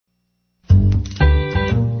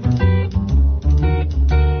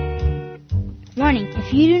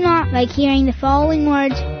If you do not like hearing the following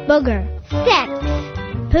words, booger, sex,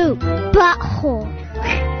 poop, butthole,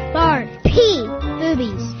 fart, pee,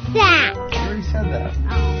 boobies, sack, I already said that.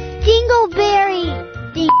 dingleberry,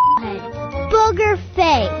 dinglehead, booger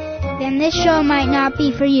face, then this show might not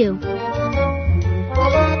be for you.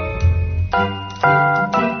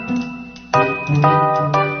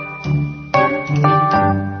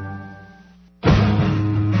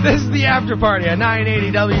 This is the after party at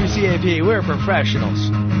 980 WCAP. We're professionals.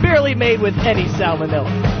 Barely made with any salmonella.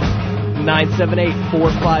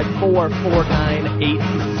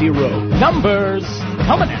 978-454-4980. Numbers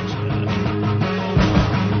coming at you.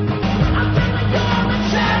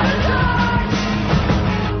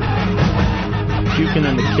 Puking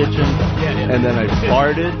in the kitchen, and then I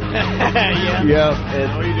farted. Yeah. Yep.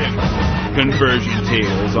 Oh, you did. Conversion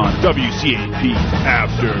Tales on WCAP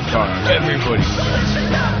After Party. Everybody.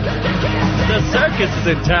 The circus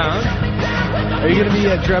is in town. Are you going to be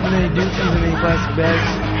drumming any dookies in any plastic bags?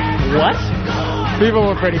 What? People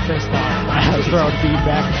were pretty pissed off. I was throwing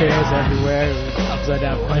feedback chairs everywhere, upside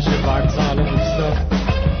down question marks on them and stuff.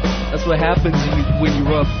 That's what happens when you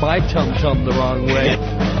rub my tum-tum the wrong way.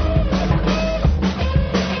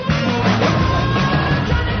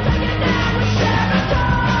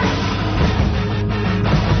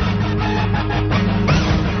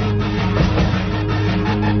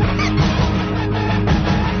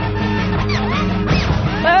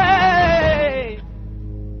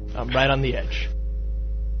 Right on the edge.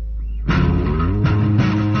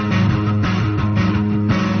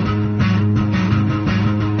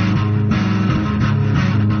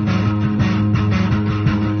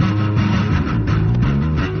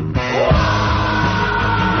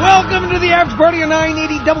 Welcome to the after party on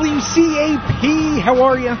 980 WCAP. How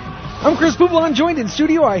are you? I'm Chris Poupon. Joined in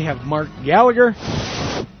studio, I have Mark Gallagher.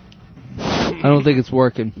 I don't think it's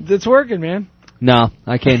working. It's working, man. No,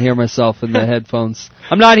 I can't hear myself in the headphones.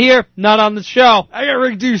 I'm not here. Not on the show. I got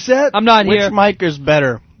Rick Doucette. I'm not here. Which mic is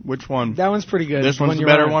better? Which one? That one's pretty good. This one's the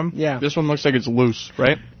better one? Yeah. This one looks like it's loose,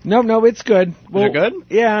 right? No, it's good. Well, is it good?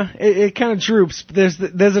 Yeah, it kind of droops. But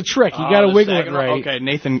there's a trick. You got to wiggle it right. Okay,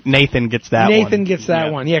 Nathan gets that one. Nathan gets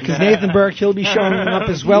that one. Yeah, because Nathan Burke, he'll be showing up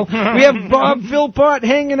as well. We have Bob Philpott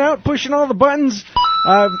hanging out, pushing all the buttons,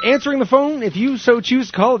 answering the phone. If you so choose,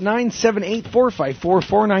 call it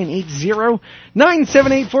 978-454-4980.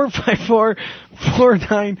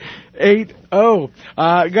 978-454-4980.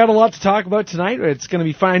 Got a lot to talk about tonight. It's going to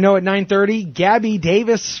be fun. I know at 9:30, Gabby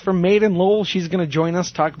Davis from Maiden Lowell, she's going to join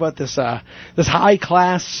us, talk about this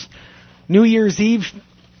high-class New Year's Eve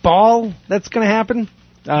ball that's going to happen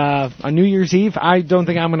on New Year's Eve. I don't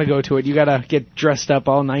think I'm going to go to it. You got to get dressed up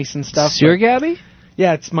all nice and stuff. It's your Gabby?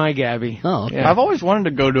 Yeah, it's my Gabby. Oh, okay. Yeah. I've always wanted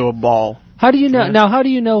to go to a ball. How do you know? Now, how do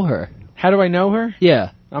you know her? How do I know her?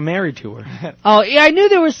 Yeah. I'm married to her. Oh, yeah, I knew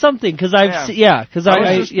there was something, because I was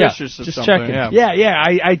suspicious of just something, checking. Yeah,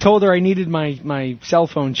 I told her I needed my cell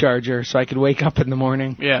phone charger so I could wake up in the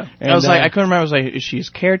morning. Yeah. And, I was like, I couldn't remember. I was like, is she his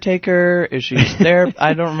caretaker? Is she there?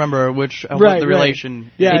 I don't remember what the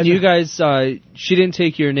relation. Yeah, and you guys, she didn't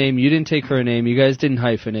take your name, you didn't take her name, you guys didn't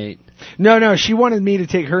hyphenate. No, she wanted me to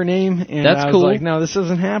take her name, and That's I was cool. like, no, this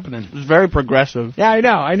isn't happening. It was very progressive. Yeah,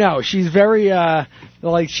 I know. She's very,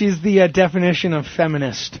 she's the definition of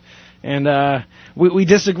feminist. And we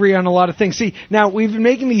disagree on a lot of things. See, now, we've been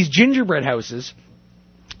making these gingerbread houses.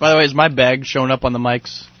 By the way, is my bag showing up on the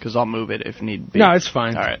mics? Because I'll move it if need be. No, it's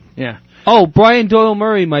fine. All right. Yeah. Oh, Brian Doyle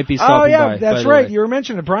Murray might be stopping by. That's right. You were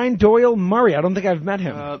mentioning it. Brian Doyle Murray. I don't think I've met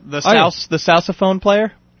him. The saxophone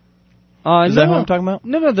player? Is that who I'm talking about?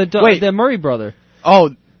 No, the Murray brother.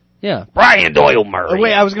 Oh. Yeah. Brian Doyle Murray.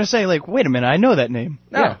 Wait, I was going to say, wait a minute, I know that name.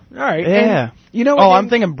 Yeah. All right. Yeah. And you know what? I'm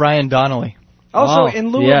thinking Brian Donnelly. Also, in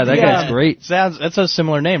lieu yeah, of that guy's great. That's a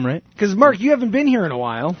similar name, right? Because, Mark, you haven't been here in a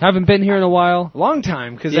while. Haven't been here in a while. Long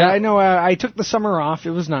time, because I know I took the summer off.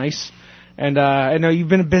 It was nice. And I know you've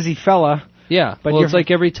been a busy fella. Yeah, but it's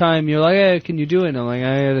like every time you're like, hey, can you do it? And I'm like,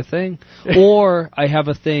 I had a thing. Or I have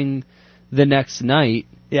a thing the next night.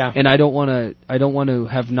 Yeah. And I don't want to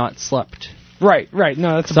have not slept. Right.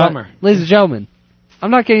 No, that's a bummer. Ladies and gentlemen,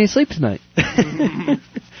 I'm not getting any sleep tonight.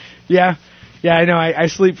 Yeah, I know. I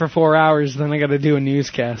sleep for 4 hours, then I got to do a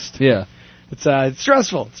newscast. Yeah. It's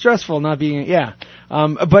stressful. It's stressful not being,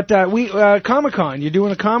 but Comic-Con, you're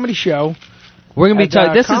doing a comedy show. We're going to be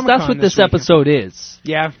talking, that's what this episode is.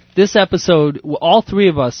 Yeah. This episode, all three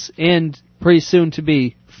of us, and pretty soon to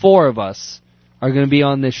be 4 of us, are going to be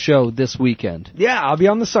on this show this weekend. Yeah, I'll be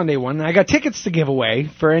on the Sunday one. I got tickets to give away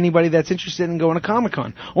for anybody that's interested in going to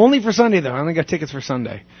Comic-Con. Only for Sunday, though. I only got tickets for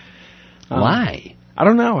Sunday. Why? I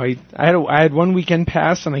don't know. I had one weekend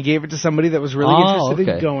pass, and I gave it to somebody that was really interested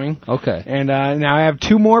in going. Okay. And now I have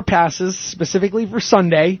 2 more passes specifically for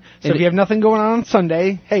Sunday. So if you have nothing going on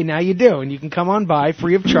Sunday, hey, now you do. And you can come on by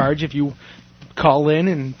free of charge if you call in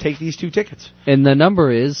and take these 2 tickets. And the number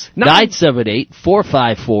is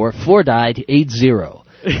 978-454-4980.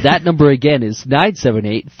 That number again is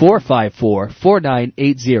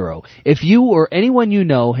 978-454-4980. If you or anyone you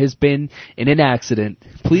know has been in an accident,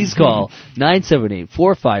 please call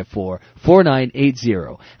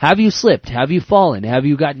 978-454-4980. Have you slipped? Have you fallen? Have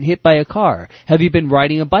you gotten hit by a car? Have you been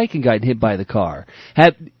riding a bike and gotten hit by the car?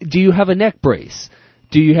 Do you have a neck brace?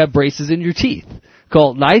 Do you have braces in your teeth?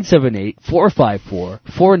 Call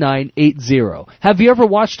 978-454-4980. Have you ever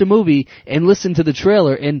watched a movie and listened to the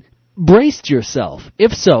trailer and braced yourself?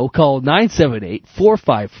 If so, call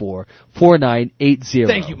 978-454-4980.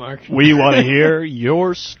 Thank you, Mark. We want to hear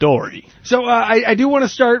your story. So I do want to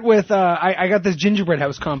start with I got this gingerbread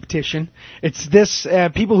house competition. It's this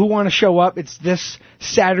people who want to show up. It's this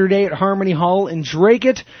Saturday at Harmony Hall in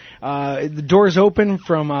Dracut. The doors open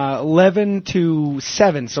from 11 to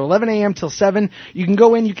 7, so 11 a.m. till 7. You can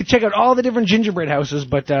go in, you can check out all the different gingerbread houses,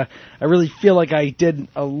 but I really feel like I did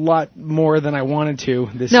a lot more than I wanted to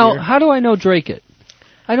this year. Now, how do I know Dracut?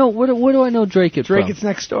 Where do I know Dracut from? Dracut's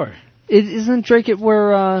next door. Isn't Dracut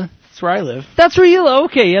where... That's where I live. That's where you live?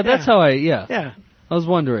 Okay, yeah, that's how Yeah. I was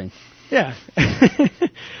wondering. Yeah.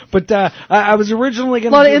 But I was originally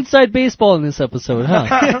going to... A lot of inside baseball in this episode,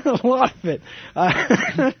 huh? A lot of it.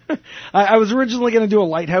 I was originally going to do a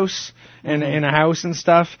lighthouse and a house and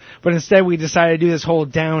stuff, but instead we decided to do this whole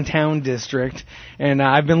downtown district, and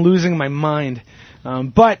I've been losing my mind.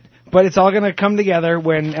 But it's all going to come together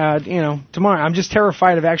when, tomorrow. I'm just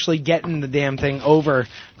terrified of actually getting the damn thing over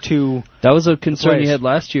to... That was a concern you had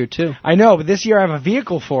last year, too. I know, but this year I have a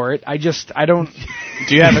vehicle for it. I don't...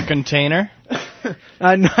 Do you have a container?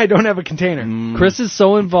 No, I don't have a container. Chris is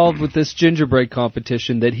so involved with this gingerbread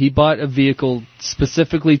competition that he bought a vehicle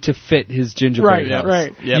specifically to fit his gingerbread house.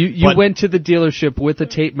 Right. Yep. You went to the dealership with a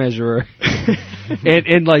tape measure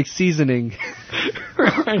and like seasoning.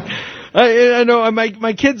 Right. I know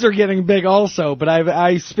my kids are getting big also, but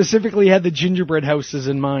I specifically had the gingerbread houses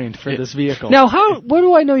in mind for this vehicle. Now, where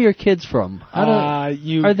do I know your kids from? Are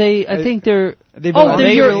they? I think they're. Are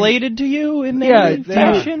they related to you in their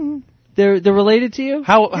fashion? They're related to you?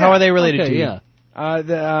 How are they related to you? Yeah.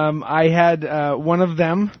 I had one of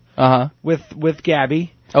them with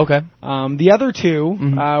Gabby. Okay. The other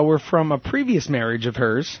 2 were from a previous marriage of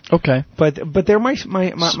hers. Okay. But they're my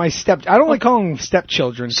step. I don't like calling them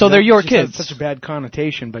stepchildren. So they're your kids. Such a bad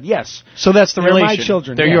connotation, but yes. So that's the relation. They're my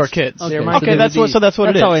children. They're your kids. Okay, that's what it is. That's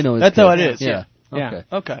how I know. That's how it is. Yeah.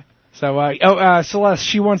 Okay. So, Celeste,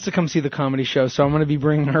 she wants to come see the comedy show, so I'm going to be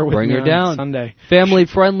bringing her with me on Sunday.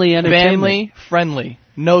 Family-friendly entertainment. Family-friendly.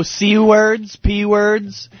 No C words, P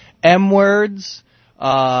words, M words,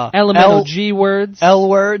 elemental G words. L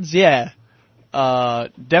words, yeah.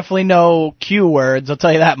 Definitely no Q words, I'll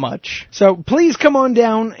tell you that much. So please come on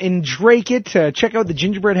down in Dracut to check out the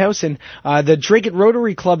Gingerbread House, and the Dracut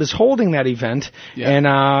Rotary Club is holding that event, and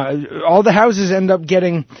all the houses end up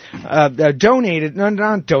getting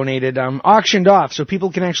auctioned off, so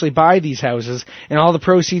people can actually buy these houses, and all the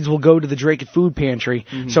proceeds will go to the Dracut Food Pantry.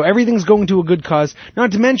 So everything's going to a good cause.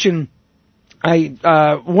 Not to mention,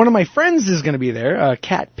 one of my friends is going to be there,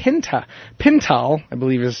 Kat Pintal, I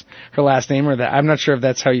believe is her last name, or that, I'm not sure if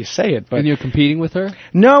that's how you say it, but. And you're competing with her?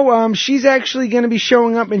 No, she's actually going to be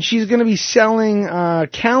showing up, and she's going to be selling,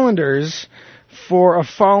 calendars for a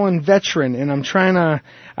fallen veteran, and I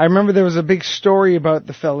remember there was a big story about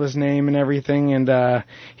the fella's name and everything, and,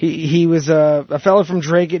 he was a fella from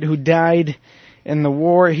Dracut who died in the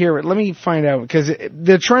war. Here, let me find out, because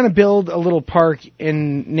they're trying to build a little park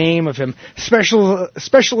in name of him.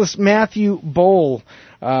 Specialist Matthew Bowl,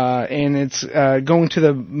 and it's going to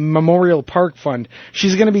the Memorial Park Fund.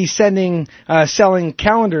 She's going to be selling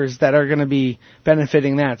calendars that are going to be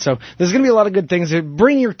benefiting that. So there's going to be a lot of good things.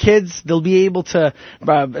 Bring your kids. They'll be able to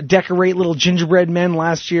decorate little gingerbread men.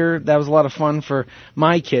 Last year, that was a lot of fun for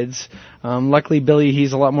my kids. Luckily, Billy,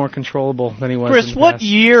 he's a lot more controllable than he was Chris, in the what past.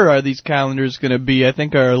 year are these calendars going to be? I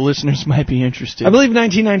think our listeners might be interested. I believe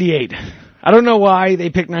 1998. I don't know why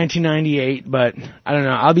they picked 1998, but I don't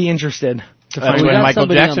know. I'll be interested to find That's when out. Michael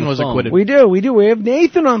Jackson was acquitted. We do. We have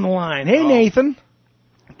Nathan on the line. Hey, Nathan.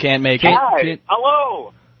 Can't make it. Hi.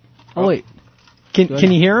 Hello. Oh, wait. Can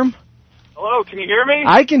you hear him? Hello. Can you hear me?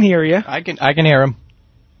 I can hear you. I can hear him.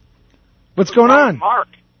 What's going on? Mark.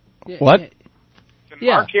 What? Can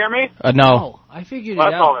Yeah. Mark hear me? No. Oh, I figured Well,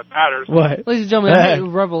 it that's all out. that matters. What? Ladies and gentlemen, I had a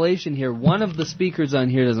revelation here. One of the speakers on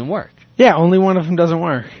here doesn't work. Yeah, only one of them doesn't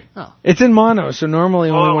work. Oh. It's in mono, so normally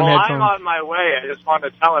only one Well, headphone. I'm on my way. I just wanted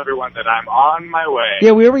to tell everyone that I'm on my way.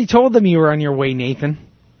 Yeah, we already told them you were on your way, Nathan.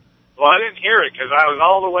 Well, I didn't hear it because I was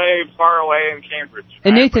all the way far away in Cambridge.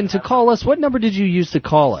 And Nathan, to call us, what number did you use to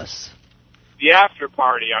call us? The after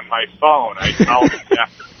party on my phone. I called it the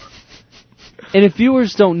after party. And if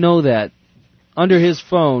viewers don't know that, under his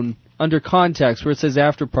phone, under contacts where it says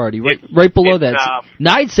after party, right below that,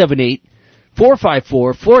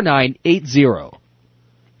 978-454-4980.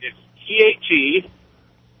 It's THE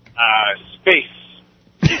space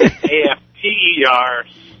AFTER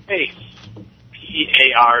space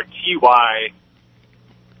PARTY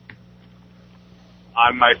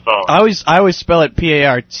on my phone. I always spell it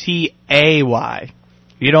PARTAY.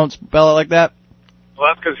 You don't spell it like that? Well,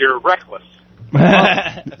 that's because you're reckless.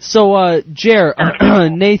 So,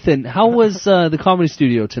 Nathan, how was the Comedy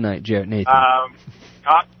Studio tonight, Nathan?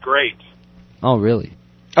 Not great. Oh, really?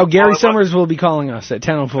 Oh, Gary Summers will be calling us at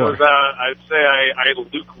 10:04. I'd say I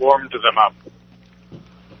lukewarmed them up.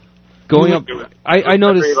 Going up, I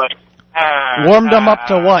noticed. Warmed them up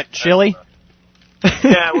to what? Chili?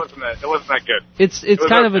 Yeah, it wasn't that good. It's was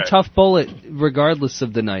kind of a okay. tough bullet, regardless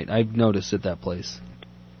of the night. I've noticed at that place.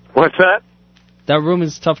 What's that? That room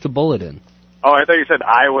is tough to bullet in. Oh, I thought you said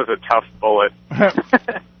I was a tough bullet.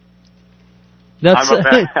 That's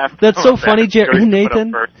so funny,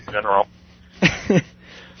 Nathan. First in general.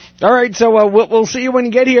 All right, so we'll see you when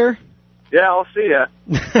you get here. Yeah, I'll see ya.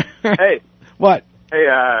 Hey. What? Hey,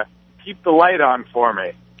 keep the light on for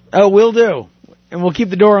me. Oh, we'll do. And we'll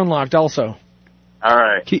keep the door unlocked also. All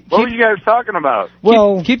right. What were you guys talking about?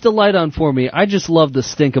 Well, keep the light on for me. I just love the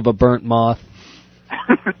stink of a burnt moth.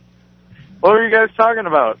 What were you guys talking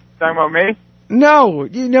about? Talking about me? No,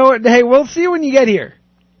 you know what? Hey, we'll see you when you get here.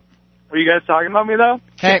 Were you guys talking about me, though?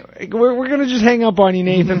 Hey, we're going to just hang up on you,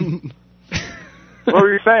 Nathan. What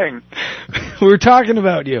were you saying? We're talking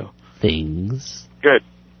about you. Things. Good.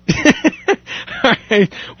 All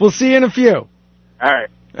right, we'll see you in a few. All right.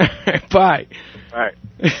 Bye. All right.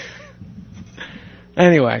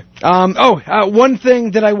 Anyway, one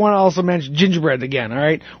thing that I want to also mention, gingerbread again, all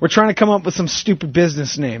right? We're trying to come up with some stupid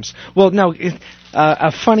business names. Well, no,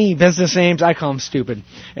 funny business names, I call them stupid.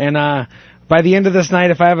 And by the end of this night,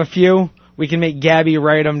 if I have a few, we can make Gabby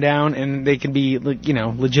write them down, and they can be,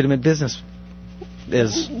 legitimate business.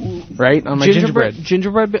 Right? On my gingerbread.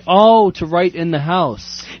 Gingerbread? To write in the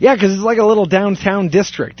house. Yeah, because it's like a little downtown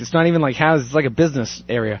district. It's not even like houses. It's like a business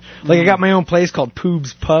area. Like I got my own place called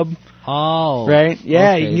Poob's Pub. Oh. Right?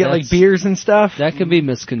 Yeah, okay, you can get like beers and stuff. That could be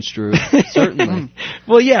misconstrued. Certainly.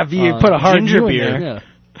 Well, yeah, if you put a hard ginger U in beer. there. Yeah.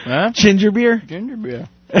 Huh? Ginger beer? Ginger beer.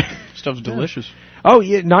 Stuff's delicious. Oh,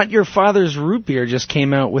 yeah, Not Your Father's Root Beer just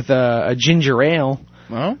came out with a ginger ale.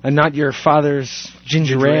 Well? A Not Your Father's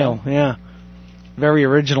ginger ale. Yeah. Very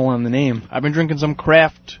original on the name. I've been drinking some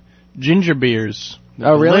craft ginger beers.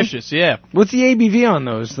 Oh, really? Delicious, yeah. What's the ABV on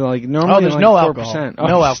those? Like normally there's like no 4%. alcohol. Oh,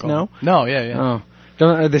 No alcohol. No? No, yeah. Oh.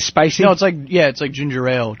 Are they spicy? No, it's like ginger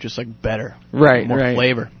ale, just like better. Right, More right.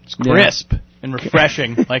 flavor. It's crisp and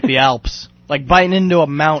refreshing, like the Alps. Like biting into a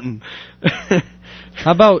mountain.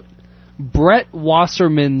 How about Brett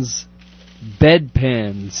Wasserman's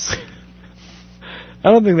bedpans?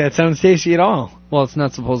 I don't think that sounds tasty at all. Well, it's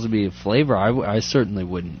not supposed to be a flavor. I certainly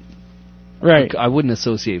wouldn't. Right. I wouldn't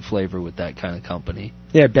associate flavor with that kind of company.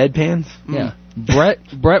 Yeah, bedpans? Yeah. Brett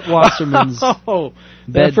Wasserman's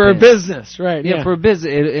bed for a business, right? Yeah, for a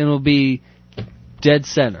business. It'll be dead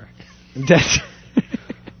center.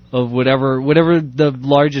 Of whatever the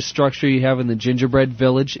largest structure you have in the gingerbread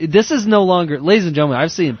village. This is no longer, ladies and gentlemen,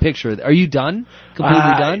 I've seen a picture of it. Are you done?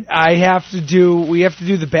 Completely done? We have to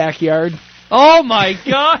do the backyard. Oh my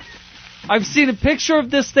God! I've seen a picture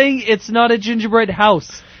of this thing. It's not a gingerbread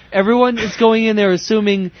house. Everyone is going in there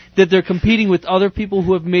assuming that they're competing with other people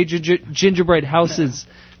who have made gingerbread houses.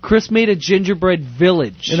 Chris made a gingerbread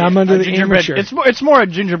village. And I'm under the amateur. It's more a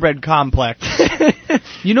gingerbread complex.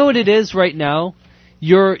 You know what it is right now?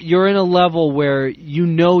 You're in a level where you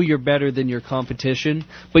know you're better than your competition,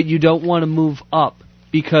 but you don't want to move up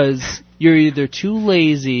because you're either too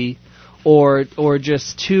lazy or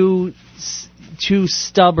just too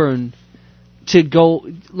stubborn to go,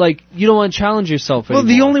 like, you don't want to challenge yourself anymore.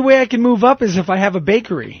 Well, the only way I can move up is if I have a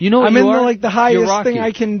bakery. You know what I'm you in are? the highest thing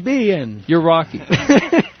I can be in. You're Rocky.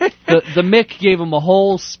 The Mick gave him a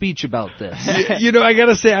whole speech about this. I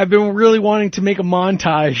gotta say, I've been really wanting to make a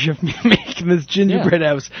montage of me making this gingerbread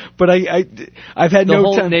house, but I've had no time.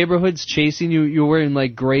 The whole neighborhood's chasing you. You're wearing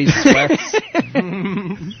like gray sweats.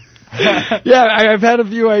 Yeah, I've had a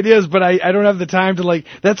few ideas, but I don't have the time to, like,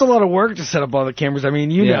 that's a lot of work to set up all the cameras. I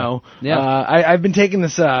mean, you know. Yeah. I've been taking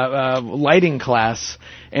this lighting class,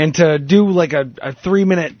 and to do, like, a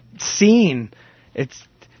 3-minute scene, it's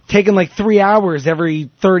taking like 3 hours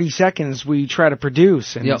every 30 seconds we try to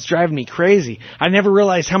produce, and it's driving me crazy. I never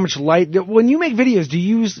realized how much light. When you make videos, do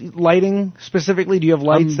you use lighting specifically? Do you have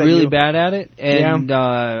lights? I'm really bad at it, and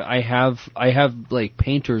I have like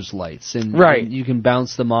painter's lights, and you can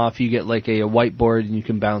bounce them off. You get like a whiteboard, and you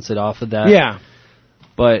can bounce it off of that. Yeah.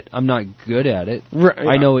 But I'm not good at it.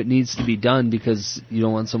 I know it needs to be done because you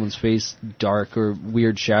don't want someone's face dark or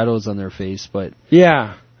weird shadows on their face, but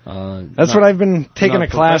that's what I've been taking a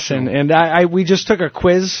class in, and we just took a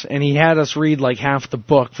quiz, and he had us read like half the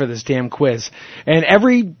book for this damn quiz, and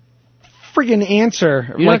every friggin'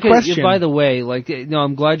 answer, question. By the way,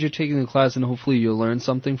 I'm glad you're taking the class, and hopefully you'll learn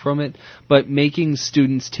something from it. But making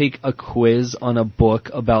students take a quiz on a book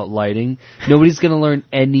about lighting, nobody's going to learn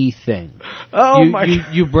anything.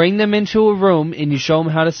 You bring them into a room and you show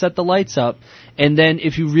them how to set the lights up. And then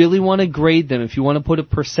if you really want to grade them, if you want to put a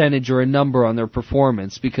percentage or a number on their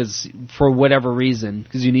performance, because for whatever reason,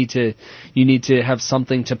 because you need to have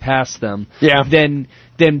something to pass them,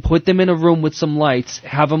 then put them in a room with some lights,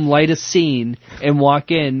 have them light a scene, and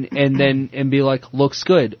walk in, and be like, looks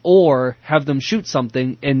good. Or have them shoot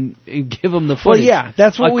something and give them the footage. Well,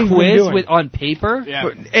 that's what we've been doing. On paper?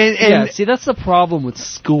 Yeah. See, that's the problem with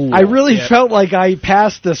school. I really felt like I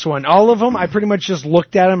passed this one. All of them, I pretty much just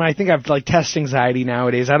looked at them. I think I've like test anxiety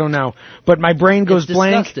nowadays. I don't know. But my brain goes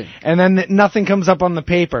blank, and then nothing comes up on the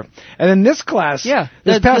paper. And then this class,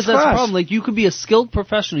 that's the problem. Like, you could be a skilled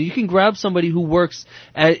professional. You can grab somebody who works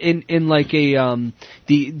in like a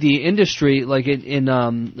the industry, like in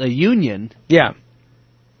a union,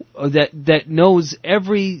 that knows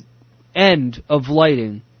every end of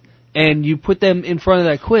lighting, and you put them in front of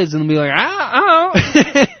that quiz, and they'll be like,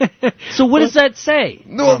 So what does that say?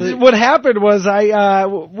 No, what happened was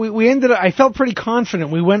we ended up, I felt pretty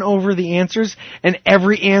confident. We went over the answers, and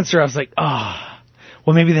every answer I was like,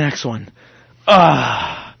 well, maybe the next one.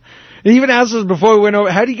 They even asked us before we went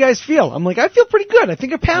over, how do you guys feel? I'm like, I feel pretty good. I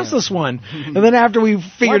think I passed this one. And then after we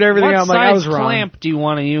figured everything out, I'm like, I was wrong. What size clamp do you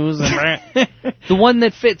want to use? The one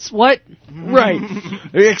that fits what? Right.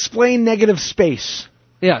 Explain negative space.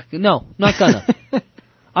 Yeah, no, not gonna.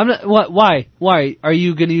 I'm not. What? Why? Why are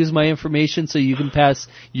you going to use my information so you can pass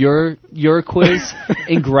your quiz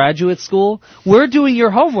in graduate school? We're doing your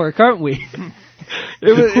homework, aren't we?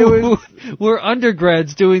 We're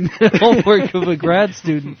undergrads doing the homework of a grad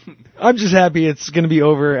student. I'm just happy it's going to be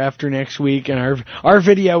over after next week, and our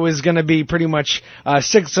video is going to be pretty much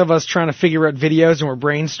 6 of us trying to figure out videos, and we're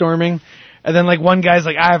brainstorming. And then like one guy's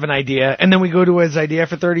like, I have an idea, and then we go to his idea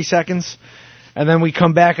for 30 seconds. And then we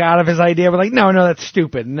come back out of his idea. We're like, no, that's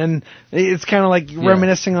stupid. And then it's kind of like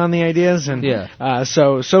reminiscing on the ideas. And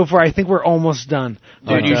so far, I think we're almost done.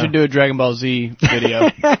 Dude, you should do a Dragon Ball Z video.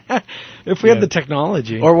 If we had the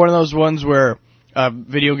technology. Or one of those ones where a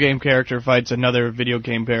video game character fights another video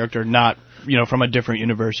game character, not from a different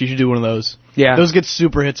universe. You should do one of those. Yeah. Those get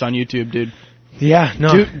super hits on YouTube, dude. Yeah,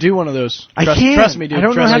 no. Do one of those. I can't. Trust me, dude. I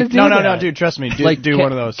don't know how to do that. No, dude, trust me. Do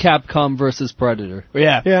one of those. Capcom versus Predator.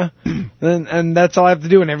 Yeah. Yeah. And that's all I have to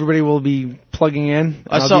do, and everybody will be plugging in.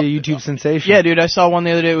 I'll be a YouTube sensation. Yeah, dude, I saw one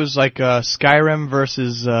the other day. It was like Skyrim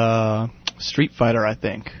versus Street Fighter, I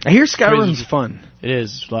think. I hear Skyrim's fun. It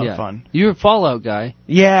is a lot of fun. You're a Fallout guy.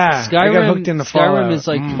 Yeah, Skyrim, I got hooked into Fallout. Skyrim is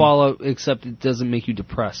like Fallout, except it doesn't make you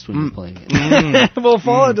depressed when you're playing it. Well,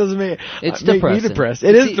 Fallout doesn't make me depressed.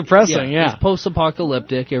 It is depressing, yeah. It's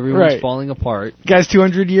post-apocalyptic. Everyone's falling apart. Guy's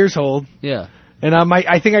 200 years old. Yeah. And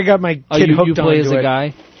I think I got my kid hooked on it. You play as a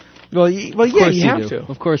guy? Well, yeah, you have to.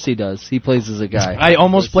 Of course he does. He plays as a guy. I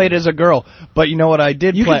almost played as a girl, but you know what I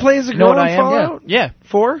did? You can play as a girl in Fallout? Yeah.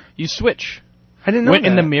 4? You switch. I didn't know that.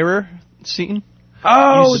 In the mirror scene.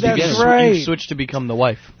 Oh, that's right. You switch to become the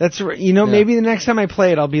wife. That's right. Maybe the next time I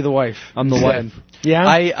play it, I'll be the wife. I'm the wife. Yeah?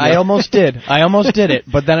 I almost did. I almost did it,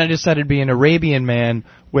 but then I decided to be an Arabian man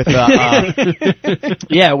with with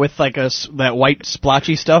like that white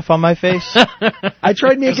splotchy stuff on my face. I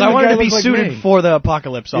tried making I wanted to be like suited me. for the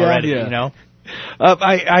apocalypse already, you know?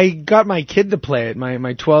 I got my kid to play it, my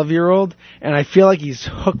 12-year-old, and I feel like he's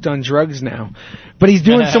hooked on drugs now. But he's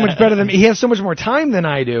doing so much better than me. He has so much more time than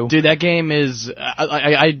I do. Dude, that game is...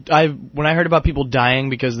 I when I heard about people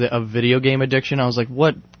dying because of video game addiction, I was like,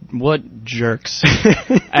 what jerks.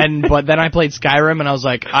 But then I played Skyrim, and I was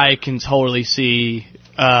like, I can totally see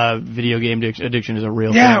Video game addiction is a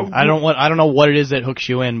real thing. I don't know what it is that hooks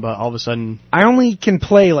you in, but all of a sudden... I only can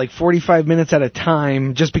play like 45 minutes at a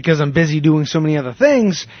time just because I'm busy doing so many other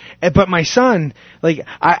things. But my son, like,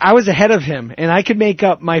 I was ahead of him, and I could make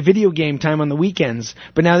up my video game time on the weekends.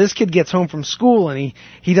 But now this kid gets home from school, and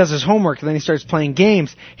he does his homework, and then he starts playing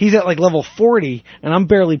games. He's at like level 40, and I'm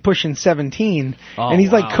barely pushing 17, and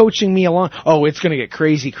he's like coaching me along. Oh, it's going to get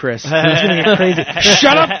crazy, Chris. It's going to get crazy.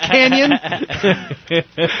 Shut up, Canyon!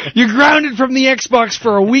 You're grounded from the Xbox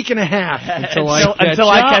for a week and a half until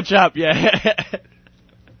I catch up. Yeah,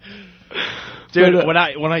 dude. When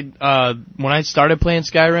I started playing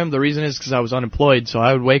Skyrim, the reason is because I was unemployed, so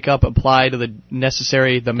I would wake up, apply to the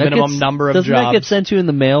minimum number of jobs. Doesn't that get sent to you in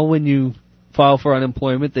the mail when you file for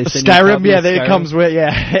unemployment? They send Skyrim, it comes with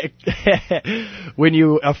when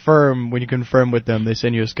you confirm with them, they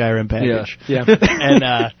send you a Skyrim package.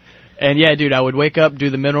 Yeah. And yeah, dude, I would wake up, do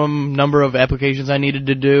the minimum number of applications I needed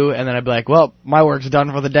to do, and then I'd be like, well, my work's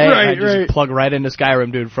done for the day. Right, and I'd just plug right into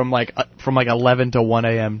Skyrim, dude, from like 11 to 1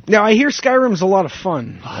 a.m. Now, I hear Skyrim's a lot of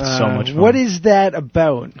fun. Oh, it's so much fun. What is that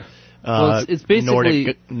about? Well, it's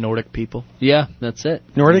basically Nordic people. Yeah, that's it.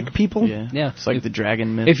 Nordic people? Yeah. It's like the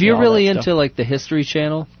dragon myth. If you're really into like the History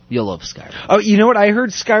Channel, you'll love Skyrim. Oh, you know what? I heard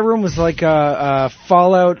Skyrim was like a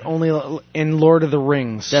Fallout only in Lord of the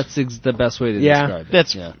Rings. That's the best way to describe it.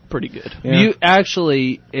 That's pretty good. Yeah. You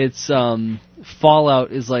actually, it's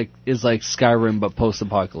Fallout is like Skyrim but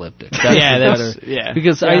post-apocalyptic. That's better.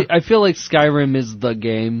 Because I feel like Skyrim is the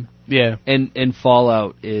game. Yeah. And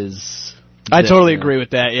Fallout is. I totally agree with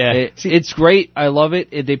that, yeah. It's great. I love it.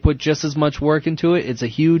 They put just as much work into it. It's a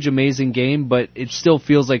huge, amazing game, but it still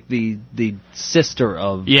feels like the sister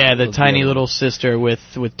of... Yeah, the tiny little sister with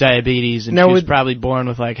diabetes, and she was probably born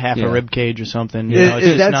with like half a rib cage or something.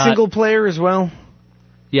 Is that single player as well?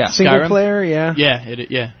 Yeah, single Skyrim? player, yeah.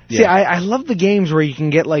 Yeah. See, I love the games where you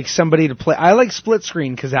can get like somebody to play. I like split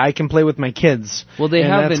screen because I can play with my kids. Well, they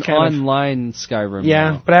have an online Skyrim.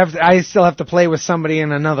 Yeah, now. but I still have to play with somebody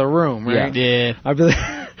in another room, right? Yeah.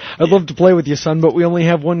 I'd love to play with you, son, but we only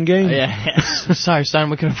have one game. Yeah. Sorry, son.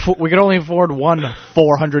 We can only afford one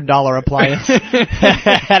 $400 appliance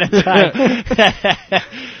at a time.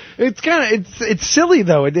 It's silly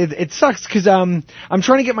though. It sucks because I'm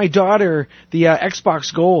trying to get my daughter the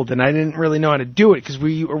Xbox Gold, and I didn't really know how to do it because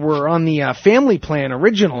we were on the family plan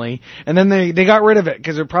originally, and then they got rid of it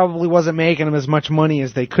because it probably wasn't making them as much money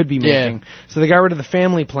as they could be making. Yeah. So they got rid of the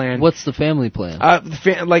family plan. What's the family plan?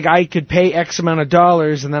 Like I could pay X amount of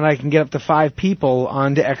dollars, and then I can get up to 5 people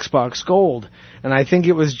onto Xbox Gold. And I think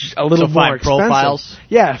it was a little more expensive. 5 profiles?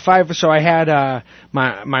 Yeah, 5. So I had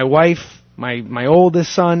my wife, my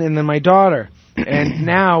oldest son, and then my daughter. And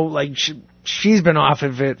now, like, she's been off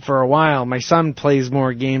of it for a while. My son plays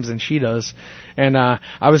more games than she does. And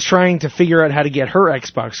I was trying to figure out how to get her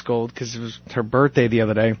Xbox Gold because it was her birthday the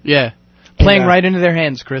other day. Yeah. Playing right into their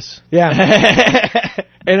hands, Chris. Yeah.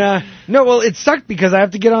 And, no, well, it sucked because I have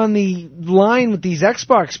to get on the line with these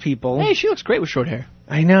Xbox people. Hey, she looks great with short hair.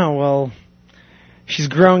 I know, well, she's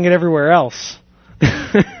growing it everywhere else.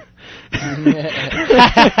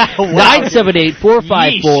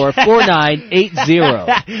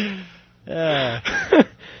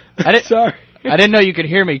 978-454-4980. Sorry. I didn't know you could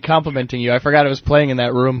hear me complimenting you. I forgot it was playing in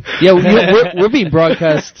that room. Yeah, we're being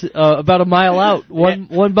broadcast about a mile out.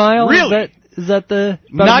 One mile? Really? Is that the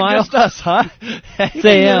not mile? Just us, huh?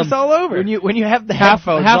 It's all over. When you have the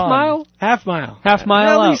headphones half on. mile? Half mile. Half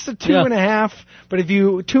mile. At least a 2.5. But if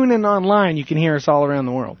you tune in online, you can hear us all around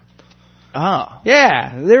the world. Oh.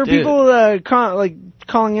 Yeah, there are people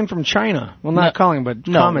calling in from China. Well, not calling, but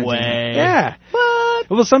commenting. No way. Yeah. What?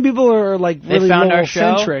 Well, some people are like really they found our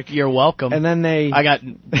show. Centric. You're welcome. And then I got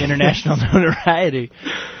international notoriety.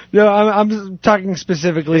 No, I'm talking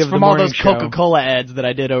specifically it's of from the all morning those show. Coca-Cola ads that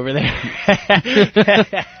I did over there.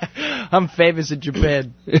 I'm famous in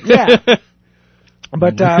Japan. Yeah.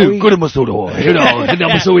 But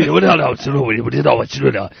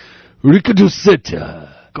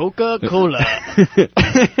Coca-Cola.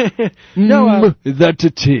 No, that's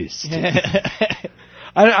a taste.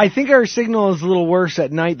 I think our signal is a little worse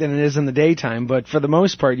at night than it is in the daytime, but for the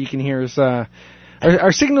most part, you can hear us. Our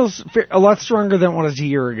signal's a lot stronger than it was a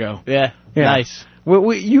year ago. Yeah. Nice.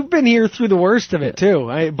 You've been here through the worst of it too.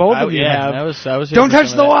 Both of you have. I was here. Don't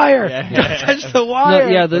touch the wire. Don't touch the wire.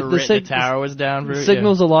 No, yeah, the tower was down. The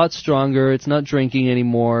signal's a lot stronger. It's not drinking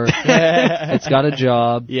anymore. It's got a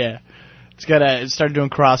job. Yeah. It started doing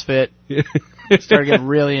CrossFit. Started getting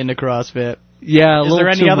really into CrossFit. Yeah, is there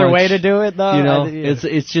any other way to do it though? You know,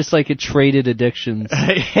 it's just like it traded addictions.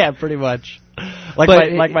 Yeah, pretty much.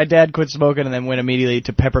 Like my dad quit smoking and then went immediately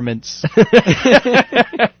to peppermints.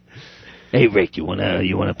 Hey, Rick, you want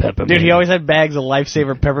a peppermint? Dude, he always had bags of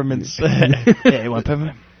Lifesaver peppermints. Yeah, you want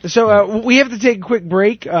peppermint? So we have to take a quick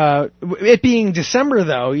break. It being December,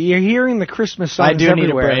 though, you're hearing the Christmas songs everywhere. I do need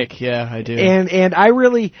a break. Yeah, I do. And I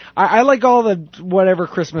like all the whatever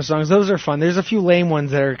Christmas songs. Those are fun. There's a few lame ones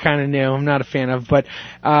that are kind of new. I'm not a fan of. But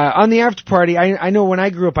on the after party, I know when I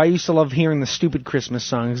grew up, I used to love hearing the stupid Christmas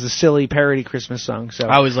songs, the silly parody Christmas songs. So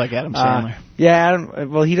I always like Adam Sandler. Yeah,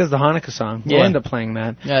 well, he does the Hanukkah song. We'll end up playing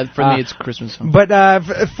that. Yeah, for me, it's a Christmas song. But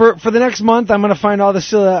for the next month, I'm going to find all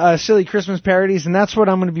the silly Christmas parodies, and that's what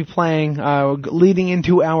I'm going to be playing leading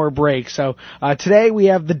into our break. So today we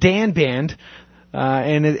have the Dan Band,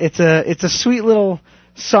 and it's a sweet little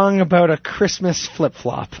song about a Christmas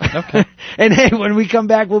flip-flop. Okay. And hey, when we come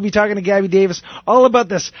back, we'll be talking to Gabby Davis all about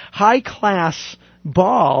this high-class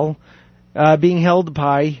ball being held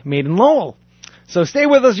by Maiden Lowell. So stay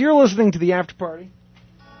with us. You're listening to the After Party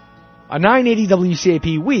on 980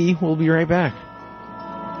 WCAP. We will be right back.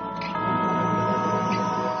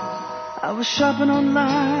 I was shopping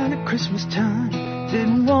online at Christmas time.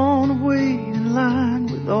 Didn't want to wait in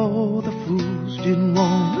line with all the fools. Didn't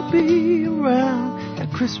want to be around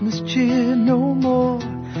that Christmas cheer no more.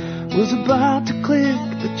 Was about to click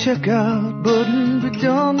the checkout button, be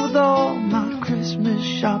done with all my Christmas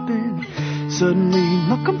shopping. Suddenly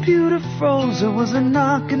my computer froze. There was a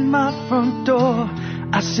knock in my front door.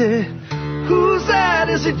 I said, "Who's that?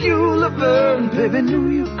 Is it you, Laverne? Baby, knew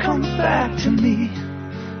you'd come back to me."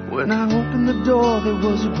 When I opened the door, there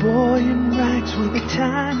was a boy in rags with a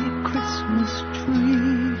tiny Christmas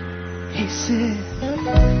tree. He said,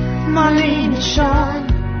 "My name is Sean.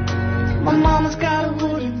 My mama's got a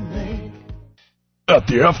wooden leg." At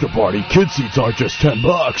the after party, kid seats aren't just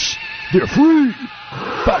 $10. They're free.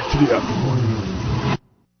 Back to the after party.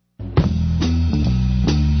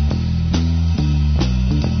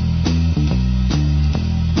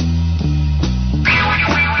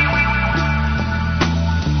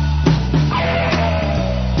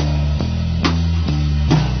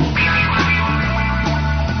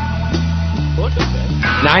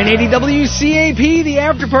 .980 WCAP, the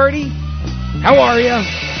after party. How are ya?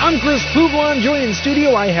 I'm Chris Poublon. Joining the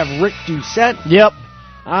studio, I have Rick Doucette. Yep.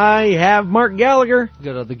 I have Mark Gallagher.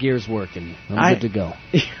 Got all the gears working. I'm good to go.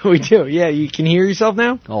 We do. Yeah, you can hear yourself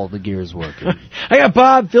now? All the gears working. I got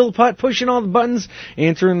Bob Philpott pushing all the buttons,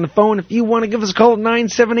 answering the phone. If you want to give us a call at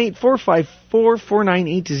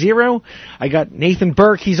 978-454-4980. I got Nathan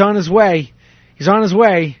Burke. He's on his way.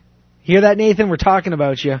 Hear that, Nathan? We're talking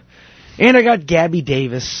about you. And I got Gabby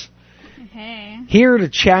Davis. Hey. Here to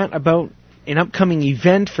chat about an upcoming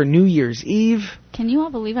event for New Year's Eve. Can you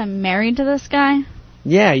all believe I'm married to this guy?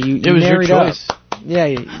 Yeah, you it was married your choice. Up.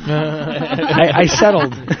 Yeah, I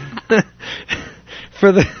settled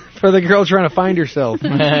for the girl trying to find herself.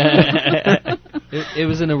 It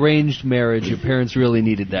was an arranged marriage. Your parents really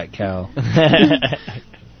needed that cow.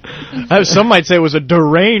 Some might say it was a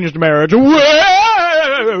deranged marriage.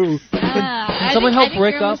 Whoa! Can someone help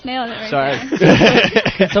Rick up? Sorry.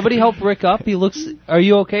 Can somebody help Rick up? Are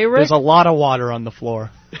you okay, Rick? There's a lot of water on the floor.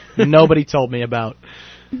 Nobody told me about.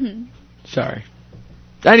 Sorry.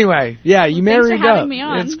 Anyway, yeah, you married thanks for having up. Me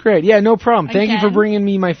on. That's great. Yeah, no problem. Again. Thank you for bringing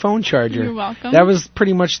me my phone charger. You're welcome. That was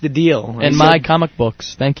pretty much the deal. And my comic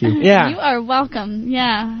books. Thank you. Yeah. You are welcome.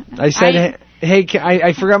 Yeah. I said, hey,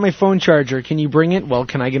 I forgot my phone charger. Can you bring it? Well,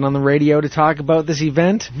 can I get on the radio to talk about this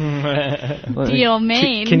event? Deal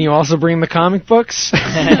made. Can you also bring the comic books?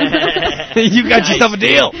 You got yourself a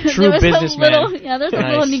deal. True businessman. There's a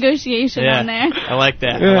little negotiation on there. I like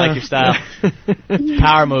that. I like your style.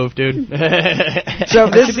 Power move, dude. So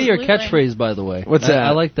this should be your catchphrase, by the way. What's that?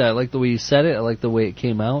 I like that. I like the way you said it. I like the way it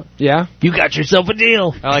came out. Yeah? You got yourself a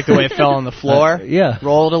deal. I like the way it fell on the floor. Yeah.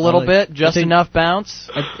 Rolled a little bit, just enough bounce.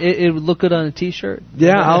 It would look good on a T-shirt.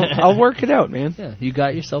 Yeah, I'll work it out, man. Yeah, you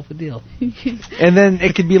got yourself a deal. And then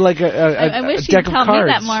it could be like I wish deck you'd of tell me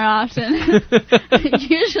cards. that more often.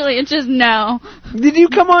 Usually it's just no. Did you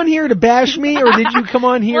come on here to bash me, or did you come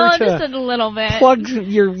on here to just a little bit. plug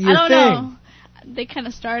your I don't thing? know. They kind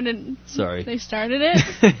of started. Sorry. They started it.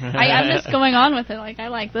 I'm just going on with it. Like, I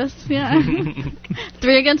like this. Yeah.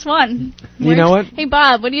 3 against 1. You know what? Hey,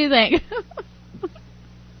 Bob, what do you think?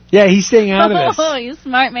 Yeah, he's staying out of this. Oh, you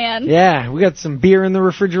smart man. Yeah, we got some beer in the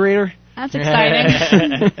refrigerator. That's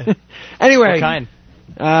exciting. Anyway, What kind?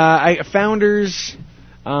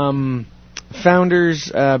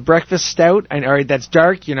 Founders breakfast stout. And all right, that's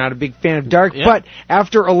dark. You're not a big fan of dark, but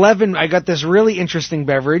after 11, I got this really interesting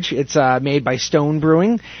beverage. It's made by Stone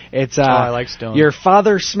Brewing. It's I like Stone. Your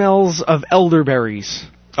father smells of elderberries.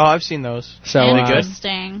 Oh, I've seen those. So good.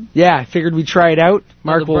 Interesting. Yeah, I figured we'd try it out.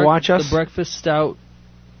 Mark will watch us. The breakfast stout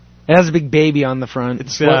It has a big baby on the front.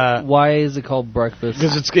 It's why is it called breakfast?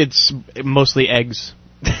 Because it's mostly eggs.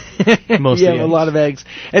 Mostly eggs. A lot of eggs.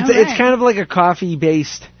 It's kind of like a coffee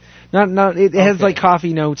based. It has like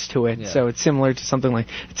coffee notes to it, so it's similar to something like.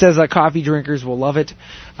 It says coffee drinkers will love it.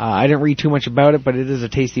 I didn't read too much about it, but it is a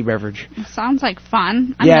tasty beverage. It sounds like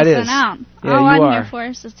fun. I'm it missing is. out. Yeah, All I'm are. here for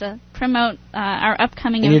is just to promote our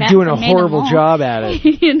upcoming and event. You're doing a horrible job at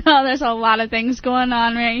it. There's a lot of things going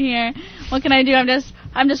on right here. What can I do?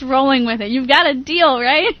 I'm just rolling with it. You've got a deal,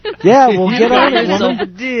 right? Yeah, we'll get on it. Yourself a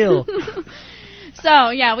deal.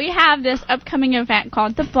 So, we have this upcoming event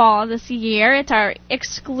called The Ball this year. It's our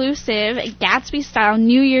exclusive Gatsby-style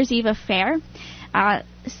New Year's Eve affair.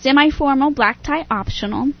 Semi-formal, black tie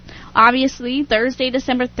optional. Obviously, Thursday,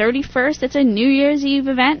 December 31st, it's a New Year's Eve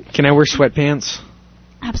event. Can I wear sweatpants?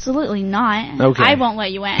 Absolutely not. Okay. I won't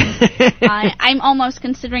let you in. I'm almost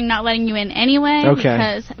considering not letting you in anyway,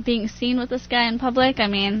 because being seen with this guy in public,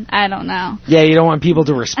 I don't know. Yeah, you don't want people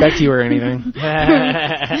to respect you or anything.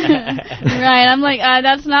 Right, I'm like,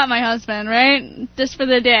 that's not my husband, right? Just for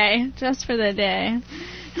the day.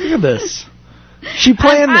 Look at this. She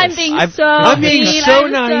planned I'm this. being I'm being mean. so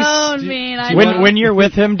I'm nice. So mean. When you're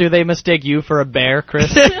with him, do they mistake you for a bear,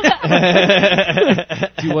 Chris? Do you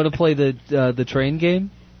want to play the train game?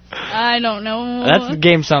 I don't know. That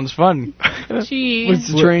game sounds fun. Jeez.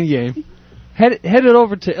 What's the train game? Headed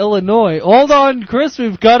over to Illinois. Hold on, Chris.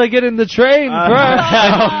 We've got to get in the train. All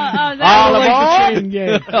aboard! The train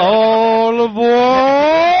game. All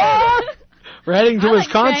aboard! We're heading to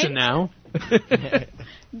Wisconsin now.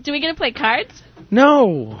 Do we get to play cards?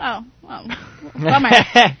 No. Oh, bummer.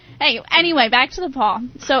 Hey, anyway, back to the ball.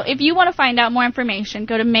 So if you want to find out more information,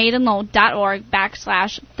 go to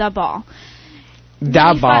maidenlowell.org/theball.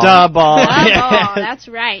 Da ball. Da ball. That's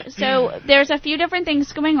right. So there's a few different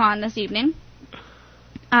things going on this evening.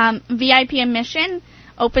 VIP admission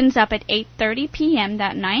opens up at 8:30 p.m.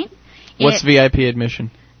 that night. What's VIP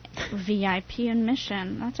admission? VIP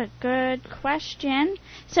admission. That's a good question.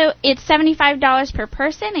 So it's $75 per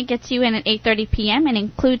person. It gets you in at 8:30 p.m. and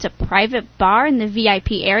includes a private bar in the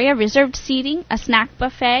VIP area, reserved seating, a snack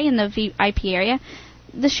buffet in the VIP area,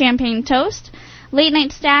 the champagne toast, late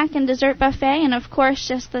night snack and dessert buffet, and of course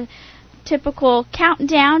just the typical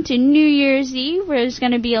countdown to New Year's Eve, where there's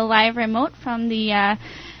going to be a live remote from the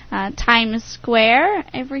Times Square,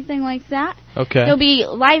 everything like that. Okay. There'll be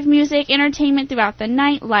live music, entertainment throughout the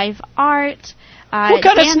night, live art. What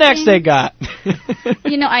kind of snacks they got?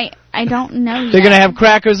 I don't know yet. They're going to have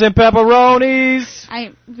crackers and pepperonis.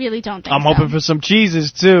 I really don't think I'm hoping for some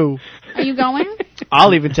cheeses, too. Are you going?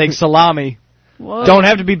 I'll even take salami. Whoa. Don't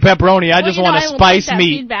have to be pepperoni. I just want a spice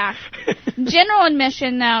meat. Feedback. General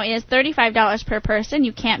admission, though, is $35 per person.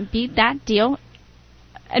 You can't beat that deal.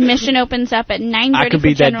 Admission opens up at 9:30 I could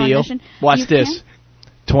beat that deal. Admission. Watch this.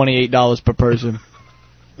 $28 per person.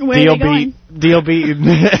 Where are they going? Deal beat.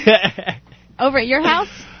 Over at your house?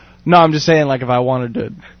 No, I'm just saying, like, if I wanted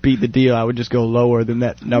to beat the deal, I would just go lower than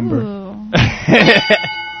that number.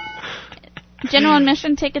 General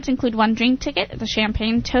admission tickets include one drink ticket, the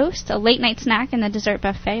champagne toast, a late night snack, and the dessert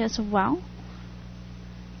buffet as well.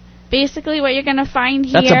 Basically, what you're going to find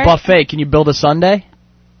here... That's a buffet. Can you build a sundae?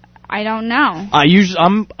 I don't know.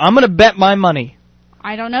 I'm going to bet my money.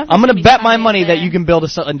 I don't know. I'm going to bet my money that you can build a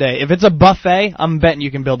sundae. If it's a buffet, I'm betting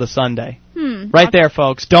you can build a sundae. Right there,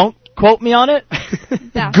 folks. Don't quote me on it.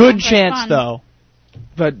 Good chance, like though.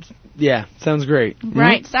 But, yeah, sounds great.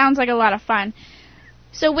 Right. Sounds like a lot of fun.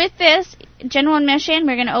 So with this, general admission,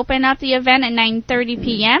 we're going to open up the event at 9:30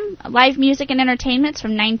 p.m. Live music and entertainments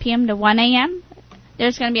from 9 p.m. to 1 a.m.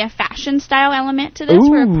 There's going to be a fashion-style element to this. Ooh.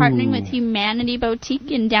 We're partnering with Humanity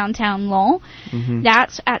Boutique in downtown Lowell.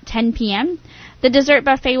 That's at 10 p.m. The dessert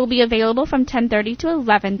buffet will be available from 10:30 to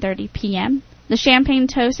 11:30 p.m. The champagne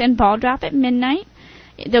toast and ball drop at midnight.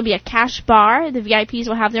 There'll be a cash bar. The VIPs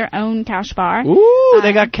will have their own cash bar. Ooh,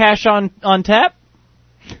 they got cash on tap?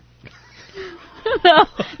 No,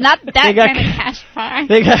 not that kind of cash bar.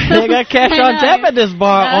 They got cash on tap at this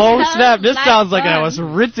bar. Oh, snap. This sounds like a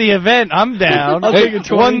ritzy event. I'm down. I'll take a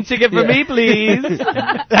One ticket for me, please.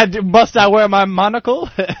 Must I wear my monocle?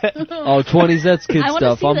 20s, that's kid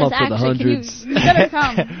stuff. I'm up for the hundreds. You better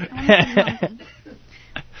come.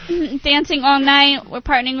 Dancing all night. We're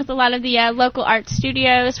partnering with a lot of the local art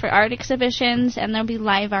studios for art exhibitions, and there'll be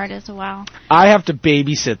live art as well. I have to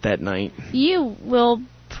babysit that night. You will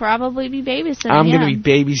probably be babysitting. I'm going to be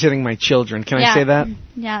babysitting my children. Can I say that?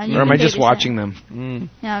 Yeah. Or am I just watching them?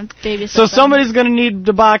 Yeah, babysit. So somebody's going to need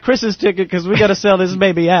to buy Chris's ticket because we got to sell this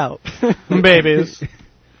baby out. Babies.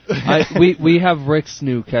 We have Rick's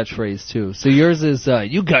new catchphrase too. So yours is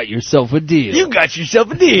 "You got yourself a deal." You got yourself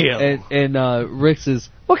a deal. And Rick's is,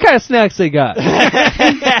 "What kind of snacks they got?"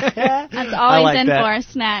 That's always like in that. for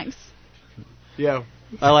snacks. Yeah,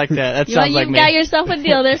 I like that. That sounds like you me. got yourself a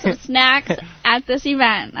deal. There's some snacks at this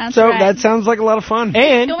event. That's So right. that sounds like a lot of fun.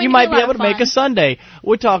 And going you to might be a be lot able of to make fun. a sundae.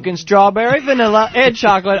 We're talking strawberry, vanilla, and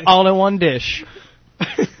chocolate all in one dish.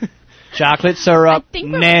 Chocolate syrup, I think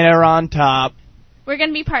nanner on top. We're going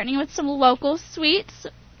to be partnering with some local sweets,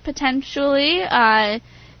 potentially.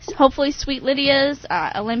 Hopefully Sweet Lydia's,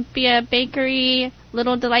 Olympia Bakery,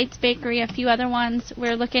 Little Delights Bakery, a few other ones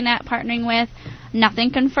we're looking at partnering with. Nothing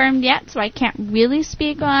confirmed yet, so I can't really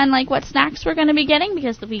speak on what snacks we're going to be getting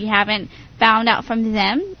because we haven't found out from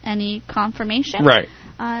them any confirmation. Right.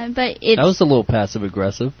 But it's That was a little passive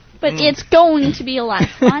aggressive. But it's going to be a lot of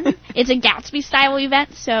fun. It's a Gatsby-style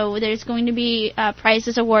event, so there's going to be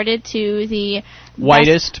prizes awarded to the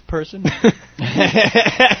Whitest person. There's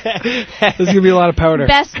going to be a lot of powder.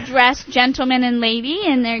 best dressed gentleman and lady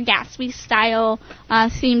in their Gatsby-style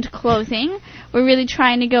themed clothing. We're really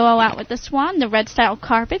trying to go all out with this one. The red style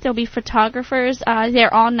carpet. There'll be photographers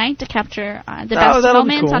there all night to capture the best that'll be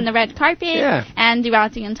moments cool. on the red carpet and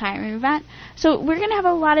throughout the entire event. So we're going to have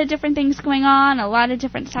a lot of different things going on, a lot of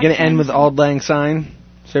different sections. Going to end with Auld Lang Syne,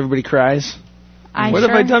 so everybody cries. What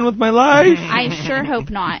have sure- I done with my life? I sure hope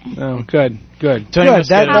not. Oh, good. Don't Good. even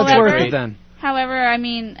start That's it. worth However- it then. However, I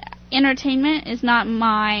mean, entertainment is not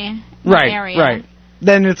my Right, area. right.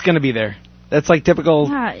 Then it's going to be there. That's like typical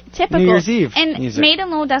Yeah, typical. New Year's Eve And music.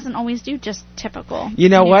 Maiden Lowell doesn't always do just typical. You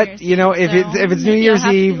know New what? Year's You know, Eve, if so it's New maybe Year's I'll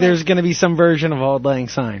have to Eve, be there's going to be some version of Auld Lang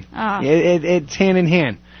Syne. Oh. It's hand in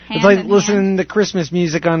hand. It's Hand like in listening to Christmas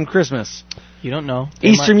music on Christmas. You don't know.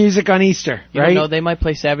 Easter music on Easter, You right? don't know. They might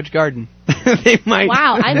play Savage Garden. They might.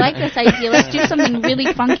 Wow, I like this idea. Let's do something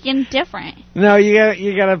really funky and different. No, you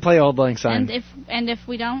got to play Auld Lang Syne. And if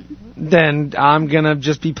we don't, Then I'm gonna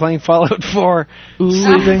just be playing Fallout 4,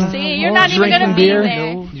 sleeping, see, you're not even drinking gonna be beer.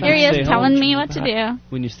 there. Here he is telling me what to do.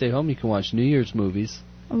 When you stay home, you can watch New Year's movies.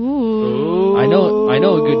 Ooh. I know a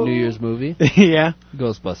good New Year's movie. Yeah,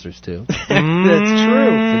 Ghostbusters too. that's true.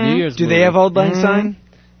 It's a New Year's Do movie. they have Auld Lang Syne?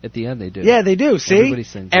 At the end, they do. Yeah, they do. See, Everybody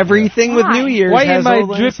sings it, everything with Why? New Year's Why has am I Auld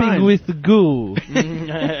Lang dripping Syne. with goo?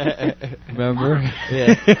 Remember?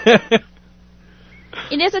 Yeah.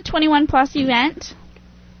 It is a 21 plus event.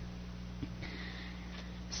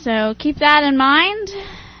 So keep that in mind.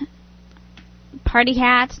 Party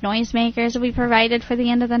hats, noisemakers will be provided for the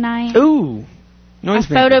end of the night. Ooh, A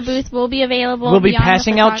photo booth will be available. We'll be beyond the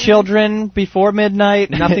passing out photography. children before midnight.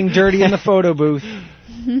 Nothing dirty in the photo booth.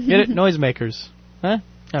 Get it? Noisemakers. Huh?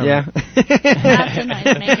 I don't Yeah. know. That's a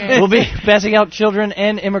noisemaker. We'll be passing out children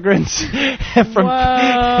and immigrants from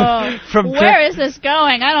Whoa. from Where is this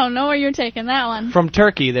going? I don't know where you're taking that one. from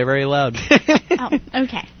Turkey. They're very loud. Oh,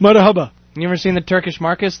 okay. Marhaba. You ever seen the Turkish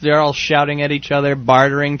markets? They're all shouting at each other,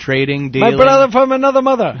 bartering, trading, dealing. My brother from another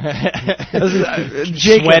mother.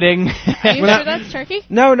 Jacob. Sweating. Are you sure that's Turkey?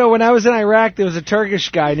 No, when I was in Iraq, there was a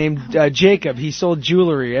Turkish guy named Jacob. He sold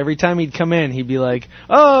jewelry. Every time he'd come in, he'd be like,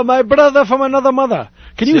 "Oh, my brother from another mother.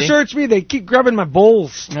 Can you See? search me? They keep grabbing my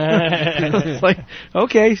bowls." It's like,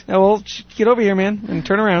 okay, well, get over here, man, and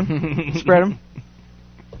turn around. Spread them.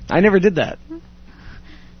 I never did that.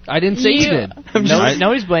 I didn't say you did.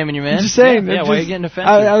 Nobody's blaming you, man. I'm just saying. Yeah, why are you getting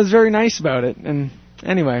offended? I was very nice about it, and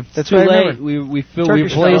anyway, that's Too what I late. remember. We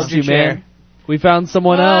Turkish replaced fellow. you, man. We found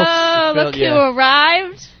someone else. Oh, look who yeah.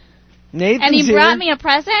 arrived. Nathan's And he here. brought me a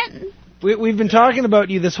present. We've been talking about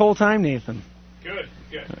you this whole time, Nathan. Good.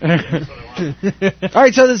 That's what I wanted. All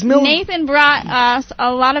right, so this Mill. Nathan brought us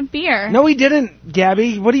a lot of beer. No, he didn't,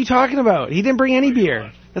 Gabby. What are you talking about? He didn't bring any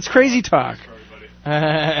beer. That's crazy talk.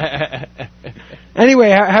 Anyway,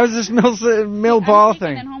 how's this Mill Ball I'm taking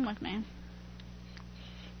it thing? home with me.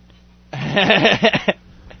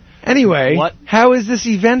 Anyway, What? how is this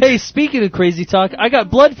event? Hey, speaking of crazy talk, I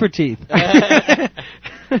got blood for teeth. How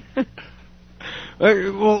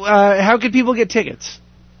could people get tickets?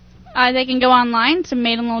 They can go online to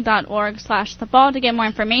maidenlowell.org/theball to get more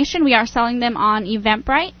information. We are selling them on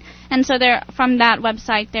Eventbrite. And so there, from that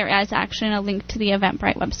website, there is actually a link to the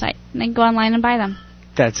Eventbrite website. And they can go online and buy them.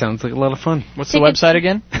 That sounds like a lot of fun. What's Tickets- the website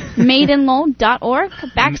again?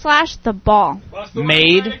 maidenlowell.org/theball.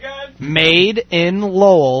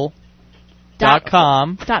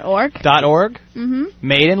 Madeinlowell.com. .org. .org. Mm-hmm.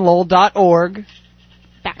 Madeinlowell.org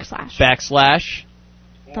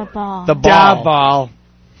 / The ball. the Da ball. ball.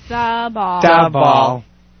 The ball. Da ball.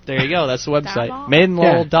 There you go. That's the website. ball?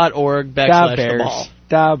 Madeinlowell.org / Da the bears. ball.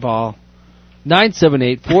 Da ball.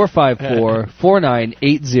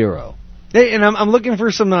 978-454-4980. Hey, and I'm looking for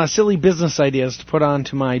some silly business ideas to put on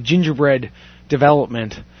to my gingerbread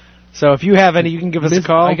development. So if you have any, you can give us a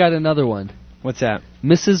call. I got another one. What's that?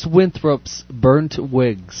 Mrs. Winthrop's burnt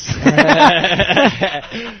wigs. Can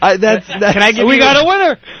I give we got a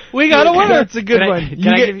winner. We got a winner. That's a good one.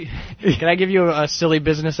 Can I give you a silly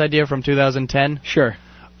business idea from 2010? Sure.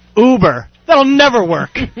 Uber. That'll never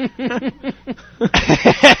work.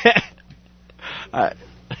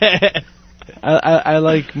 I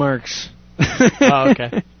like Mark's. Oh,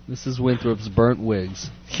 okay. Mrs. Winthrop's burnt wigs.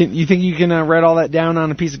 You think you can write all that down on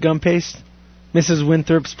a piece of gum paste? Mrs.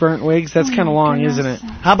 Winthrop's burnt wigs? That's kind of long, isn't it?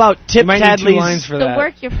 How about Tip Tadley's... lines for that. The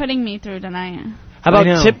work you're putting me through tonight. How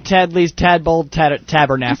about Tip Tadley's Tadpole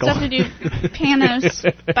Tabernacle? Stuff to do Panos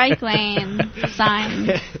bike lane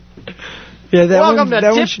sign. Yeah, Welcome to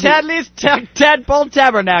Tip Tadley's Tadpole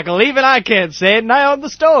Tabernacle. Even I can't say it, and I own the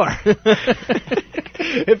store.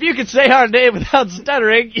 If you can say our name without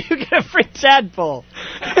stuttering, you get a free tadpole.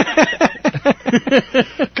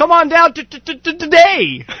 Come on down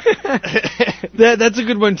today. That's a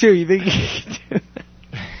good one, too. You think?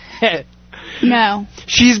 No.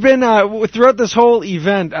 She's been throughout this whole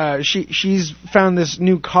event. She's found this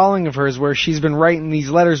new calling of hers, where she's been writing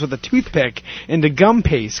these letters with a toothpick into gum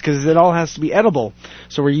paste because it all has to be edible.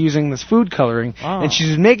 So we're using this food coloring, and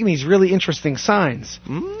she's making these really interesting signs.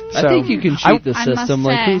 I think you can cheat the system.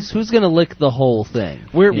 Like who's going to lick the whole thing?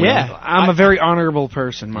 I'm a very honorable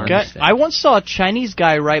person, Mark. I once saw a Chinese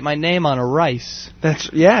guy write my name on a rice.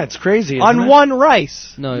 It's crazy. On one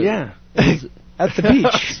rice. No. Yeah. At the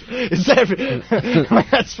beach. Is that? Am I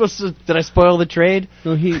not supposed to? Did I spoil the trade?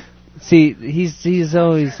 No, he's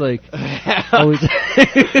always like,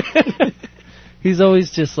 he's always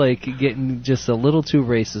just like getting just a little too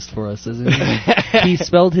racist for us, isn't he? He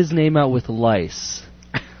spelled his name out with lice.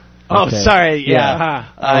 Oh, sorry. Yeah.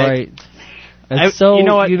 All right. It's so, you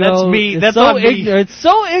know what? That's me. That's so on me. It's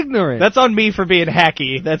so ignorant. That's on me for being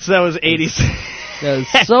hacky. That was 80s. That was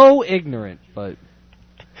so ignorant, but.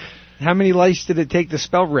 How many lice did it take to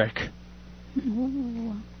spell Rick?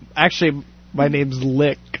 Actually, my name's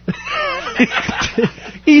Lick.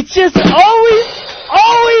 He's just always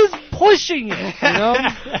pushing it,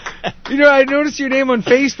 you know? I noticed your name on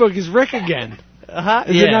Facebook is Rick again.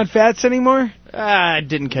 Is it not Fats anymore? I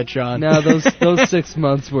didn't catch on. No, those 6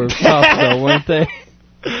 months were tough, though, weren't they?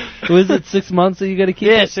 Was it 6 months that you got to keep?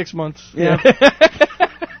 Yeah, 6 months. Yeah.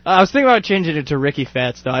 I was thinking about changing it to Ricky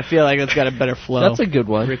Fats, though. I feel like it's got a better flow. That's a good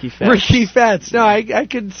one. Ricky Fats. Ricky Fats. No, I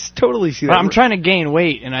could totally see that. I'm trying to gain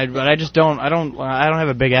weight, and I just don't. I don't have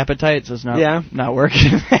a big appetite, so it's not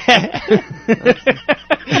working.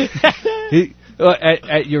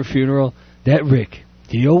 At your funeral, that Rick,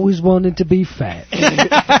 he always wanted to be fat.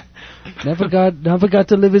 Never got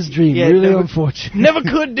to live his dream. Yeah, really unfortunate. Never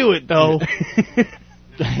could do it though.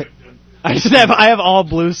 I have all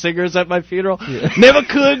blues singers at my funeral. Yeah. Never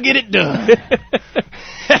could get it done.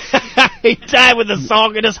 He died with a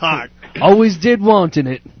song in his heart. Always did wanting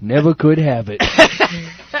it. Never could have it.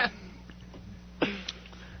 I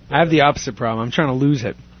have the opposite problem. I'm trying to lose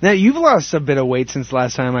it. Now, you've lost a bit of weight since the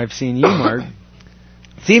last time I've seen you, Mark.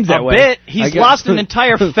 Seems that way. A bit. He's lost an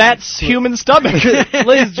entire fat human stomach. Ladies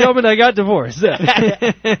and gentlemen, I got divorced. Is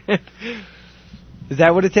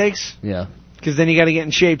that what it takes? Yeah. Because then you got to get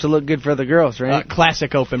in shape to look good for the girls, right?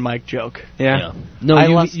 Classic open mic joke. Yeah. No,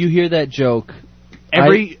 you hear that joke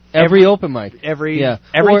every open mic. Every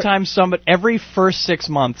first 6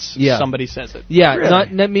 months, somebody says it. Yeah,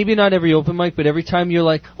 really? Maybe not every open mic, but every time you're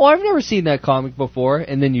like, oh, I've never seen that comic before,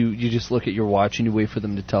 and then you just look at your watch and you wait for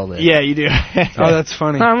them to tell that. Yeah, you do. Oh, that's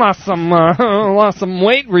funny. I lost some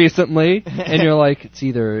weight recently, and you're like, it's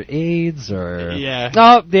either AIDS or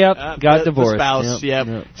got divorced. The spouse.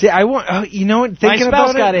 Yep. See, I want. You know what? Thinking My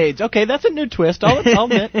spouse about got AIDS. Okay, that's a new twist. I'll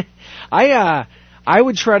admit. I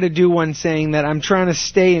would try to do one saying that I'm trying to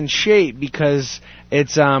stay in shape because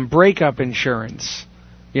it's breakup insurance.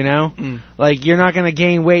 You know? Like, you're not going to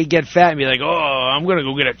gain weight, get fat, and be like, oh, I'm going to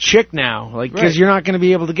go get a chick now. Like, because you're not going to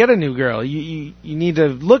be able to get a new girl. You need to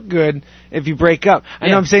look good if you break up. I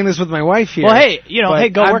know I'm saying this with my wife here. Well, hey,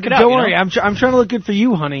 go work it out. Don't worry. I'm trying to look good for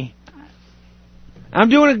you, honey. I'm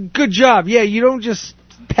doing a good job. Yeah, you don't just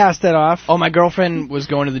pass that off. Oh, my girlfriend was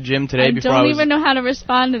going to the gym today. I don't even know how to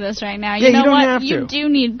respond to this right now. Yeah, you know you don't what? have to. You do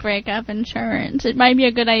need breakup insurance. It might be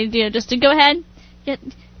a good idea just to go ahead, get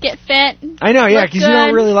fit. I know, yeah, because you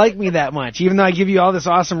don't really like me that much, even though I give you all this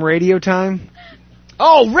awesome radio time.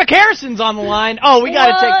 Oh, Rick Harrison's on the line. Oh, we got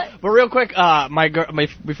to take... But real quick,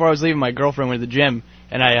 before I was leaving, my girlfriend went to the gym,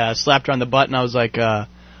 and I slapped her on the butt, and I was like,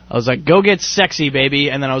 go get sexy, baby.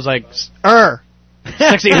 And then I was like,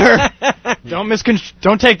 Sexy her.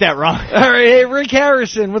 Don't take that wrong. All right, hey, Rick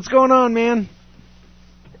Harrison, what's going on, man?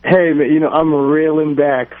 Hey, man, I'm reeling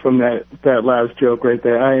back from that last joke right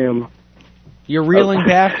there. I am. You're reeling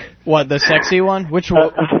back? What, the sexy one? Which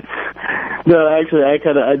one? No, actually, I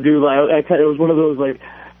do. It was one of those, like,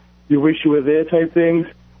 you wish you were there type things.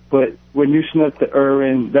 But when you snuck the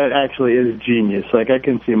in, that actually is genius. Like, I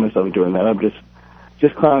can see myself doing that. I'm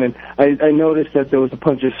just clowning. I noticed that there was a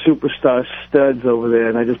bunch of superstar studs over there,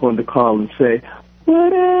 and I just wanted to call and say,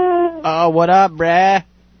 what up? Oh, what up, bruh?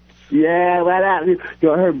 Yeah, what up?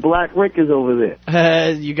 Yo, I heard Black Rick is over there.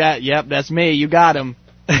 Yep, that's me. You got him.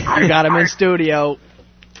 You got him in studio.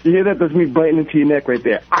 You hear that? That's me biting into your neck right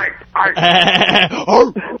there.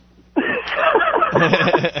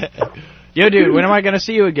 Yo, dude, when am I going to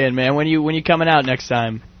see you again, man? When you coming out next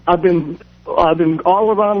time? I've been all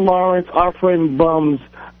around Lawrence offering bums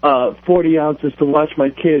 40 ounces to watch my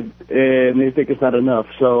kid, and they think it's not enough.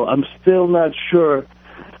 So I'm still not sure.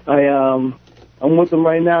 I'm with them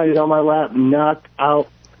right now. He's on my lap, knocked out.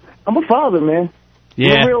 I'm a father, man.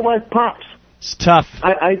 Yeah. I'm a real life pops. It's tough.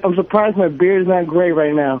 I'm surprised my beard's not gray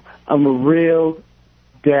right now. I'm a real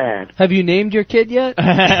dad. Have you named your kid yet?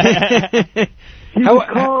 He was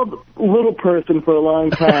called Little Person for a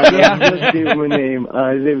long time. Yeah. I just gave him a name.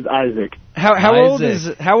 His name is Isaac. How old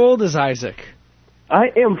is Isaac?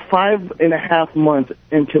 I am 5.5 months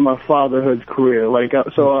into my fatherhood career.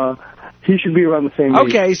 He should be around the same age.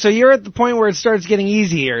 Okay, so you're at the point where it starts getting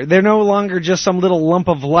easier. They're no longer just some little lump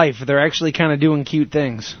of life. They're actually kind of doing cute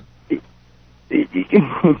things.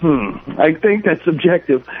 I think that's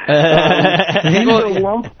subjective. He's a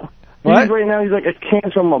lump. What? Right now, he's like a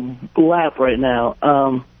cancer on my lap right now.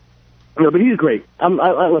 But he's great.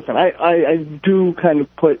 Listen, I do kind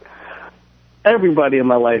of put everybody in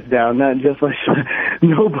my life down, not just like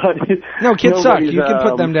nobody. No, kids suck. You can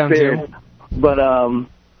put them down fair. too. But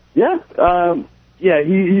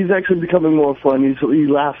he's actually becoming more fun. He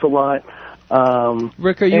laughs a lot.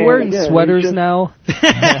 Rick, are you wearing sweaters now?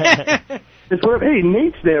 Hey,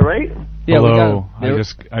 Nate's there, right? Yeah, hello.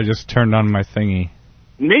 I just turned on my thingy.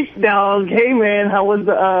 Nate dog, hey man, how was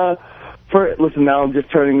listen, now I'm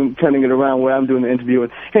just turning it around where I'm doing the interview.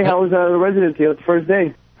 Hey, how was the residency on the first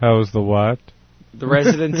day? How was the what? The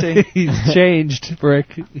residency? He's changed,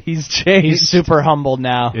 Rick. He's changed. He's super humbled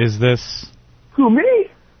now. Is this? Who, me?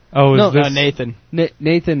 Oh, is this? No, Nathan.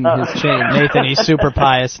 Nathan has changed. Nathan, he's super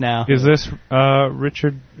pious now. Is this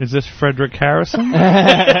Richard? Is this Frederick Harrison?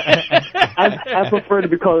 I prefer to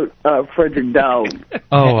be called Frederick Dow.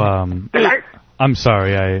 Oh, I'm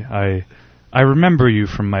sorry. I remember you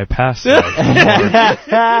from my past life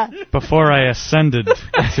before I ascended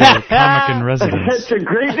to comic in residence. That's your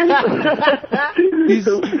greatness.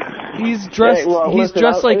 He's dressed. He's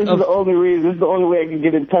dressed like. This is the only reason. This is the only way I can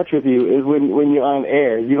get in touch with you is when you're on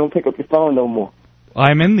air. You don't pick up your phone no more.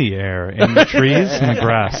 I'm in the air, in the trees, in the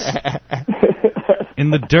grass, in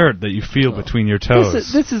the dirt that you feel between your toes.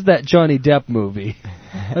 This is that Johnny Depp movie.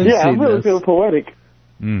 I'm really feeling poetic.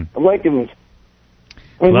 I'm liking this.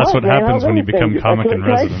 Well, that's what happens when you become comic in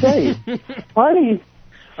residence. Funny.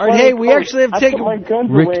 All right, hey, we actually have to take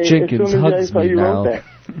Rick Jenkins hugs me now.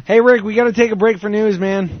 Hey, Rick, we got to take a break for news,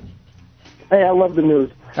 man. Hey, I love the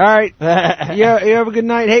news. All right. Yeah, you have a good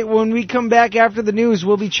night. Hey, when we come back after the news,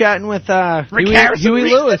 we'll be chatting with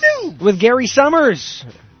Huey Lewis, with Gary Summers.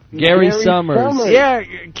 Gary Summers. Yeah,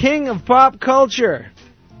 king of pop culture.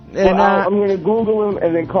 And I'm going to Google him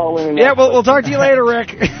and then call in. Yeah, we'll talk to you later,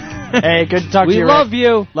 Rick. Hey, good to talk to you, We love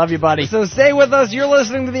you. Love you, buddy. So stay with us. You're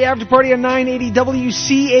listening to the After Party on 980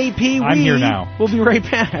 WCAP. I'm here now. We'll be right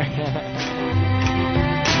back.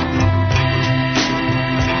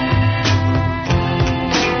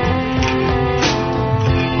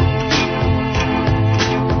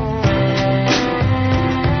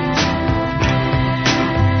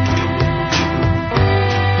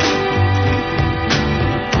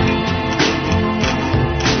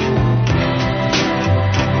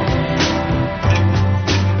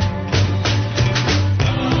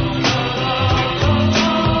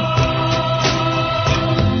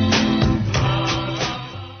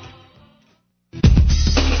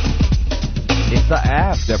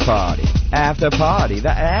 After party, the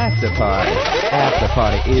after party. After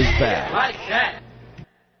party is back. Like that.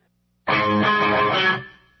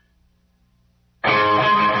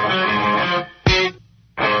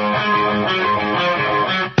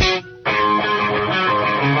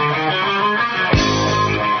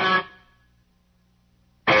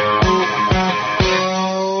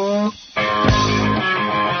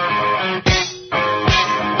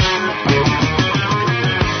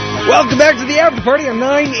 Welcome back to the After Party on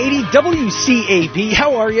 980 WCAP.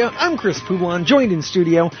 How are you? I'm Chris Poublon, joined in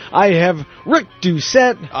studio. I have Rick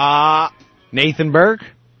Doucette. Nathan Burke.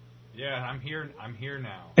 Yeah, I'm here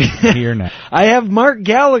now. Here now. I have Mark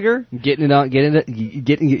Gallagher. Getting it up.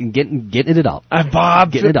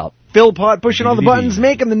 Bob. Getting it up. Phil Pott pushing all the buttons,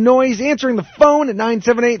 making the noise, answering the phone at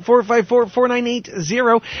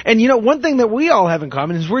 978-454-4980. And, you know, one thing that we all have in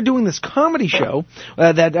common is we're doing this comedy show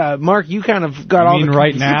that, Mark, you kind of got all the...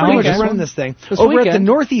 right now? You're pretty much running this thing. Over at the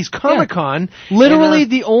Northeast Comic-Con. Yeah. Literally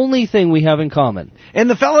the only thing we have in common. And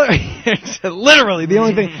the fellow... literally the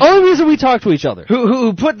only thing... Only reason we talk to each other.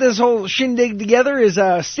 Who put this whole shindig together is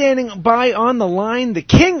standing by on the line, the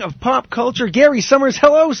king of pop culture, Gary Summers.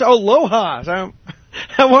 Hello, aloha.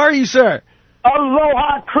 How are you, sir?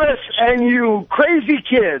 Aloha, Chris, and you crazy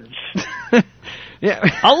kids. Yeah.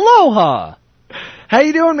 Aloha. How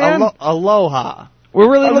you doing, man? Aloha. We're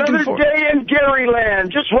really looking for... Another day in Garyland,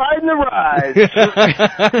 just riding the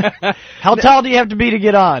ride. How tall do you have to be to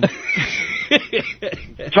get on?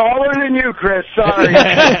 Taller than you, Chris. Sorry.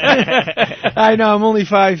 I know, I'm only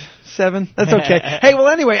 5'7". That's okay. Hey, well,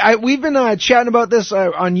 anyway, we've been chatting about this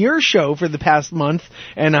on your show for the past month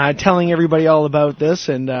and telling everybody all about this,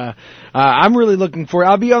 and I'm really looking for it.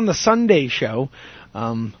 I'll be on the Sunday show,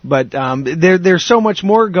 but there's so much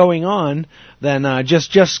more going on than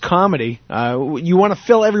just comedy. You want to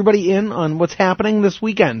fill everybody in on what's happening this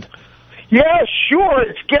weekend? Yeah, sure.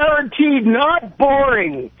 It's guaranteed not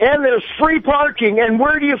boring. And there's free parking. And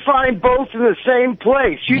where do you find both in the same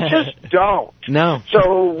place? You just don't. No.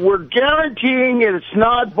 So we're guaranteeing it's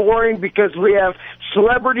not boring because we have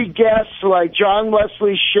celebrity guests like John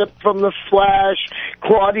Wesley Shipp from The Flash,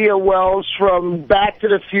 Claudia Wells from Back to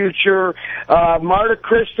the Future, Marta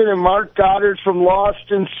Kristen and Mark Goddard from Lost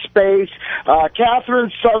in Space, Catherine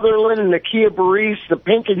Sutherland and Nakia Burrese, the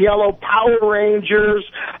Pink and Yellow Power Rangers,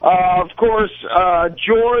 of course,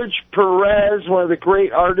 George Perez, one of the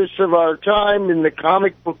great artists of our time in the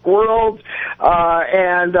comic book world,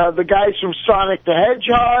 and the guys from Sonic the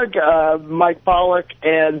Hedgehog, Mike Pollock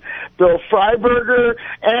and Bill Freiberger,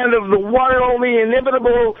 and of the one and only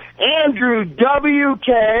inimitable Andrew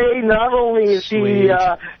W.K. Not only is he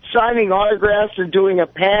signing autographs and doing a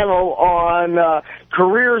panel on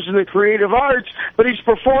careers in the creative arts, but he's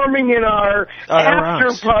performing in our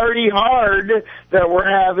after-party hard that we're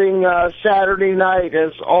having Saturday night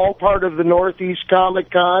as all part of the Northeast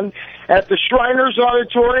Comic-Con at the Shriners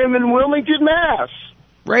Auditorium in Wilmington, Mass.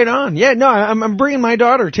 Right on. Yeah, no, I'm bringing my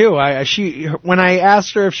daughter too. When I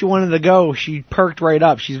asked her if she wanted to go, she perked right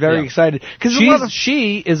up. She's very excited because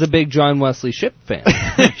she is a big John Wesley Shipp fan.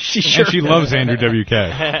 She loves Andrew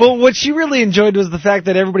WK. Well, what she really enjoyed was the fact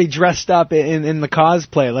that everybody dressed up in the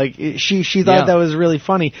cosplay. Like she thought that was really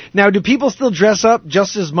funny. Now, do people still dress up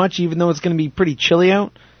just as much, even though it's going to be pretty chilly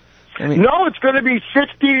out? I mean, no, it's going to be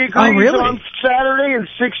 50 degrees on Saturday and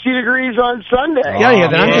 60 degrees on Sunday. Yeah,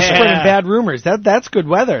 then I'm just spreading bad rumors. That's good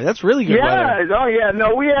weather. That's really good weather.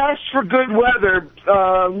 No, we asked for good weather,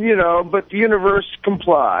 but the universe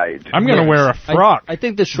complied. I'm going to wear a frock. I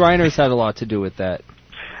think the Shriners had a lot to do with that.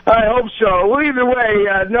 I hope so. Well, either way,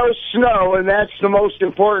 no snow, and that's the most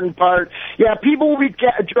important part. Yeah, people will be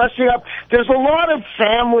dressing up. There's a lot of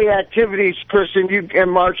family activities, Chris and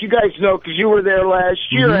Mark. You guys know because you were there last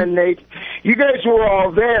year, and Nate. You guys were all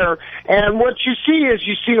there, and what you see is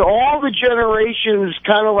you see all the generations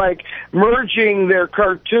kind of like merging their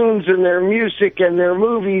cartoons and their music and their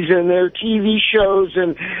movies and their TV shows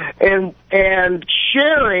and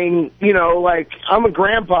sharing. Like I'm a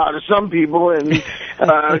grandpa to some people, and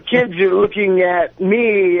kids are looking at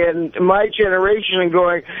me and my generation and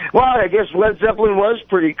going, well, I guess Led Zeppelin was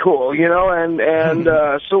pretty cool, and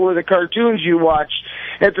so were the cartoons you watched.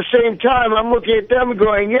 At the same time, I'm looking at them and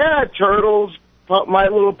going, yeah, Turtles, My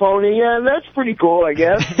Little Pony, yeah, that's pretty cool, I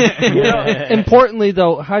guess. Importantly,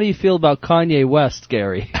 though, how do you feel about Kanye West,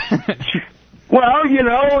 Gary? Well,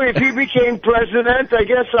 if he became president, I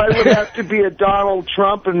guess I would have to be a Donald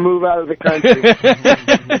Trump and move out of the country.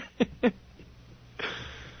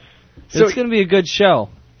 It's going to be a good show.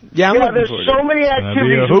 Yeah, there's so many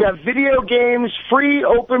activities. We have video games, free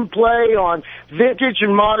open play on vintage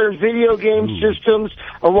and modern video game systems,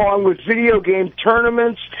 along with video game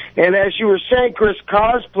tournaments. And as you were saying, Chris,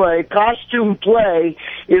 costume play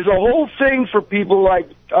is a whole thing for people like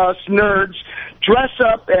us nerds. Dress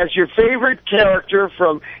up as your favorite character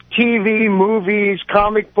from TV, movies,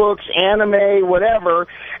 comic books, anime, whatever,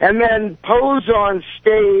 and then pose on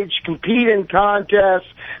stage, compete in contests,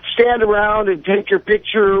 stand around and take your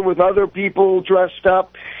picture with other people dressed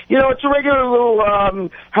up. It's a regular little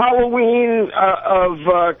Halloween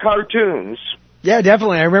of cartoons. Yeah,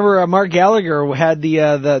 definitely. I remember Mark Gallagher had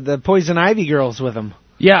the Poison Ivy girls with him.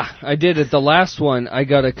 Yeah, I did. At the last one, I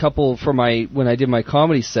got a couple when I did my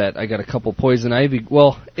comedy set, I got a couple Poison Ivy.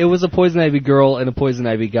 Well, it was a Poison Ivy girl and a Poison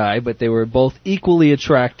Ivy guy, but they were both equally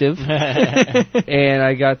attractive. And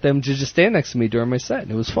I got them to just stand next to me during my set,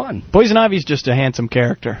 and it was fun. Poison Ivy's just a handsome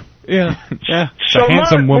character. Yeah. It's a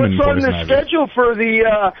handsome woman, what's on Poison the Ivy. schedule for the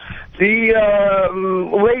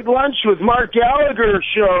late lunch with Mark Gallagher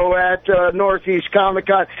show at Northeast Comic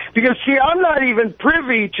Con? Because, see, I'm not even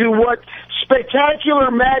privy to what spectacular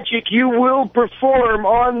magic you will perform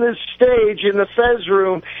on this stage in the Fez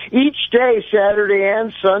Room each day, Saturday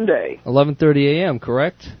and Sunday. 11:30 a.m.,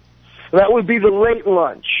 correct? That would be the late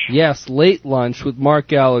lunch. Yes, Late Lunch with Mark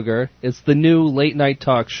Gallagher. It's the new late-night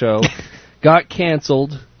talk show. Got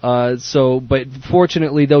canceled, but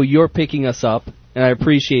fortunately, though, you're picking us up, and I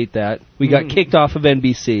appreciate that. We got kicked off of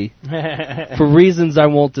NBC for reasons I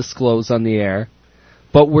won't disclose on the air.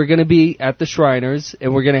 But we're going to be at the Shriners,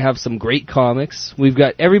 and we're going to have some great comics. We've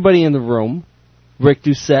got everybody in the room. Rick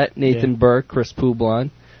Doucette, Nathan Burke, Chris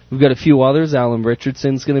Poublon. We've got a few others. Alan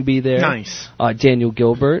Richardson's going to be there. Nice. Daniel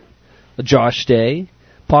Gilbert. Josh Day.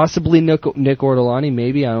 Possibly Nick Ortolani,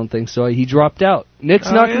 maybe. I don't think so. He dropped out.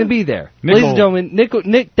 Nick's not going to be there. Ladies and gentlemen,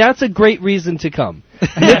 Nick, that's a great reason to come.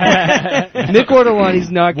 Nick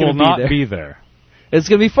Ortolani's not going to be there. It's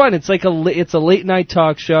going to be fun. It's like it's a late night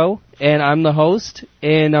talk show, and I'm the host,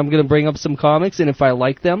 and I'm going to bring up some comics, and if I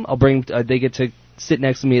like them, I'll bring. They get to sit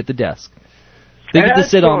next to me at the desk. They get to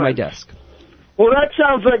sit on my desk. Well, that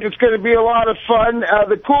sounds like it's going to be a lot of fun.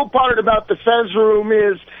 The cool part about the Fez Room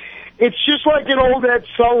is it's just like an old Ed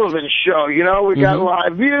Sullivan show, you know? We got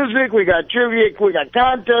live music, we got trivia, we got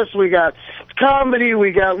contests, we got comedy,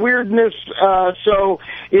 we got weirdness. So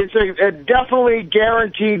it's a definitely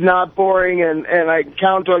guaranteed not boring, and I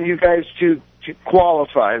count on you guys to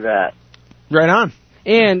qualify that. Right on.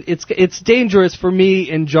 And it's dangerous for me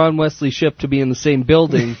and John Wesley Shipp to be in the same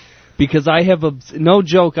building. Because I have, no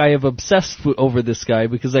joke, I have obsessed over this guy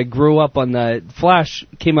because I grew up on the Flash,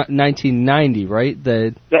 came out in 1990, right?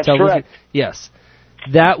 That's correct. Yes.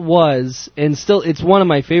 That was, and still, it's one of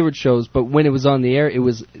my favorite shows, but when it was on the air, it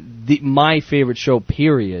was my favorite show,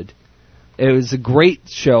 period. It was a great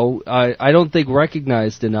show. I don't think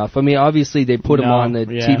recognized enough. I mean, obviously, they put him on the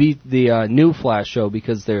TV, the new Flash show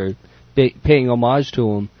because they're paying homage to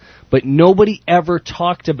him. But nobody ever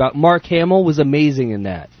talked about, Mark Hamill was amazing in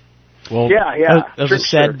that. Well, yeah. That was a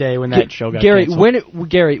sad day when that show got canceled.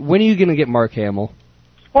 Gary, when are you going to get Mark Hamill?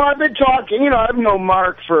 Well, I've been talking, I've known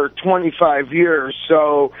Mark for 25 years,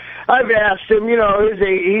 so I've asked him,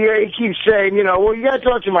 he keeps saying, well, you got to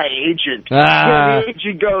talk to my agent. The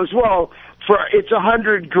agent goes, well, it's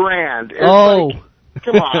 $100,000. It's like,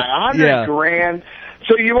 come on, $100,000.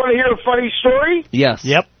 So you want to hear a funny story? Yes.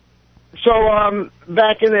 Yep. So,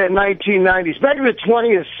 back in the 1990s, back in the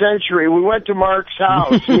 20th century, we went to Mark's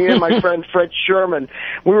house, me and my friend Fred Sherman.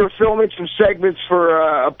 We were filming some segments for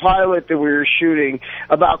a pilot that we were shooting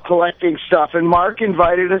about collecting stuff, and Mark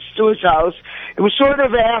invited us to his house. It was sort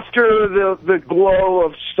of after the glow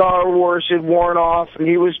of Star Wars had worn off, and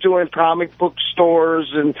he was doing comic book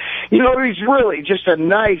stores, and, he's really just a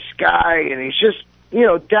nice guy, and he's just,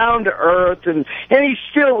 down to earth, and he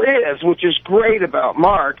still is, which is great about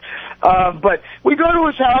Mark. But we go to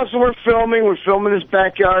his house and we're filming his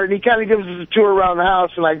backyard, and he kind of gives us a tour around the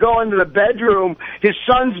house, and I go into the bedroom, his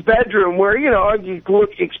son's bedroom, where, you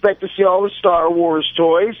expect to see all the Star Wars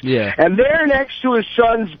toys. Yeah. And there next to his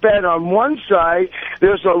son's bed on one side,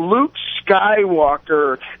 there's a Luke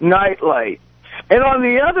Skywalker nightlight. And on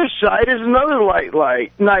the other side is another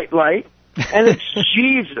nightlight, and it's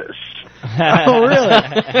Jesus. Oh, really?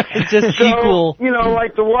 It's just equal.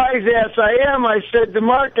 Like the wise ass I am, I said to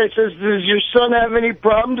Mark, does your son have any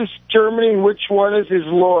problem determining which one is his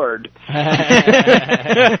Lord?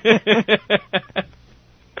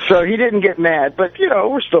 So he didn't get mad, but,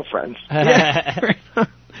 we're still friends.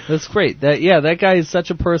 That's great. That guy is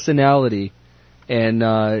such a personality. And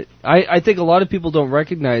I think a lot of people don't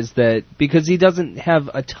recognize that because he doesn't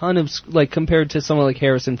have a ton of, compared to someone like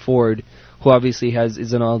Harrison Ford, who obviously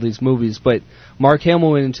is in all these movies. But Mark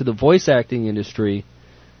Hamill went into the voice acting industry,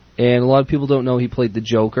 and a lot of people don't know he played the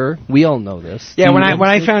Joker. We all know this. Yeah, when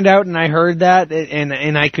I found out and I heard that,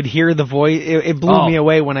 and I could hear the voice, it blew me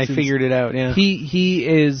away when I figured it out. Yeah, he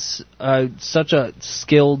is such a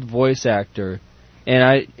skilled voice actor.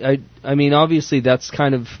 And I mean, obviously, that's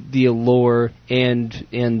kind of the allure and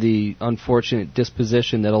the unfortunate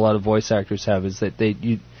disposition that a lot of voice actors have is that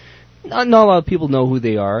not a lot of people know who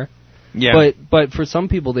they are. Yeah. But for some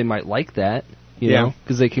people, they might like that. you know,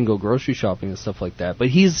 because they can go grocery shopping and stuff like that. But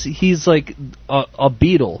he's like a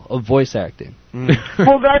Beatle of voice acting.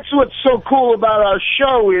 Well, that's what's so cool about our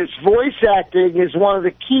show is voice acting is one of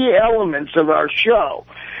the key elements of our show.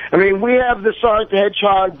 I mean, we have the Sonic the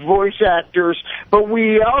Hedgehog voice actors, but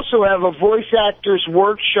we also have a voice actors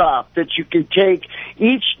workshop that you can take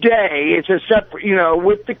each day. It's a separate, you know,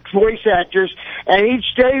 with the voice actors, and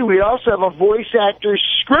each day we also have a voice actors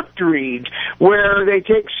script read where they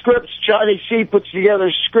take scripts. Johnny C puts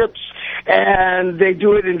together scripts, and they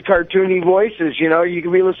do it in cartoony voices. You know, you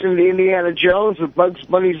can be listening to Indiana Jones with Bugs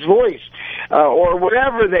Bunny's voice, or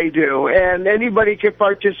whatever they do, and anybody can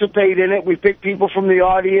participate in it. We pick people from the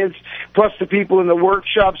audience, plus the people in the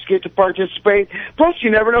workshops get to participate. Plus, you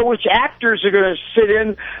never know which actors are going to sit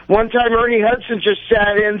in. One time, Ernie Hudson just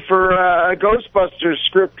sat in for a Ghostbusters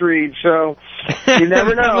script read, so you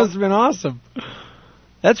never know. That must have been awesome.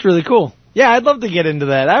 That's really cool. Yeah, I'd love to get into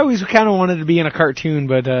that. I always kind of wanted to be in a cartoon,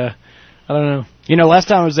 but I don't know. You know, last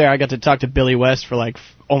time I was there, I got to talk to Billy West for like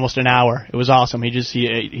almost an hour. It was awesome. He just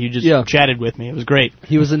chatted with me. It was great.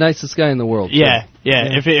 He was the nicest guy in the world. Yeah.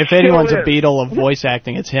 If anyone's a Beatle of voice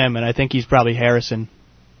acting, it's him, and I think he's probably Harrison.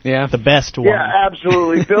 Yeah, the best one. Yeah,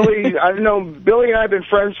 absolutely. Billy, I've known Billy and I have been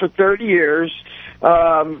friends for 30 years.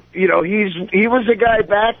 You know, he was a guy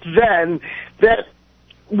back then that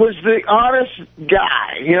was the honest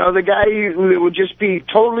guy, you know, the guy who would just be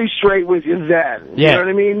totally straight with you then. Yeah. You know what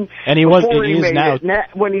I mean? And he is now.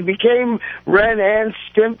 When he became Ren and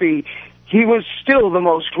Stimpy, he was still the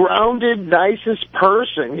most grounded, nicest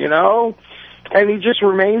person, you know? And he just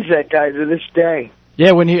remains that guy to this day.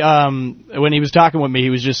 Yeah, when he was talking with me, he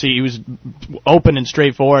was open and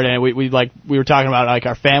straightforward, and we were talking about like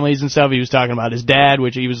our families and stuff. He was talking about his dad,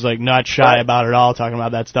 which he was like not shy about at all, talking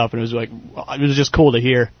about that stuff, and it was just cool to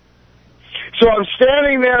hear. So I'm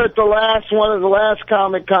standing there at one of the last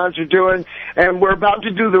Comic Cons we're doing, and we're about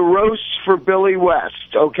to do the roasts for Billy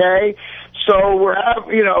West. Okay, so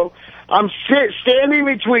I'm standing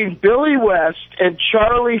between Billy West and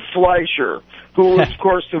Charlie Fleischer, who is, of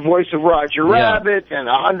course, the voice of Roger Rabbit and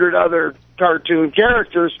 100 other cartoon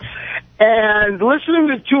characters. And listening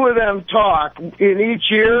to two of them talk in each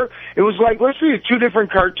ear, it was like listening to two different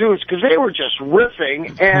cartoons because they were just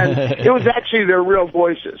riffing, and it was actually their real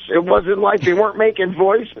voices. It wasn't like they weren't making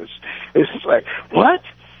voices. It was like, what?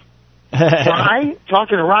 Brian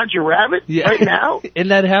talking to Roger Rabbit right now?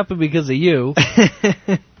 And that happened because of you.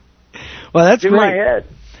 Well, that's in great. My head.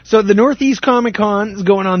 So the Northeast Comic Con is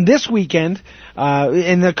going on this weekend,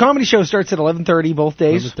 and the comedy show starts at 11:30 both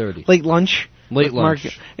days. 11:30. Late lunch. Late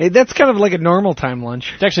lunch. That's kind of like a normal time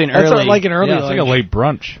lunch. It's actually That's like an early lunch. It's like a late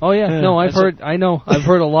brunch. Oh yeah, no, I've heard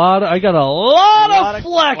a lot. I got a lot of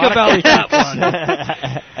flack about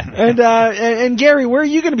that one. And Gary, where are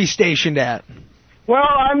you going to be stationed at? Well,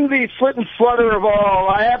 I'm the flit and flutter of all.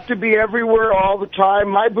 I have to be everywhere all the time.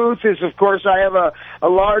 My booth is, of course, I have a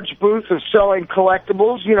large booth of selling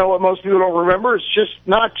collectibles. You know what most people don't remember? It's just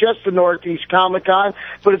not just the Northeast Comic Con,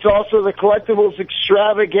 but it's also the Collectibles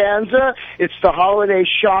Extravaganza. It's the holiday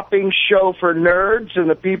shopping show for nerds and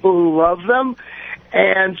the people who love them.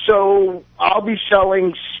 And so I'll be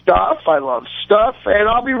selling stuff. I love stuff. And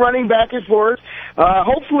I'll be running back and forth.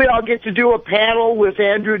 Hopefully I'll get to do a panel with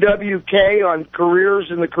Andrew W.K. on careers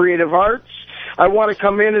in the creative arts. I want to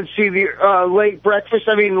come in and see the early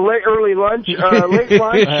lunch, late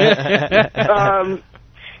lunch.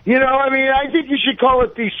 You know, I mean, I think you should call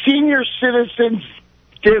it the Senior Citizens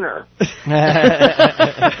Dinner.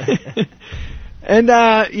 And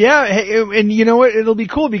and you know what? It'll be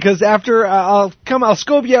cool because after I'll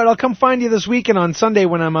scope you out. I'll come find you this weekend on Sunday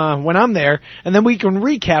when I'm there, and then we can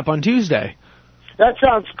recap on Tuesday. That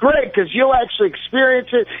sounds great because you'll actually experience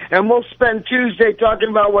it, and we'll spend Tuesday talking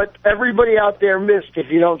about what everybody out there missed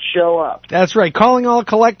if you don't show up. That's right. Calling All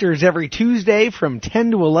Collectors every Tuesday from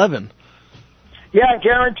 10 to 11. Yeah,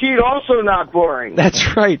 guaranteed. Also not boring.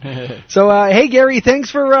 That's right. So, hey Gary,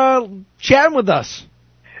 thanks for chatting with us.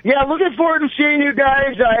 Yeah, looking forward to seeing you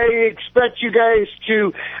guys. I expect you guys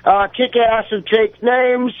to kick ass and take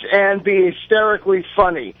names and be hysterically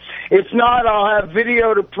funny. If not, I'll have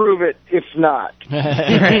video to prove it, if not.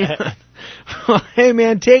 Hey,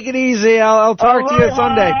 man, take it easy. I'll talk to you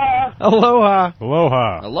Sunday. Aloha.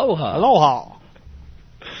 Aloha. Aloha. Aloha.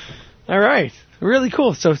 All right. Really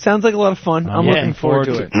cool. So it sounds like a lot of fun. I'm looking forward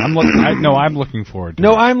to it. I'm looking forward to it.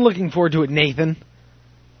 No, I'm looking forward to it, Nathan.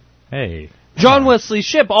 Hey. John Wesley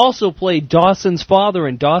Shipp also played Dawson's father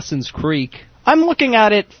in Dawson's Creek. I'm looking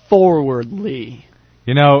at it forwardly.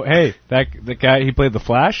 You know, hey, that guy, he played the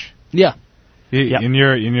Flash? Yeah. And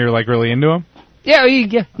you're like really into him? Yeah.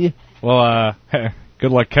 Well,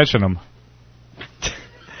 good luck catching him.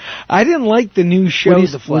 I didn't like the new show,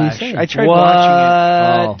 The Flash. I tried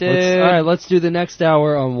watching it. All right, let's do the next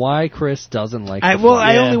hour on why Chris doesn't like The Flash.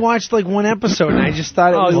 I only watched like one episode, and I just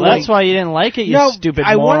thought it was that's why you didn't like it, you stupid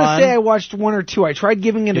I moron. want to say I watched one or two. I tried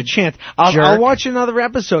giving it a chance. I'll watch another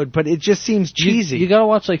episode, but it just seems cheesy. You gotta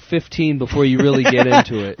watch like 15 before you really get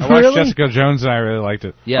into it. I watched Jessica Jones, and I really liked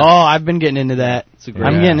it. Yeah. Oh, I've been getting into that.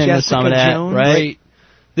 I'm getting into some of that, right?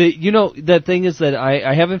 The thing is that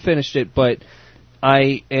I haven't finished it, but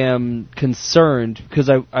I am concerned because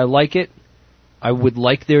I like it. I would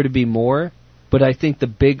like there to be more, but I think the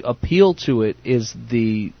big appeal to it is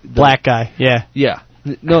the black guy. Yeah. Yeah.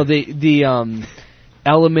 No, the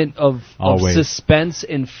element of suspense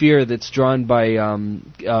and fear that's drawn by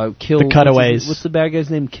the cutaways. What's the bad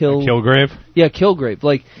guy's name? Kilgrave. Yeah, Kilgrave.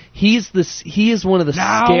 Like he is one of the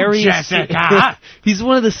scariest. Jessica. He's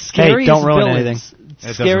one of the scariest. Hey, don't ruin villains. anything.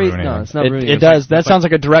 Scary? No, it's not ruining it does. That sounds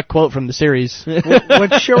like a direct quote from the series.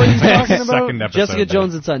 What show are you talking about? Second episode, Jessica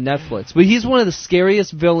Jones. It's on Netflix. But he's one of the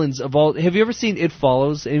scariest villains of all. Have you ever seen It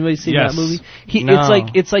Follows? Anybody seen that movie? No.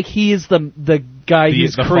 It's like he is the guy who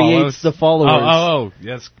creates the followers. Oh,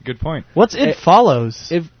 that's a good point. What's It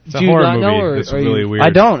Follows? It's a horror movie. It's really weird. I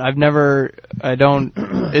don't.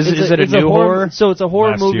 Is it a new horror? So it's a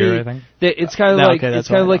horror movie. Year, I think. It's kind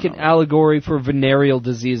of like an allegory for venereal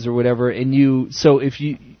disease or whatever. And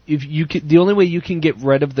the only way you can get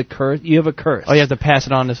rid of the curse, you have a curse. Oh, you have to pass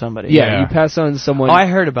it on to somebody. Yeah, you pass it on to someone. Oh, I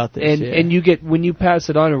heard about this. And you get, when you pass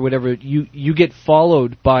it on or whatever, you get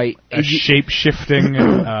followed by a shape-shifting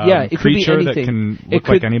it creature could be that can look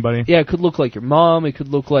like anybody. Yeah, it could look like your mom. It could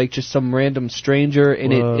look like just some random stranger,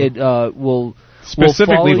 and it will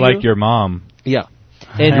specifically will like your mom. Yeah.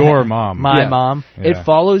 And your mom. My mom. Yeah. It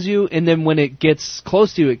follows you, and then when it gets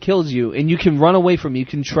close to you, it kills you, and you can run away from it. You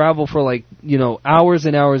can travel for hours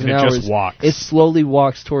and hours and hours. It just walks. It slowly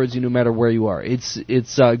walks towards you no matter where you are. It's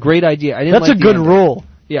a great idea. That's a good rule.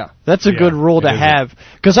 Yeah. That's a good rule to have,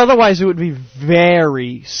 because otherwise it would be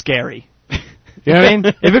very scary. You know what I mean?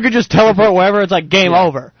 If it could just teleport wherever, it's like game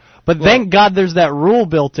over. But thank God there's that rule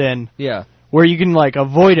built in. Yeah. Where you can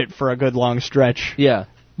avoid it for a good long stretch. Yeah.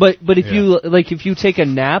 But if you take a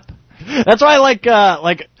nap, that's why I like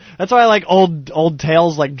old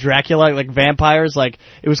tales like Dracula, like vampires. Like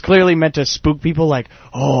it was clearly meant to spook people. Like,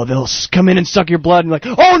 oh, they'll come in and suck your blood, and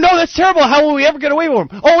oh no, that's terrible. How will we ever get away with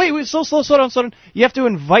them? Oh wait, slow down. You have to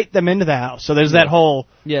invite them into the house. So there's that whole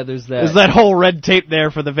there's that whole red tape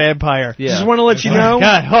there for the vampire. Yeah. Just want to let you know.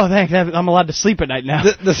 God, thank God, I'm allowed to sleep at night now.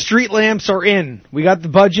 The street lamps are in. We got the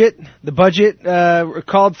budget. The budget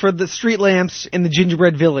called for the street lamps in the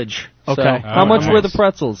gingerbread village. Okay. So, how much were the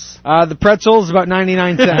pretzels? The pretzels about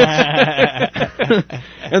 99 cents,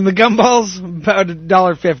 and the gumballs about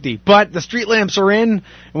 $1.50. But the street lamps are in,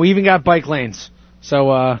 and we even got bike lanes. So,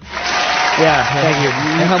 thank you.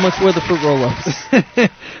 And how much were the fruit roll-ups?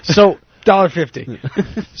 So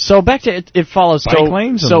 $1.50. So back to It Follows. Bike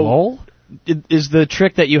lanes and lol? Is the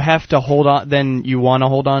trick that you have to hold on? Then you want to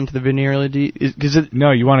hold on to the venereal disease?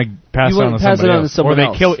 No, you want to pass it on to somebody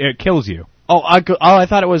else, or it kills you. I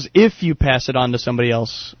thought it was if you pass it on to somebody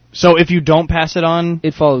else. So if you don't pass it on,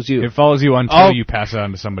 it follows you. It follows you until you pass it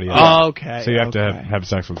on to somebody else. Oh, okay. So you have to have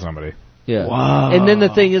sex with somebody. Yeah. Wow. And then the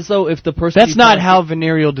thing is, though, if the person that's not how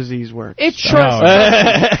venereal disease works.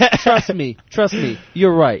 Trust me.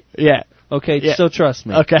 You're right. Yeah. Okay. Yeah. So trust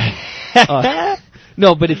me. Okay.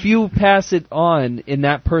 No, but if you pass it on and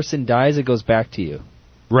that person dies, it goes back to you.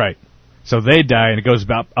 Right. So they die and it goes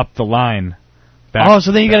up the line.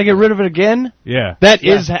 So then you got to get rid of it again? Yeah. That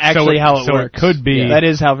is actually how it works. It could be. Yeah. That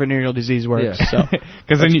is how venereal disease works. Yeah. So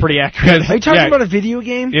that's pretty accurate. Are you talking about a video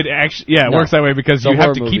game? It actually, it works that way because you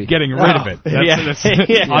have to keep getting rid of it. That's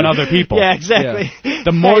on other people. Yeah, exactly. Yeah.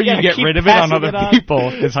 The more you get rid of it on other people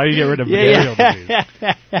is how you get rid of venereal disease.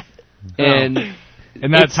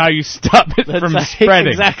 And that's how you stop it from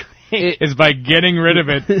spreading. Exactly. Is by getting rid of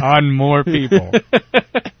it on more people.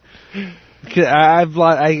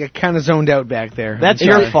 I kind of zoned out back there. That's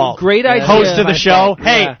your fault. Great idea. Host of the show.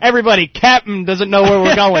 Hey, everybody, Captain doesn't know where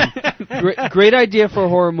we're going. Great idea for a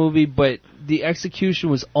horror movie, but the execution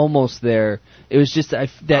was almost there. It was just end.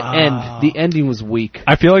 The ending was weak.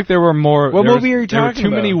 I feel like there were more. What movie are you talking about? There were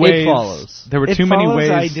too many ways. It Follows. There were too many ways.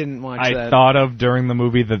 I didn't watch that. I thought of during the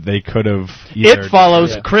movie that they could have. It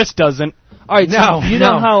Follows. Yeah. Chris doesn't. All right, you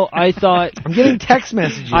know how I thought... I'm getting text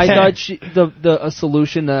messages. I thought a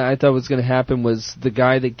solution that I thought was going to happen was the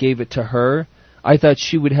guy that gave it to her. I thought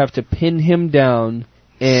she would have to pin him down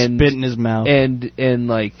and... spit in his mouth. And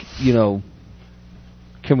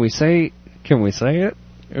can we say it?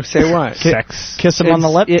 Say what? Kiss him on the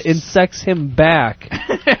lips? And sex him back,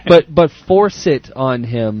 but force it on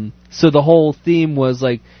him. So the whole theme was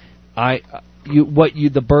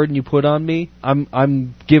the burden you put on me,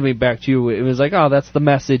 I'm giving it back to you. It was like, oh, that's the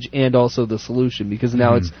message and also the solution, because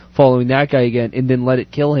now it's following that guy again, and then let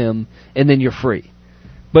it kill him, and then you're free.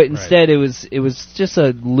 But instead, it was just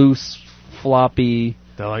a loose, floppy,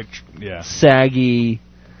 saggy,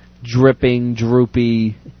 dripping,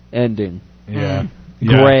 droopy ending. Yeah.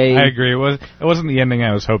 Gray. I agree. It wasn't the ending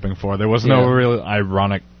I was hoping for. There was no real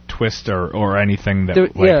ironic twist or anything that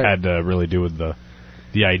had to really do with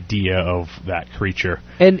the idea of that creature.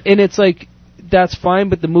 And it's like, that's fine,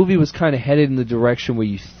 but the movie was kind of headed in the direction where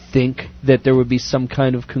you think that there would be some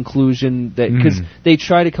kind of conclusion, that because they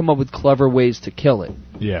try to come up with clever ways to kill it.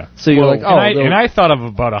 Yeah. So you're like, oh, and I thought of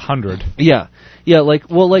about 100. Yeah. Yeah, like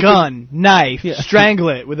gun, knife, strangle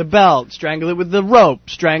it with a belt, strangle it with the rope,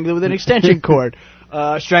 strangle it with an extension cord,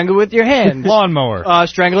 strangle it with your hands, lawnmower,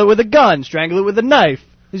 strangle it with a gun, strangle it with a knife.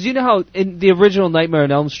 Because you know how in the original Nightmare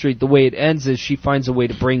on Elm Street, the way it ends is she finds a way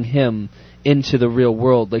to bring him into the real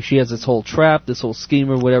world. Like, she has this whole trap, this whole scheme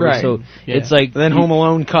or whatever. Right. So it's like, then Home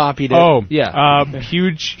Alone copied it. Oh, yeah.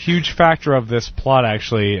 Huge factor of this plot,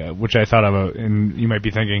 actually, which I thought of, and you might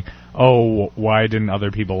be thinking, oh, why didn't other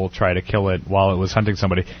people try to kill it while it was hunting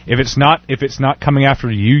somebody? If it's not coming after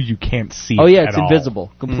you, you can't see it. Oh yeah, it's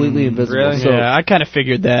invisible, completely invisible. Really? So, yeah, I kind of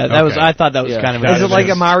figured that. I thought that was kind of. Is it like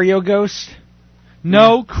a Mario ghost?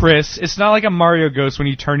 No, Chris, it's not like a Mario ghost. When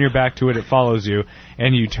you turn your back to it, it follows you,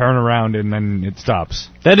 and you turn around and then it stops.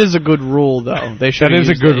 That is a good rule, though. That is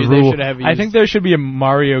a good rule. I think there should be a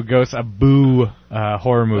Mario ghost, a Boo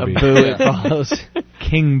horror movie. A Boo, it follows.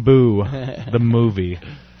 King Boo, the movie.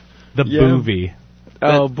 The Boovie.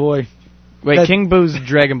 Oh, boy. Wait, King Boo's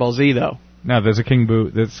Dragon Ball Z, though. No, there's a King Boo.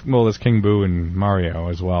 There's King Boo and Mario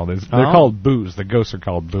as well. They're called Boos. The ghosts are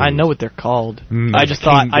called Boos. I know what they're called. I just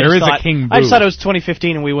thought a King Boo. I just thought it was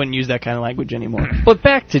 2015 and we wouldn't use that kind of language anymore. But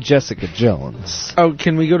back to Jessica Jones. Oh,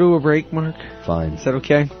 can we go to a break, Mark? Fine. Is that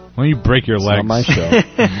okay? Why don't you break your legs? It's not my show.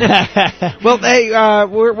 Well, hey,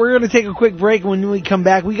 we're going to take a quick break. When we come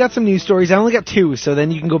back, we got some news stories. I only got 2, so then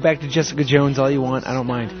you can go back to Jessica Jones all you want. I don't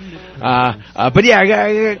mind. But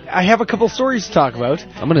yeah, I have a couple stories to talk about.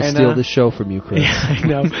 I'm going to steal the show from you, Chris. Yeah, I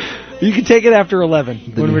know. You can take it after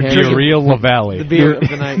 11. When we're drinking real La Valley. The beer of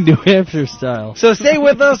the night. New Hampshire style. So stay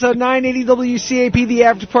with us at 980 WCAP, the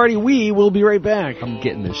after party. We will be right back. I'm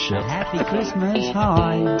getting this shit. Happy Christmas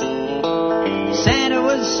high. Santa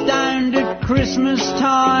was stoned at Christmas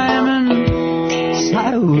time, and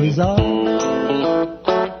so was I.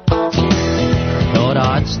 Thought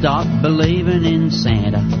I'd stop believing in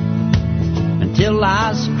Santa until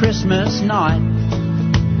last Christmas night.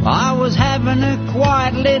 I was having a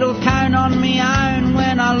quiet little cone on me own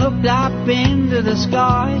when I looked up into the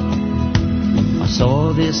sky. I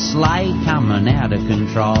saw this sleigh coming out of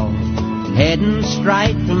control, heading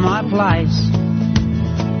straight for my place.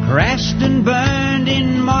 Crashed and burned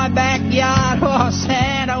in my backyard while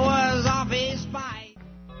Santa was off his bike.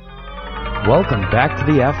 Welcome back to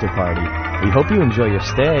the after party. We hope you enjoy your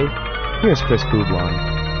stay. Here's Chris Kublon.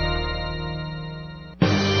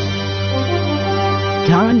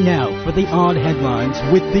 Time now for the odd headlines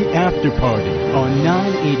with the after party on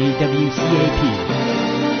 980 WCAP.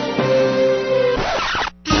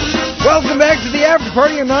 Welcome back to the after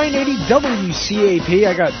party on 980 WCAP.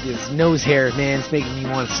 I got this nose hair, man. It's making me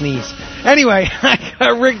want to sneeze. Anyway, I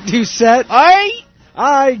got Rick Doucette.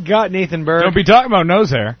 I got Nathan Burke. Don't be talking about nose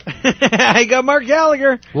hair. I got Mark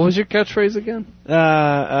Gallagher. What was your catchphrase again?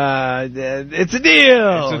 It's a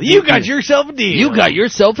deal. You got yourself a deal. You got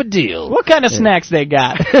yourself a deal. What kind of snacks they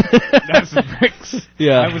got? That's Rick's.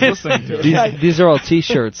 Yeah. I was listening to it. These are all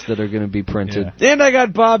T-shirts that are going to be printed. Yeah. And I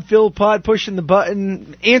got Bob Philpott pushing the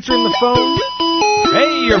button, answering the phone.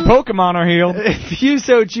 Hey, your Pokemon are healed. If you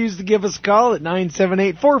so choose to give us a call at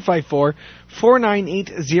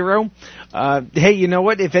 978-454-4980. Hey, you know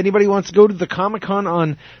what? If anybody wants to go to the Comic-Con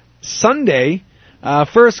on Sunday,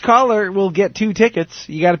 first caller will get 2 tickets.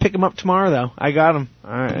 You got to pick them up tomorrow, though. I got them,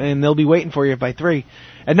 and they'll be waiting for you by 3.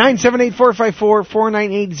 At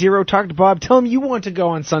 978-454-4980, talk to Bob. Tell him you want to go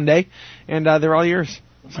on Sunday, and they're all yours.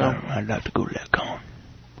 So I'd like to go to that con.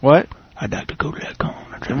 What? I'd like to go to that con.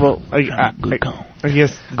 Well, I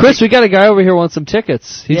guess. Chris, we got a guy over here wants some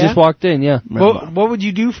tickets. He just walked in, yeah. What would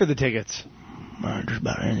you do for the tickets? Just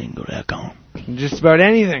about anything to go to that con. Just about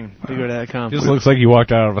anything to go to that con. Just looks like you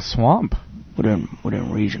walked out of a swamp. Within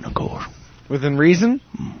reason, of course. Within reason?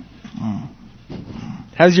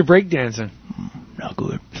 How's your breakdancing? Not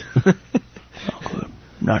good. Not good.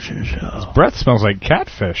 Not since... His breath smells like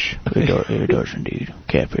catfish. It does indeed.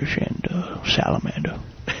 Catfish and salamander.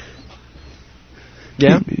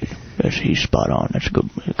 Yeah? He's spot on. That's good.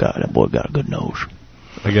 That boy got a good nose.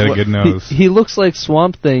 They got a good nose. He looks like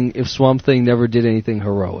Swamp Thing if Swamp Thing never did anything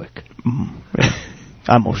heroic.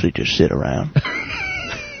 I mostly just sit around.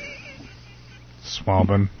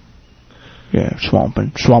 Swamping. Yeah,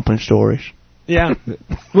 swamping stories. Yeah.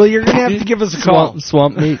 Well, you're gonna have to give us a call.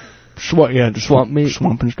 Swamp meat. Swamp meat.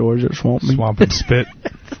 Swamping stories at swamp meat. Swamp and spit.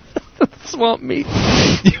 Swamp meat.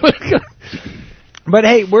 But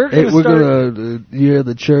hey, we're gonna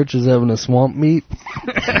the church is having a swamp meet.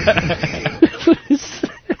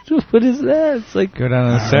 What is that? It's like go down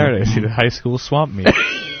on a Saturday, see the high school swamp meet.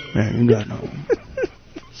 Man, you got no.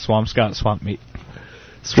 Swampscott swamp meet.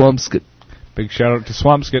 Swampscott. Big shout out to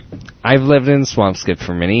Swampscott. I've lived in Swampscott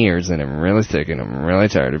for many years, and I'm really sick, and I'm really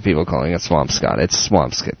tired of people calling it Swampscott. It's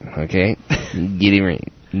Swampscott, okay? Get it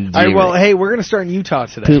right. All right, well, hey, we're going to start in Utah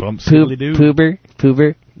today. Poober,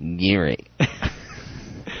 get right.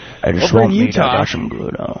 I just Over in Utah. I got some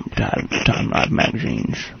good Time Life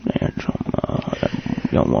magazines. They had some,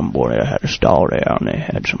 one boy that had a stall there, and they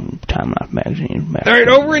had some Time Life magazines. All right,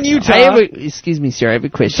 over in Utah. Excuse me, sir, I have a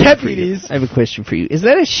question Deputies. for you. I have a question for you. Is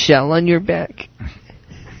that a shell on your back?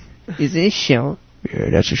 Is it a shell?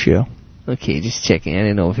 Yeah, that's a shell. Okay, just checking. I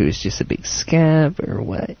didn't know if it was just a big scab or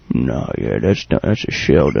what. No, yeah, that's a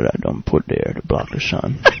shell that I done put there to block the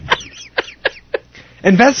sun.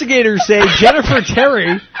 Investigators say Jennifer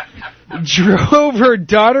Terry drove her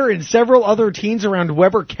daughter and several other teens around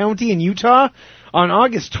Weber County in Utah on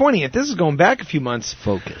August 20th. This is going back a few months.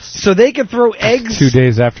 Focus. So they could throw eggs 2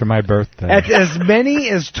 days after my birthday at as many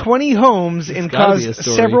as 20 homes and cause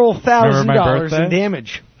several $1,000s in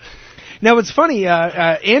damage. Now, it's funny,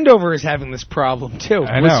 Andover is having this problem, too.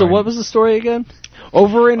 I know. So what was the story again?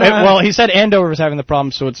 Over in... well, he said Andover is having the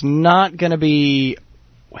problem, so it's not going to be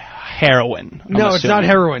heroin. No, it's not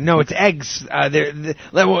heroin. No, it's eggs. In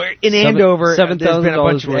Andover, there's been a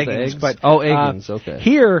bunch of eggs. But, eggings, okay.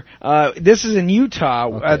 Here, this is in Utah.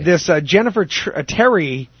 Okay. This Jennifer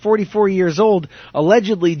Terry, 44 years old,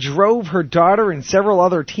 allegedly drove her daughter and several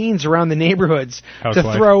other teens around the neighborhoods to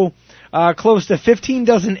throw close to 15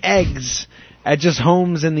 dozen eggs at just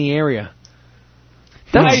homes in the area.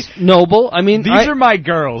 That's noble. I mean, these are my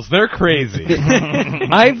girls. They're crazy.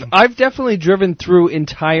 I've definitely driven through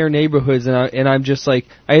entire neighborhoods, and I'm just like,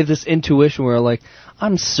 I have this intuition where like,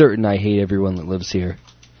 I'm certain I hate everyone that lives here.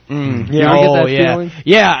 Yeah. You ever get that feeling?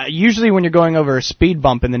 Yeah, usually when you're going over a speed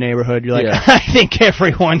bump in the neighborhood, you're like, I think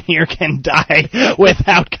everyone here can die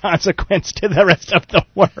without consequence to the rest of the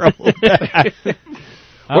world.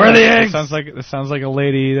 Where are the eggs? This sounds like a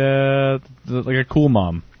lady, like a cool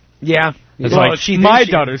mom. Yeah. It's like, my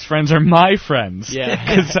daughter's friends are my friends. Yeah.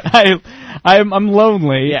 Because I'm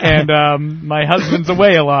lonely, and my husband's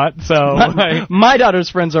away a lot, so... My daughter's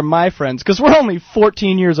friends are my friends, because we're only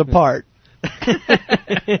 14 years apart.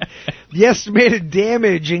 The estimated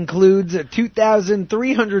damage includes a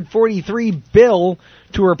 $2,343 bill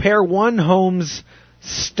to repair one home's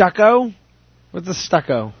stucco. What's a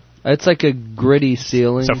stucco? It's like a gritty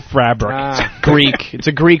ceiling. It's a fabric. Greek. It's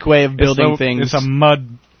a Greek way of building things. It's a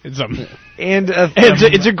mud...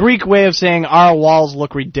 It's a Greek way of saying our walls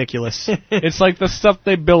look ridiculous. It's like the stuff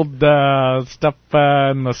they build in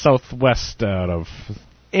the Southwest out of.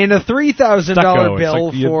 And a $3,000 bill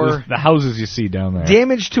like for the houses you see down there.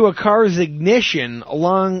 Damage to a car's ignition,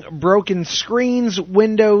 along broken screens,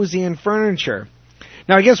 windows, and furniture.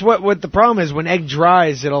 Now, I guess what the problem is, when egg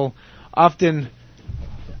dries, it'll often...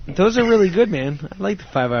 Those are really good, man. I like the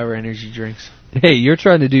 5-hour energy drinks. Hey, you're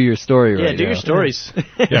trying to do your story right now. Yeah, do your stories.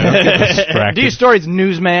 Do your stories,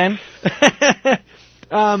 newsman.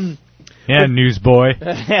 Yeah, newsboy.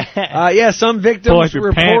 Yeah, some victims pull up your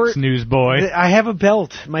report... pants, newsboy. I have a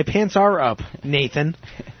belt. My pants are up, Nathan.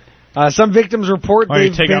 Some victims report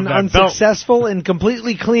they've been unsuccessful in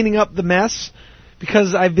completely cleaning up the mess.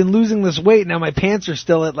 Because I've been losing this weight, now my pants are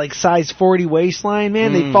still at like size 40 waistline,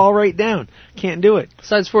 man. They fall right down. Can't do it.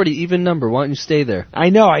 Size 40, even number. Why don't you stay there?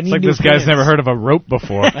 I know. I need like new this pants. guy's never heard of a rope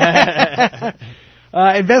before.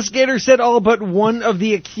 Investigators said all but one of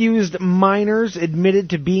the accused minors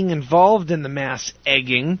admitted to being involved in the mass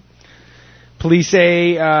egging. Police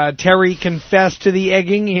say Terry confessed to the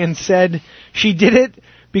egging and said she did it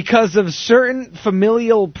because of certain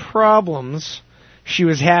familial problems she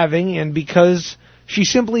was having and because she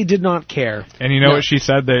simply did not care. And you know what she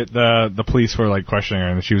said? The police were like questioning her,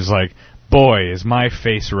 and she was like, "Boy, is my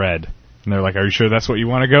face red." And they're like, "Are you sure that's what you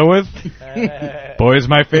want to go with?" "Boy, is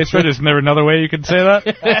my face red." Isn't there another way you could say that?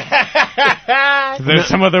 Is there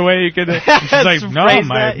some other way you could? She's like, "No,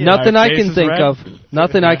 nothing I can think of.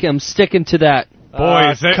 Nothing I can. I'm sticking to that.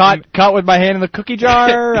 Boys, caught with my hand in the cookie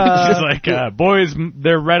jar. She's like, boys,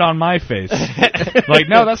 they're red on my face. Like,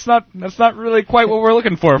 no, that's not really quite what we're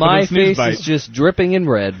looking for. My this news face bite. is just dripping in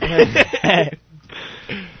red.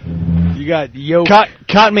 You got yolk.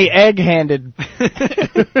 Caught me egg-handed.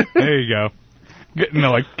 There you go. Good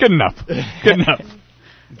enough. Good enough.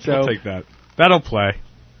 So I'll take that. That'll play.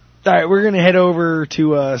 All right, we're gonna head over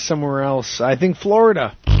to somewhere else. I think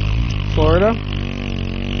Florida. Florida.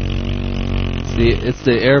 It's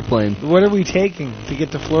the airplane. What are we taking to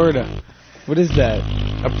get to Florida? What is that?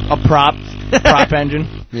 A prop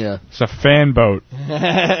engine. Yeah. It's a fan boat.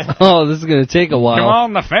 Oh, this is going to take a while. Come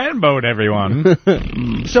on, the fan boat,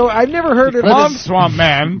 everyone. So I've never heard of Come on, Swamp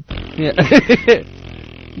Man. Yeah.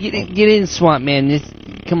 Get in, Swamp Man.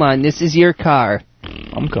 Come on, this is your car.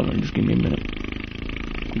 I'm coming. Just give me a minute.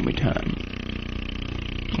 Give me time.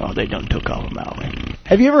 Oh, they done took off Maui.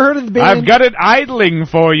 Have you ever heard of the band? I've got it idling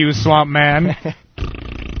for you, Swamp Man.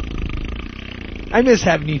 I miss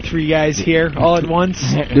having you three guys here all at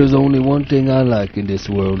once. There's only one thing I like in this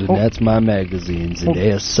world, and that's my magazines, and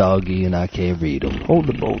they're soggy, and I can't read them. Hold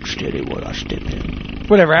the boat steady while I step in.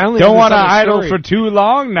 Whatever, I only don't want to idle for too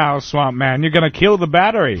long now, Swamp Man. You're going to kill the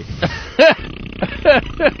battery.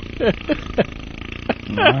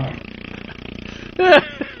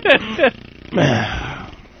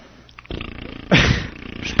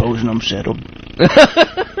 Supposing I'm settled.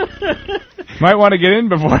 Might want to get in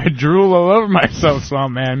before I drool all over myself,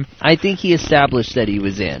 Swamp Man. I think he established that he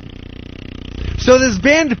was in. So this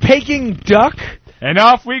band Peking Duck. And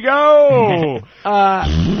off we go!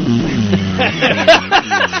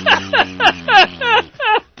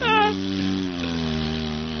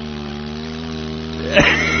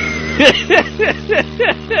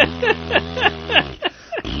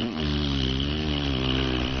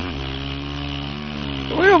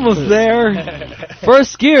 We're almost there.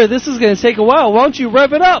 First gear, this is going to take a while. Why don't you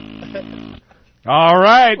rev it up? All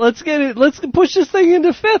right. Let's push this thing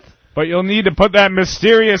into fifth. But you'll need to put that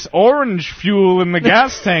mysterious orange fuel in the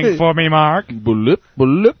gas tank for me, Mark. Bullip,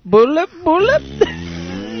 bullip, bullip, bullip. There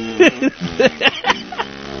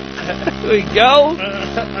we go.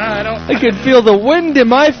 I can feel the wind in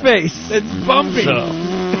my face. It's bumpy.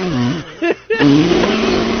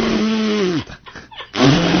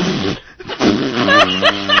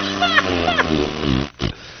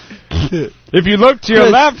 If you look to your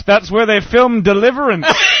left, that's where they filmed Deliverance.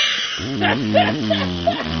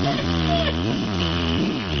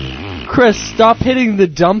 Chris, stop hitting the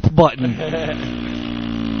dump button.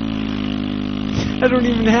 I don't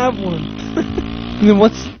even have one. Then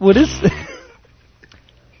what is this?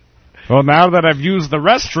 Well, now that I've used the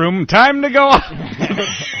restroom, time to go on.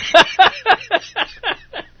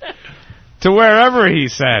 To wherever he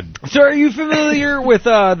said. So are you familiar with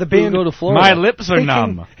the band? Go to Florida. My lips are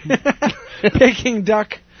numb. Peking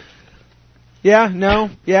Duck. Yeah, no,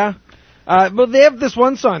 yeah. But they have this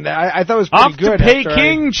one song that I thought was pretty Off good. To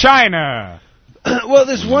Peking, China. Well,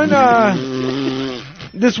 this one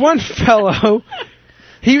fellow.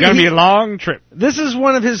 It's gonna be a long trip. This is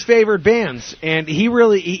one of his favorite bands, and he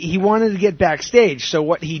wanted to get backstage. So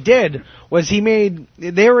what he did was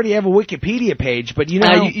they already have a Wikipedia page, but you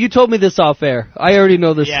know you told me this off air. I already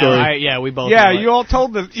know this story. We both. Yeah, know you all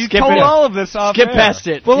told this. You Skip told it. all of this off Skip air. past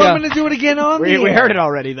it. Well, I'm going to do it again on the We air. heard it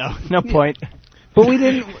already, though. No point. But we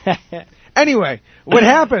didn't. Anyway, what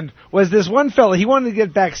happened was this one fella, he wanted to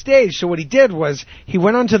get backstage, so what he did was he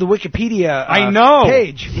went onto the Wikipedia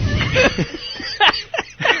page.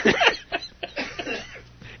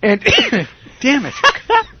 And damn it.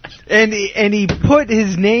 And he put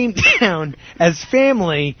his name down as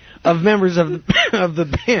family of members of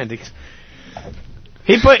the band.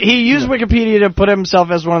 He used Wikipedia to put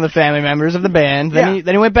himself as one of the family members of the band. Then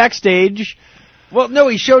he went backstage. Well, no,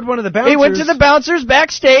 he showed one of the bouncers. He went to the bouncers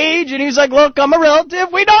backstage, and he's like, "Look, I'm a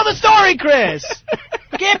relative. We know the story, Chris.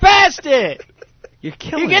 Get past it." You're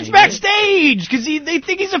killing He gets me, backstage because they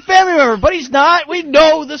think he's a family member, but he's not. We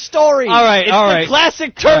know the story. All right, it's all the right.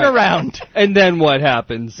 classic turnaround. Right. And then what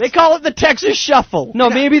happens? They call it the Texas Shuffle. No,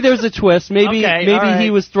 maybe there's a twist. Maybe he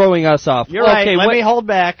was throwing us off. You're right. Let me hold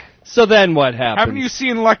back. So then what happens? Haven't you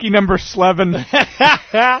seen Lucky Number 11?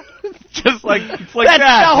 Just like it's like That's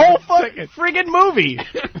that. the whole friggin' movie.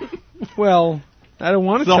 Well, I don't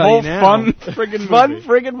want to The tell whole you now. fun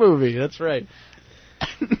friggin' movie. That's right.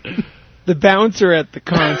 The bouncer at the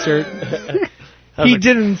concert, he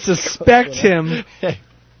didn't suspect him.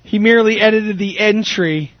 He merely edited the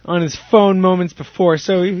entry on his phone moments before,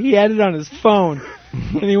 so he had it on his phone.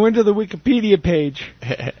 And he went to the Wikipedia page.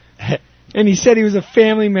 And he said he was a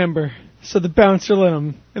family member, so the bouncer let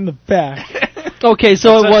him in the back. Okay,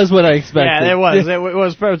 so it was what I expected. Yeah, it was. It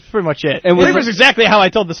was pretty much it. And it was exactly how I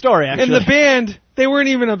told the story, actually. And the band, they weren't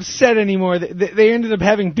even upset anymore. They ended up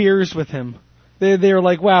having beers with him. They were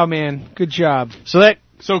like, wow, man, good job.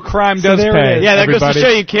 So crime does pay. Yeah, that everybody. goes to show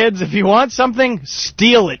you, kids, if you want something,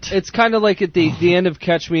 steal it. It's kind of like at the end of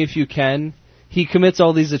Catch Me If You Can. He commits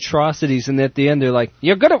all these atrocities, and at the end they're like,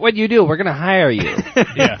 "You're good at what you do. We're going to hire you."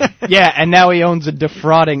 Yeah, and now he owns a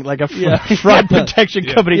defrauding, like a fraud protection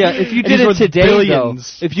company. Yeah, if you did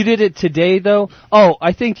it today, though,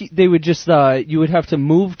 I think they would just you would have to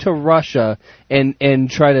move to Russia and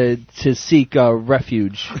try to seek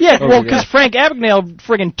refuge. Yeah, well, because Frank Abagnale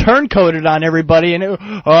friggin' turncoated on everybody, and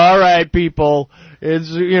all right, people, it's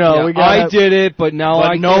we got. I did it, but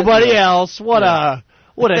now nobody else. What a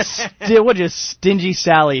stingy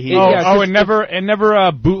Sally he is. And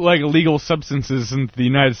never bootleg illegal substances into the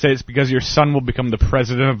United States because your son will become the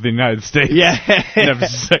president of the United States. Yeah. And have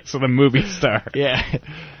sex with a movie star. Yeah.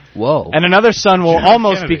 Whoa. And another son will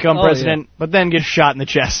almost Kennedy. become president, but then get shot in the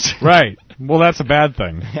chest. Right. Well, that's a bad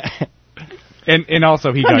thing. And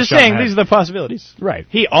also he got shot. I'm just saying, these are the possibilities. Right.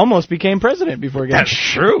 He almost became president before getting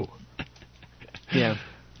That's true. Yeah.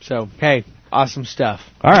 So, hey, awesome stuff.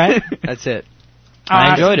 All right. That's it.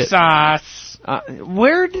 I enjoyed it. Sauce.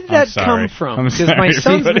 Where did that come from? Because my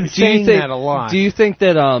son's been saying that a lot. Do you think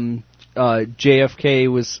that JFK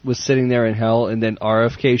was sitting there in hell, and then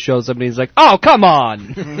RFK shows up and he's like, "Oh, come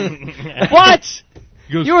on, what?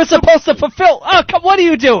 You were supposed to fulfill. Oh, what are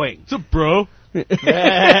you doing? What's up, bro?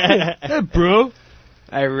 Hey, bro.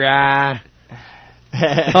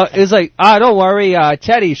 It's like, don't worry,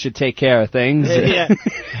 Teddy should take care of things."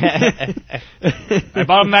 I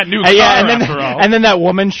bought him that new car after all. And then that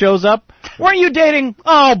woman shows up. Weren't you dating?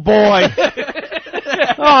 Oh, boy.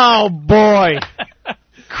 Oh, boy.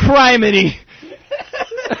 Criminy.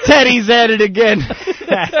 Teddy's at it again.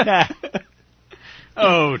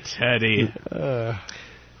 Oh, Teddy.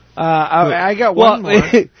 I got one more.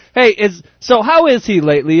 Hey, so how is he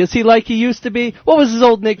lately? Is he like he used to be? What was his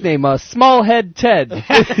old nickname? Small Head Ted.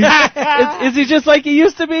 Is he just like he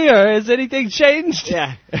used to be, or has anything changed?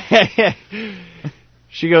 Yeah.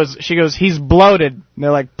 She goes, he's bloated. And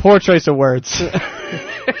they're like, poor choice of words.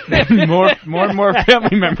 more and more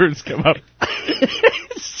family members come up.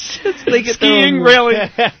 Skiing, really?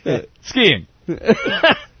 Skiing.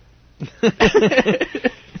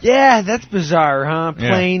 Yeah, that's bizarre, huh?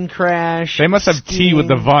 Plane crash. They must have skiing. tea with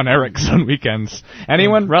the Von Erichs on weekends.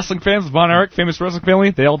 Anyone? Wrestling fans? Von Erich, famous wrestling family?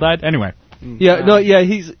 They all died? Anyway.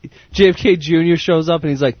 He's JFK Jr. shows up and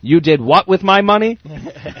he's like, "You did what with my money?"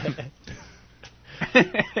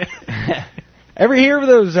 Ever hear of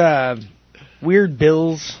those weird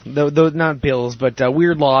bills? Those not bills, but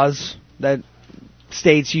weird laws that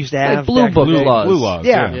states used to have. Like blue book laws. Blue laws.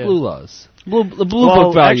 Yeah. Blue laws. Blue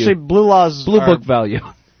book value. Actually, blue laws. Blue book value.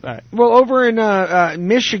 Right. Well, over in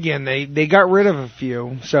Michigan, they got rid of a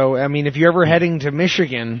few. So, I mean, if you're ever heading to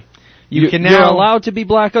Michigan, you're allowed to be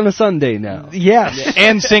black on a Sunday now. Yes,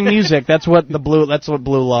 and sing music. That's what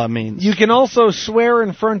blue law means. You can also swear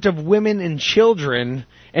in front of women and children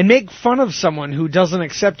and make fun of someone who doesn't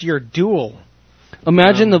accept your duel.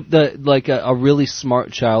 Imagine a really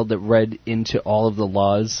smart child that read into all of the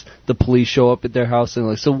laws. The police show up at their house and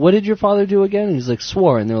they're like, "So what did your father do again?" And he's like,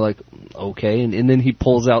 "Swore." And they're like, "Okay." And then he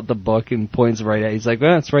pulls out the book and points right at it. He's like,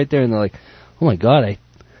 "Oh, it's right there." And they're like, "Oh my God, I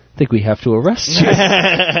think we have to arrest you."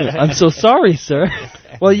 "I'm so sorry, sir."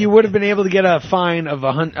 Well, you would have been able to get a fine of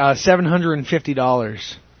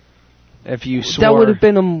 $750 if you swore. That would have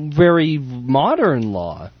been a very modern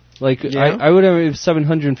law. Like, yeah. I would have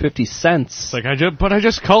 750 cents. Like, I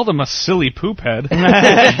just called him a silly poop head.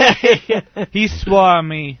 He swore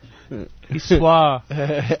me. He swore.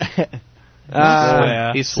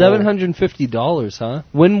 $750, huh?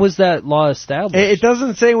 When was that law established? It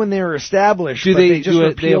doesn't say when they were established. Do they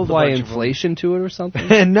they apply inflation to it or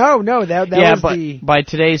something? No, that was but by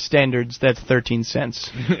today's standards, that's 13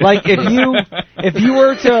 cents. Like if you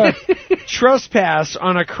were to trespass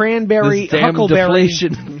on a cranberry, huckleberry,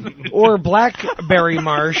 or blackberry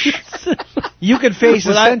marsh, you could face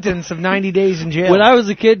a sentence of 90 days in jail. When I was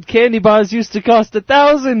a kid, candy bars used to cost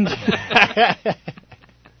 $1,000.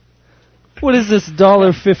 What is this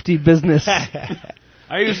 $1.50 business?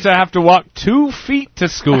 I used to have to walk 2 feet to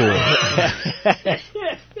school.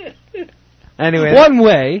 Anyway, one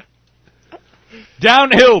way.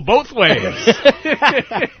 Downhill, both ways.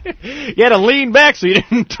 You had to lean back so you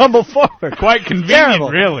didn't tumble forward. Quite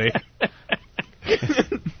convenient, really.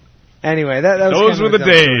 Anyway, that was those were the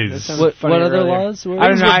days. What other laws were? I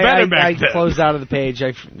don't know. I closed out of the page.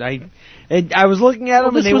 I was looking at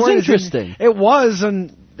them and they weren't interesting. It was,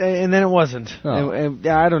 and then it wasn't. Oh.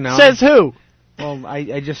 I don't know. Says who? Well,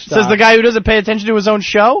 I just says the guy who doesn't pay attention to his own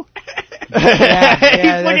show. He's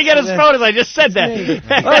looking at his phone as I just said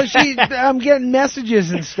that. I'm getting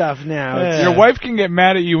messages and stuff now. Your wife can get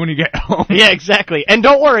mad at you when you get home. Yeah, exactly. And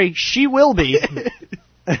don't worry, she will be.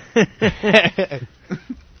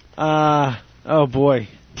 Oh boy,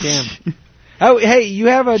 damn. Oh, hey, you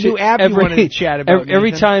have a new app you wanted to chat about.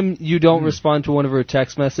 Every time you don't respond to one of her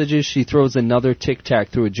text messages, she throws another Tic Tac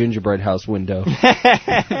through a gingerbread house window.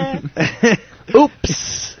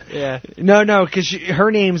 Oops. Yeah. No, because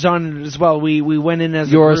her name's on it as well. We went in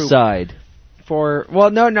as your a group side.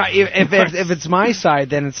 No. If it's my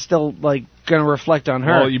side, then it's still like going to reflect on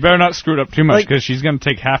her. Well, you better not screw it up too much because she's going to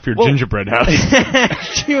take half your gingerbread house.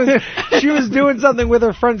 she was doing something with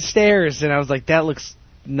her front stairs, and I was like, that looks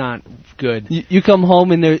not good. You come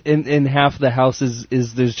home and in half the house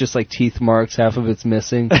is there's just like teeth marks, half of it's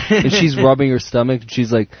missing, and she's rubbing her stomach. And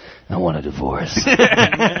she's like, I want a divorce.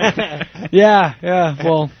 Yeah.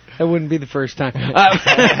 Well, that wouldn't be the first time.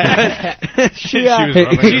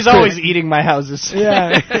 She's always eating my houses.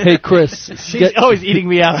 Yeah. Hey, Chris. She's always eating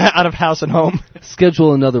me out of house and home.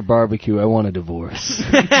 Schedule another barbecue. I want a divorce.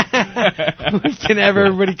 We can have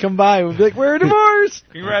everybody come by. We'll be like, we're a divorce.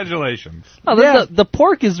 Congratulations. Oh, yeah. The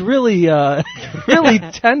pork is really, really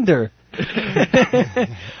tender.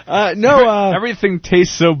 Everything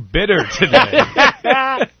tastes so bitter today.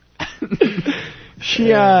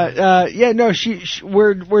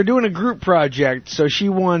 We're doing a group project, so she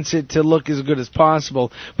wants it to look as good as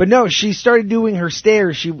possible. But no, she started doing her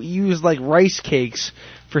stairs. She used like rice cakes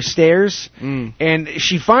for stairs, and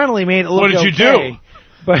she finally made it look okay. What did you do?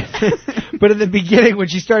 But at the beginning, when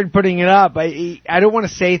she started putting it up, I don't want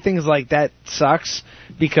to say things like that sucks,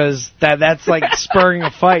 because that's like spurring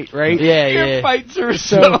a fight, right? Yeah. Fights are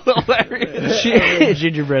so hilarious.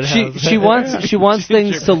 Gingerbread house. She wants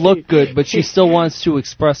things to look good, but she still wants to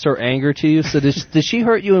express her anger to you. So does she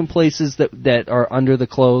hurt you in places that are under the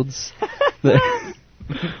clothes?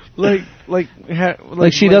 Like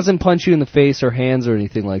she doesn't punch you in the face or hands or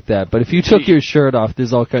anything like that. But if you took your shirt off,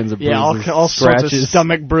 there's all kinds of bruises, all scratches, sorts of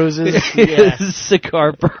stomach bruises,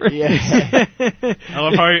 cigar burns. Yeah.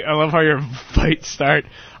 I love how your fights start.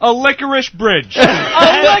 A licorice bridge. A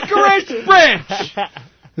licorice bridge.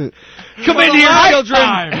 Come in here, children.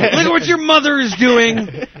 Look at what your mother is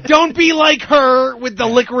doing. Don't be like her with the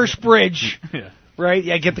licorice bridge. Yeah. Right?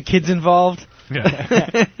 Yeah, get the kids involved.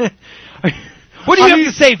 Yeah. What do you have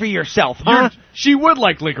to say for yourself, huh? She would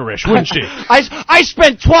like licorice, wouldn't she? I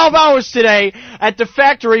spent 12 hours today at the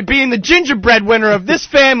factory being the gingerbread winner of this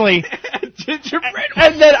family.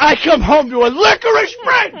 And then I come home to a licorice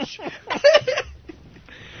bridge.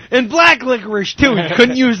 And black licorice, too. You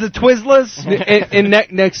couldn't use the Twizzlers? And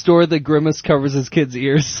next door, the Grimace covers his kid's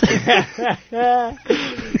ears.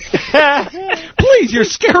 Please, you're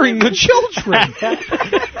scaring the children.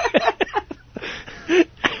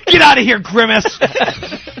 Get out of here, Grimace!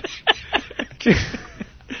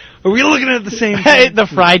 Are we looking at the same thing? The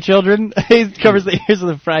fried children? He covers the ears of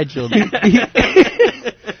the fried children.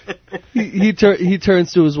 He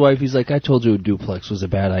turns to his wife. He's like, I told you a duplex was a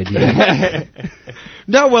bad idea.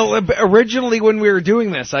 No, well, originally when we were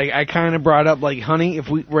doing this, I kind of brought up, like, honey, if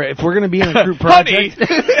we're going to be in a group project...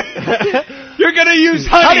 You're going to use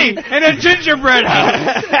honey in a gingerbread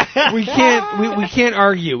house. We can't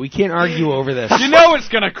argue. We can't argue over this. You know it's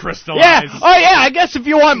going to crystallize. Yeah. Oh, yeah. I guess if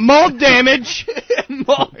you want mold damage,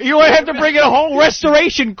 you would have to bring in a whole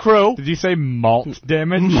restoration crew. Did you say malt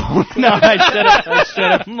damage? No, I should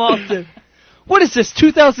have malted. What is this,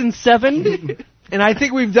 2007? And I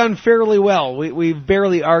think we've done fairly well. We've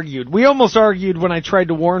barely argued. We almost argued when I tried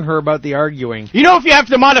to warn her about the arguing. You know, if you have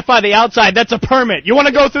to modify the outside, that's a permit. You want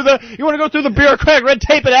to go through the bureaucratic red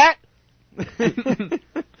tape of that?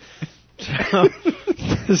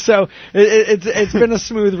 So it's been a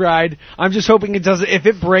smooth ride. I'm just hoping it doesn't. If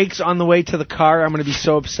it breaks on the way to the car, I'm going to be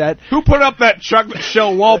so upset. Who put up that chocolate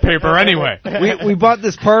shell wallpaper anyway? We bought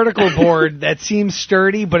this particle board that seems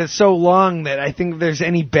sturdy, but it's so long that I think if there's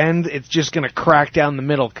any bend, it's just going to crack down the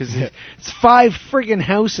middle because it's 5 friggin'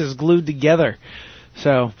 houses glued together.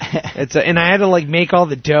 So and I had to like make all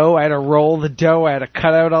the dough. I had to roll the dough. I had to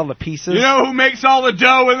cut out all the pieces. You know who makes all the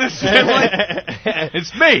dough in this family?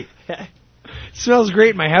 It's me. It smells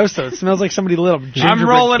great in my house, though. It smells like somebody lit up gingerbread I'm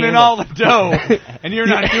rolling candle. in all the dough, and you're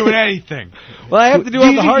not doing anything. Well, I have to do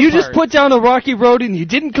all the hard part. You just put down a rocky road, and you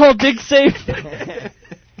didn't call Dig Safe.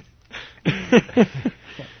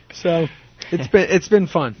 So it's been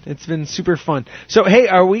fun. It's been super fun. So hey,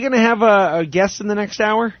 are we going to have a guest in the next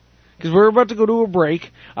hour? Because we're about to go to a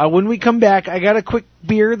break. When we come back, I got a quick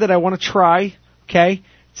beer that I want to try. Okay,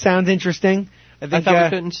 sounds interesting. I thought we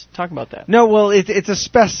couldn't talk about that. No, well, it's a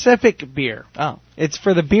specific beer. Oh. It's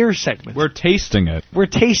for the beer segment. We're tasting it. We're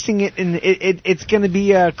tasting it, and it's going to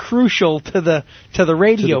be crucial to the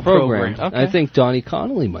radio program. Okay. I think Donnie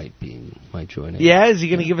Connolly might join in. Yeah, is he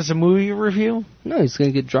going to give us a movie review? No, he's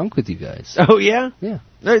going to get drunk with you guys. Oh, yeah? Yeah.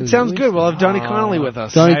 It sounds good. We'll have Donnie Connolly with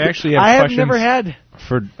us. I actually have questions never had...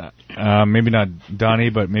 for maybe not Donnie,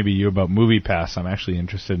 but maybe you about MoviePass. I'm actually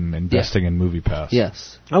interested in investing in MoviePass.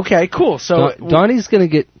 Yes. Okay, cool. So Donnie's going to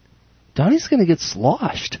get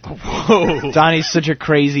sloshed. Whoa. Donnie's such a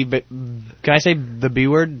crazy... Can I say the B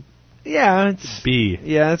word? Yeah, it's... B.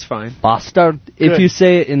 Yeah, that's fine. Bastard. If you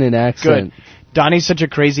say it in an accent. Good. Donnie's such a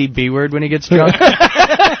crazy B word when he gets drunk.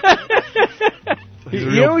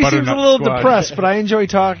 He always seems a little depressed, but I enjoy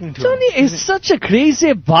talking to him. Donnie is such a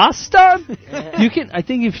crazy bastard. I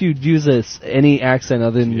think if you use any accent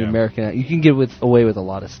other than the American accent, you can get away with a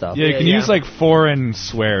lot of stuff. Yeah, you can use like foreign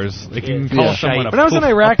swears. Like you can call someone When I was in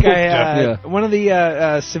Iraq, one of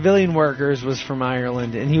the civilian workers was from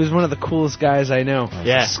Ireland, and he was one of the coolest guys I know.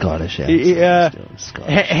 Yeah, Scottish accent.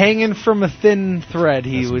 Hanging from a thin thread,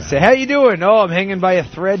 he would say, "How you doing?" "Oh, I'm hanging by a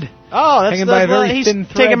thread." Oh, that's hanging by a very he's thin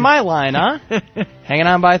thread. taking my line, huh? Hanging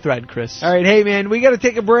on by a thread, Chris. All right, hey man, we got to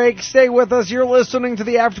take a break. Stay with us. You're listening to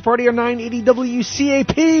the After Party on 980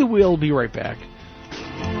 WCAP. We'll be right back.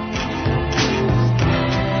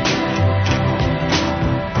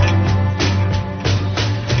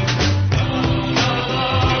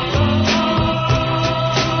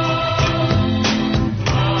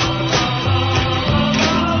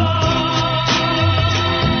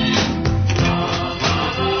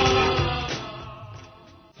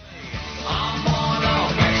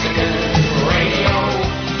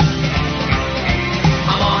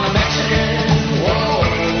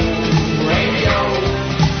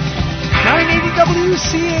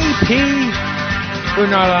 We're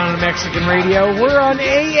not on Mexican radio. We're on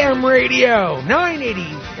AM radio, 980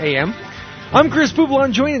 AM. I'm Chris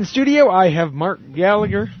Poublon, joined in studio. I have Mark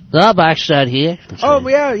Gallagher. The backside here. Oh,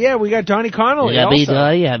 yeah, we got Donnie Connolly also.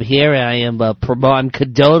 I'm here. I am I'm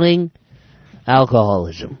condoning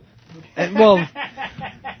alcoholism. Well,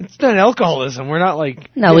 it's not alcoholism. We're not like...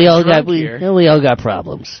 No, we all got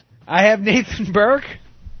problems. I have Nathan Burke.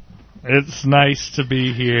 It's nice to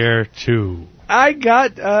be here, too. I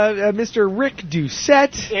got Mr. Rick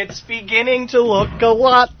Doucette. It's beginning to look a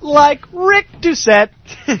lot like Rick Doucette.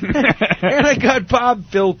 And I got Bob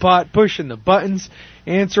Philpott pushing the buttons,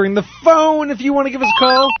 answering the phone if you want to give us a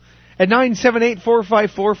call at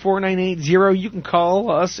 978-454-4980. You can call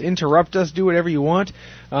us, interrupt us, do whatever you want.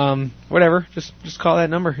 Whatever, just call that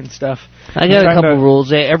number and stuff. I got a couple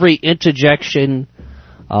rules. Every interjection...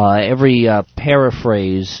 every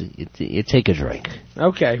paraphrase, you take a drink.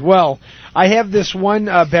 Okay, well, I have this one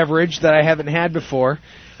beverage that I haven't had before,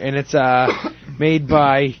 and it's made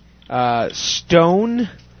by Stone.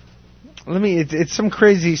 It's some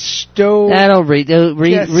crazy Stone. I don't read.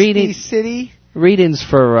 Reading City. Readings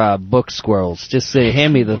for book squirrels. Just say,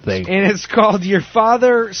 hand me the thing. And it's called Your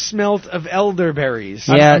Father Smelt of Elderberries.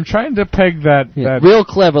 Yeah, I'm trying to peg that. Real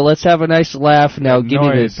clever. Let's have a nice laugh. Now give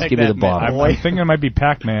me the bottle. I'm thinking it might be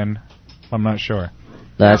Pac-Man. I'm not sure.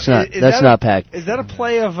 That's not Pac. Is that a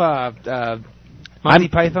play of Monty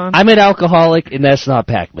Python? I'm an alcoholic, and that's not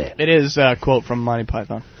Pac-Man. It is a quote from Monty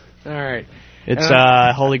Python. All right. It's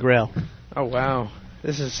Holy Grail. Oh, wow.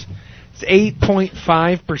 It's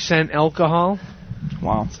 8.5% alcohol.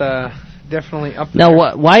 Wow. It's definitely up there.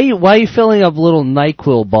 Now, why are you filling up little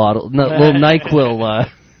NyQuil little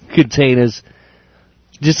NyQuil containers?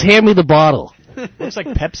 Just hand me the bottle. Looks like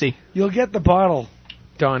Pepsi. You'll get the bottle,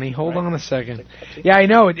 Donnie. Hold on a second. Yeah, I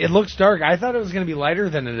know. It looks dark. I thought it was going to be lighter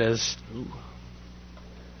than it is.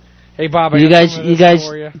 Hey, Bob, you guys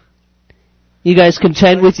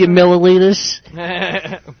content with your milliliters?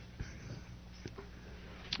 Yeah.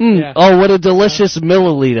 Oh, what a delicious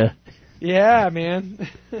milliliter. Yeah, man.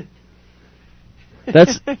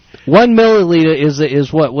 That's 1 milliliter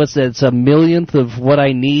is what? What's that? It's a millionth of what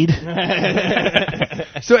I need.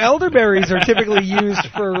 So elderberries are typically used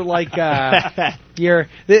for like they're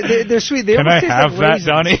sweet. They Can I have that,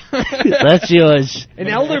 Donnie? That's yours. An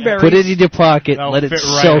elderberry. Put it in your pocket. Let it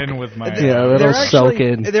soak. In with my let it soak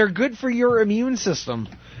in. They're good for your immune system.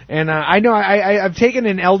 And I know I've taken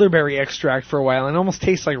an elderberry extract for a while, and it almost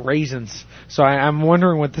tastes like raisins. So I'm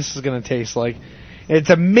wondering what this is going to taste like. It's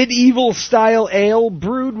a medieval-style ale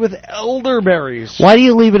brewed with elderberries. Why do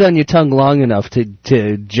you leave it on your tongue long enough to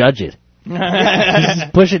judge it?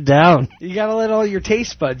 Just push it down. You got to let all your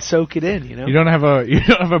taste buds soak it in, you know? You don't have a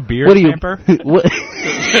beer tamper? What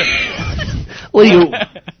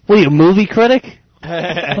are you, movie critic?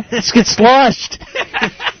 Let's get sloshed.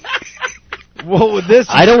 Well, with this,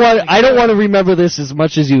 I don't want to remember this as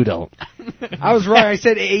much as you don't. I was right. I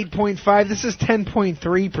said 8.5. This is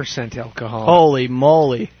 10.3% alcohol. Holy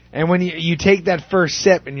moly! And when you take that first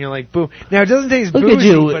sip and you're like, boom. Now, it doesn't taste Look boozy,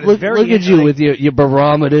 at you. but it's very Look at you with your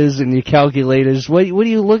barometers and your calculators. What are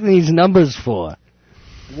you looking at these numbers for?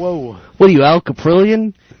 Whoa. What are you, Al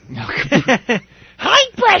Caprillion? High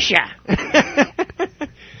pressure!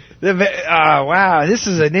 Wow, this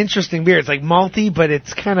is an interesting beer. It's like malty, but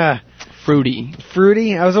it's kind of fruity.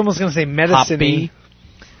 Fruity? I was almost going to say medicine-y.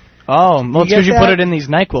 Oh, well, it's because you put it in these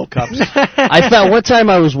NyQuil cups. I found one time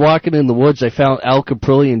I was walking in the woods, I found Al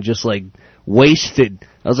Caprillion just like wasted.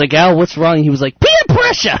 I was like, Al, what's wrong? He was like, peer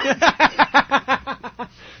pressure!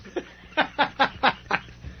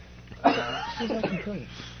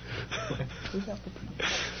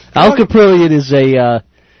 Al Caprillion is a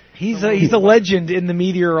he's a legend in the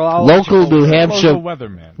meteorology. Local New Hampshire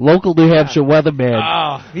weatherman. Local New Hampshire weatherman.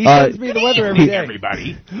 Oh, he sends me the weather every day.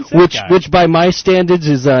 Everybody. Which by my standards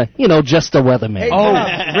is just a weatherman.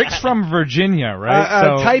 Hey, Rick's from Virginia,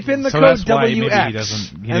 right? Type in the code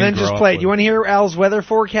WX and then just play it. You want to hear Al's weather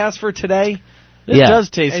forecast for today? It does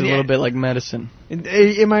taste a little bit like medicine.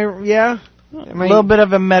 Am I? Yeah. A little bit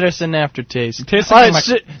of a medicine aftertaste.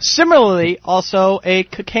 Similarly, also a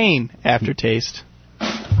cocaine aftertaste.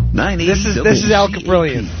 This is Al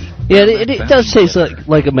Caprillion. Yeah, it does taste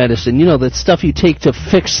like a medicine. You know, that stuff you take to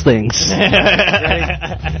fix things.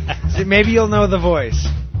 Maybe you'll know the voice.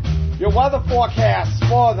 Your weather forecast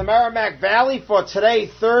for the Merrimack Valley for today,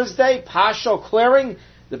 Thursday, partial clearing.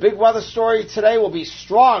 The big weather story today will be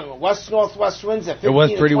strong. West-northwest winds at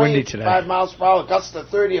 15 to 25 miles per hour, gusts to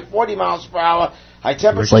 30 to 40 miles per hour. High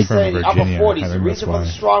temperatures today in the upper 40s. The reason for the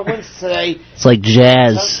strong winds today. It's like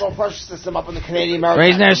jazz. Central pressure system up in the Canadian Merrimack. The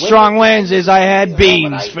reason there's strong winds is I had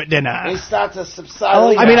beans for dinner. They start to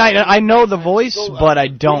subside. I mean, I know the voice, but I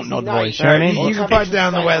don't know the voice. You know what I mean? You can put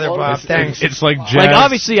down the weather, Bob. Thanks. It's like jazz. Like,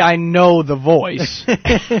 obviously, I know the voice.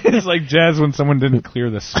 It's like jazz when someone didn't clear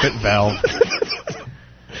the spit valve.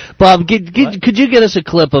 Bob, could you get us a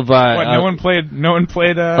clip of our... no one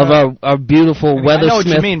played of our beautiful weathersmith? I know what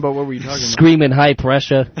you mean, but what were you talking about? Screaming high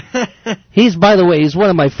pressure. By the way, he's one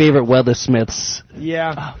of my favorite weathersmiths.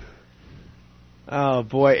 Yeah. Oh,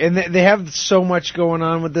 boy. And they have so much going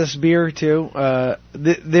on with this beer, too.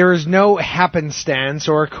 There is no happenstance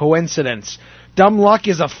or coincidence. Dumb luck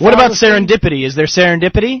is a fallacy. What about serendipity? Is there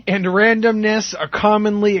serendipity? And randomness a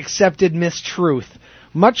commonly accepted mistruth.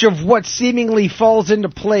 Much of what seemingly falls into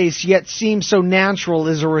place yet seems so natural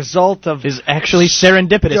is a result of... Is actually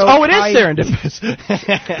serendipitous. Oh, it is serendipitous.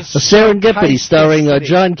 A serendipity starring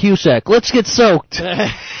John Cusack. Let's get soaked.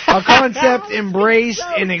 A concept embraced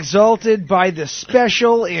and exalted by the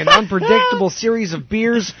special and unpredictable series of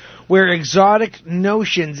beers where exotic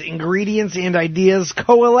notions, ingredients, and ideas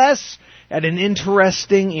coalesce at an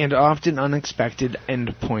interesting and often unexpected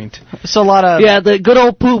endpoint. It's a lot of... Yeah, the good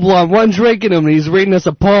old Poublon. One drinking him, and he's reading us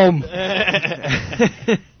a poem. Is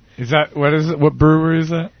that... What is it? What brewery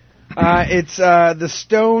is that? It's the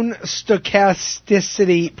Stone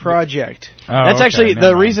Stochasticity Project. Oh, that's actually...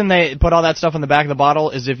 The reason they put all that stuff on the back of the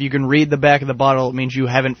bottle is if you can read the back of the bottle, it means you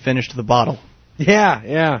haven't finished the bottle. Yeah,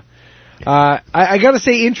 yeah. I gotta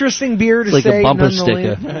say, interesting beer to like say. Like a bumper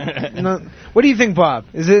sticker. What do you think, Bob?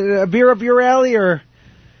 Is it a beer up your alley, or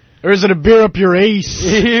is it a beer up your ace?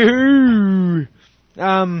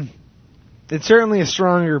 It's certainly a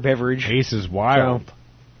stronger beverage. Ace is wild. So,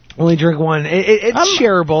 only drink one. It's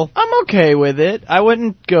shareable. I'm okay with it. I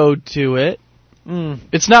wouldn't go to it.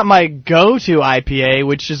 It's not my go-to IPA,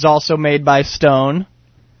 which is also made by Stone.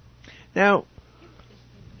 Now,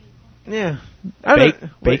 yeah.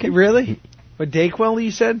 Bacon? Really? What, Dayquil,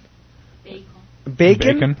 you said?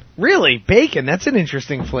 Bacon? Really? Bacon? That's an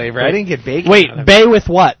interesting flavor. I didn't get bacon. Wait, bay with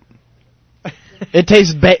what? It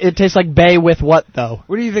tastes like bay with what, though?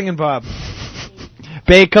 What are you thinking, Bob?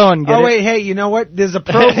 Bacon. Wait, hey, you know what? There's a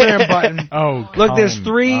program button. Look, there's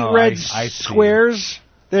 3 red squares.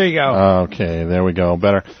 There you go. Okay, there we go.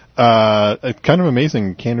 Better. It's kind of amazing.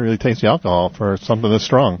 You can't really taste the alcohol for something this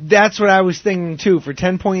strong. That's what I was thinking, too. For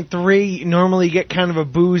 10.3, normally you get kind of a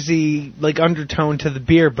boozy like undertone to the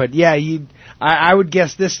beer. But, yeah, I would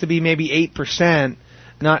guess this to be maybe 8%,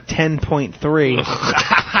 not 10.3.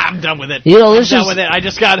 I'm done with it. You know, I'm done with it. I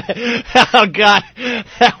just got... Oh, God.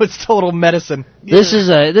 That was total medicine. This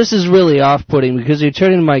is really off-putting because you're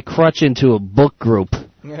turning my crutch into a book group.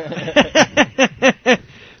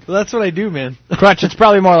 Well, that's what I do, man. Crutch, it's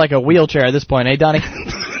probably more like a wheelchair at this point, eh, Donnie?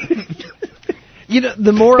 You know,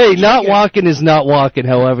 the more... Hey, not walking is not walking,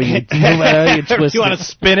 however you twist it. You want to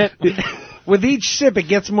spin it? With each sip, it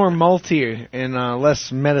gets more malty and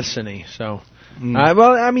less medicine-y, so...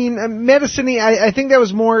 Well, I mean, medicine-y, I think that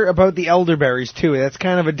was more about the elderberries, too. That's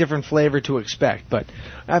kind of a different flavor to expect, but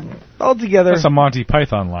altogether... That's a Monty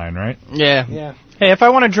Python line, right? Yeah. Hey, if I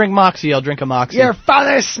want to drink Moxie, I'll drink a Moxie. Your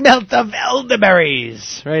father smelt of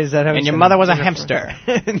elderberries. Right? Is that how? And your mother was a hamster.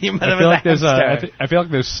 Your mother was a hamster. I feel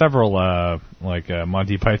like there's several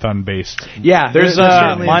Monty Python based. Yeah, there's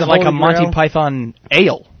like a Monty Python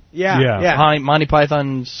ale. Yeah. Monty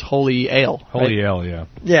Python's Holy Ale. Holy Ale, yeah.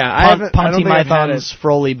 Yeah, Monty Python's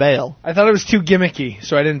Froley Bale. I thought it was too gimmicky,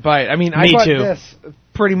 so I didn't buy it. I mean, I bought this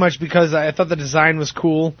pretty much because I thought the design was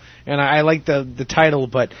cool, and I liked the title,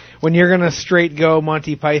 but when you're going to straight go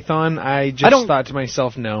Monty Python, I just thought to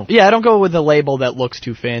myself, no. Yeah, I don't go with the label that looks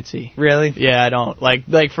too fancy. Really? Yeah, I don't. Like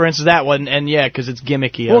for instance, that one, and because it's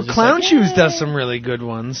gimmicky. Well, Clown Shoes does some really good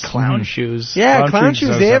ones. Clown Shoes. Yeah, Clown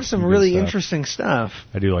Shoes, they have some really interesting stuff.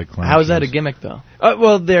 I do like Clown Shoes. How is that a gimmick, though?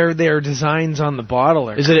 Well, their designs on the bottle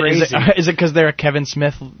are crazy. Is it because they're a Kevin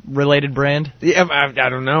Smith-related brand? Yeah, I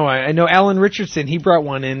don't know. I know Alan Richardson, he brought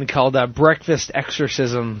one in called Breakfast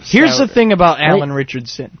Exorcism. Here's the thing about Alan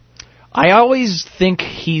Richardson. I always think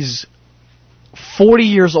he's 40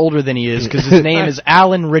 years older than he is because his name is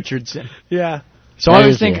Alan Richardson. Yeah. So I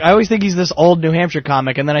always think he's this old New Hampshire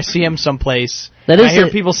comic, and then I see him someplace, and I hear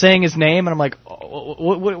people saying his name, and I'm like,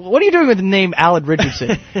 what are you doing with the name Alan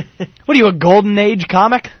Richardson? What are you, a Golden Age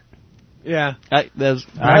comic? Yeah. That is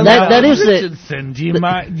Richardson. Do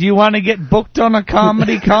you want to get booked on a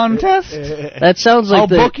comedy contest? That sounds like I'll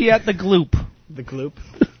book you at the Gloop. The Gloop?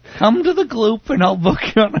 Come to the Gloop and I'll book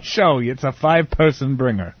you on a show. It's a 5-person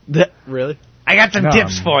bringer. Really? I got some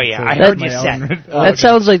tips for you. I heard you said. That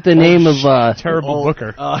sounds like the name of terrible booker.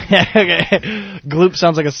 Okay. Gloop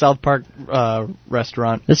sounds like a South Park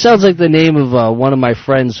restaurant. It sounds like the name of one of my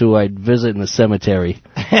friends who I'd visit in the cemetery.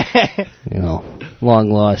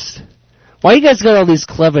 Long lost. Why you guys got all these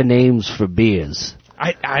clever names for beers?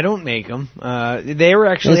 I don't make them. They were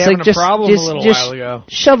actually having a problem a little while ago.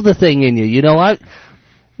 Shove the thing in you. You know,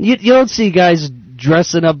 you don't see guys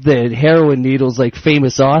dressing up their heroin needles like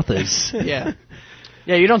famous authors.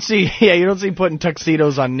 Yeah, you don't see putting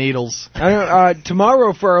tuxedos on needles.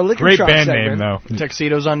 Tomorrow for our liquor shop band segment, name though.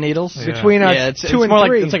 Tuxedos on needles. Yeah. Between it's 2 and more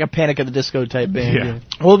 3, like it's like a Panic at the Disco type band. Yeah.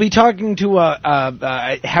 We'll be talking to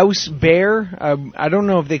House Bear. I don't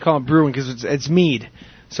know if they call it brewing because it's mead.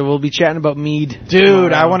 So we'll be chatting about mead.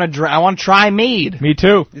 Dude, I want to try mead. Me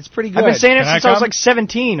too. It's pretty good. I've been saying it since I was like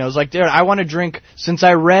 17. I was like, dude, I want to drink since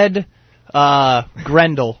I read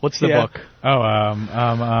Grendel. What's the book?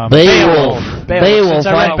 Beowulf. Since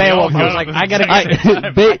I read Beowulf, I was like, I gotta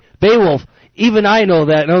get Beowulf. Even I know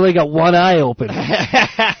that, and I only got one eye open.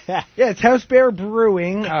 Yeah, it's House Bear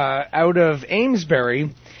Brewing out of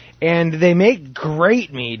Amesbury, and they make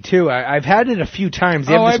great mead too. I've had it a few times.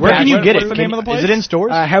 Where can you get it? What's the name of the place? Is it in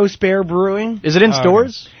stores? House Bear Brewing. Is it in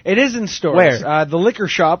stores? It is in stores. Where? The liquor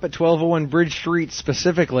shop at 1201 Bridge Street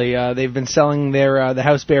specifically. They've been selling the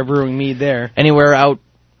House Bear Brewing mead there. Anywhere out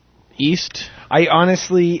east? I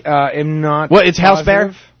honestly am not. What? It's House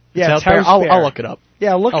Bear? Yeah, it's House Bear. I'll look it up.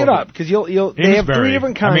 Yeah, look it up because they have 3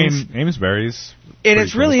 different kinds. I mean, Amesbury's. And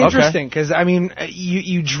it's really interesting because, I mean,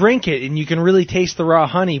 you drink it and you can really taste the raw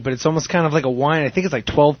honey, but it's almost kind of like a wine. I think it's like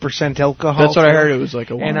 12% alcohol. That's what I heard. It was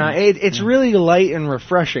like a wine. And it's really light and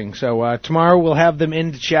refreshing. So tomorrow we'll have them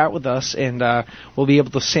in to chat with us, and we'll be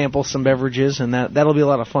able to sample some beverages, and that'll be a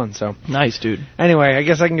lot of fun. So nice, dude. Anyway, I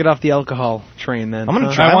guess I can get off the alcohol train then. I'm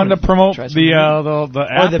gonna try. I wanted to promote the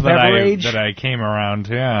app the beverage that I came around.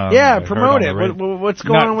 Yeah, promote it. What's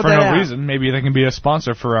going on with that? For no app? reason. Maybe they can be a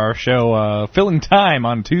sponsor for our show, Filling Time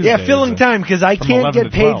on Tuesday. Yeah, filling time because I can't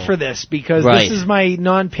get paid 12. for this because this is my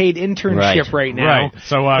non-paid internship right now. Right.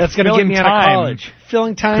 So that's going to get me out of college.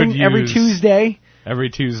 Filling time every Tuesday. Every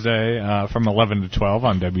Tuesday from 11 to 12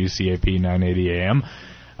 on WCAP 980 AM.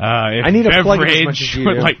 If I need a plug as much as you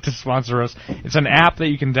would do. like to sponsor us, it's an app that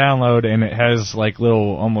you can download and it has like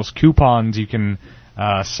little almost coupons you can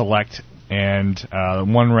select. And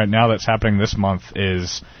one right now that's happening this month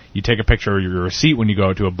is you take a picture of your receipt when you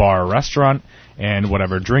go to a bar or restaurant, and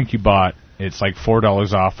whatever drink you bought, it's like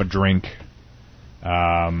 $4 off a drink,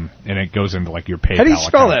 and it goes into like your PayPal. How do you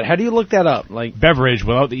spell account. that? How do you look that up? Like beverage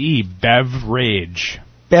without the E, beverage.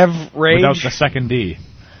 Beverage without the second D.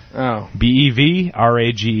 Oh,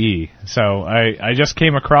 BEVRAGE. So I just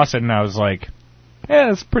came across it and I was like,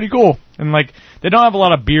 yeah, it's pretty cool. And like they don't have a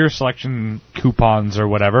lot of beer selection coupons or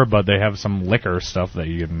whatever, but they have some liquor stuff that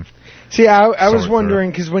you can. See, I was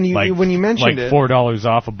wondering because when you mentioned like $4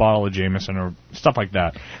 off a bottle of Jameson or stuff like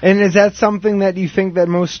that. And is that something that you think that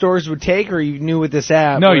most stores would take, or you knew with this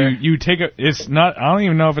app? No, you take it's not. I don't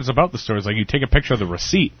even know if it's about the stores. Like you take a picture of the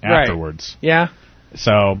receipt afterwards. Yeah.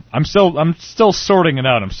 So I'm still sorting it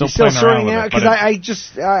out. I'm still playing around with it.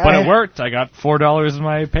 But it worked. I got $4 in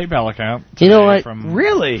my PayPal account. You know what?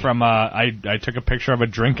 Really? I took a picture of a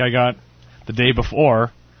drink I got the day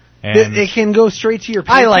before, and it can go straight to your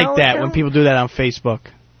PayPal I like that account? when people do that on Facebook.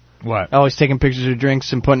 What? Always taking pictures of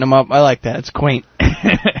drinks and putting them up. I like that. It's quaint.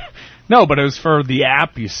 No, but it was for the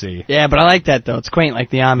app, you see. Yeah, but I like that, though. It's quaint like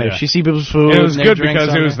the Amish. Yeah. You see people's food. It was and good their drinks because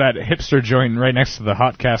on it was there. that hipster joint right next to the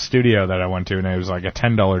Hotcast studio that I went to, and it was like a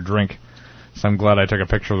 $10 drink. So I'm glad I took a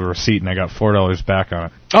picture of the receipt, and I got $4 back on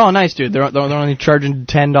it. Oh, nice, dude. They're only charging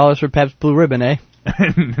 $10 for Pabst Blue Ribbon, eh?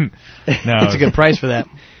 No. That's a good price for that.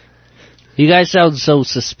 You guys sound so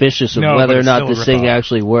suspicious of whether or not this thing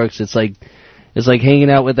actually works. It's like hanging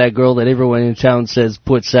out with that girl that everyone in town says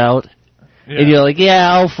puts out. Yeah. And you're like, yeah,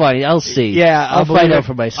 I'll see. Yeah, I'll find out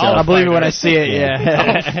for myself. I'll believe it when I see it,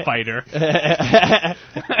 yeah. I'll fight her.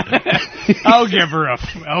 I'll give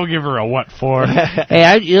her a what for.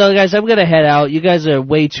 Hey, guys, I'm going to head out. You guys are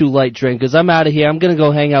way too light drinkers. I'm out of here. I'm going to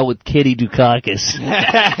go hang out with Kitty Dukakis.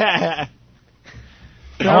 I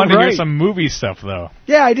wanted to hear some movie stuff, though.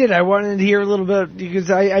 Yeah, I did. I wanted to hear a little bit because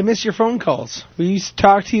I miss your phone calls. We used to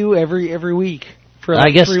talk to you every week for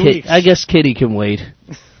like 3 weeks. I guess Kitty can wait.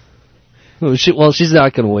 Well, she's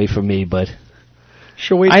not going to wait for me, but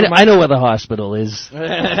she'll wait. I know where the hospital is.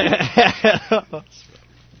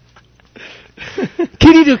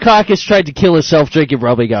 Kitty Dukakis tried to kill herself drinking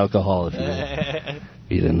rubbing alcohol. If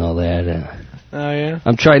you didn't know that. Oh yeah.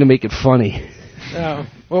 I'm trying to make it funny. Oh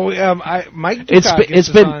well, Mike Dukakis is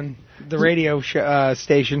on the radio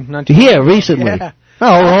station. Not too long. Recently. Yeah.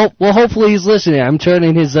 Oh, well, hopefully he's listening. I'm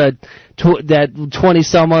turning his that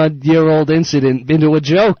 20-some-odd-year-old incident into a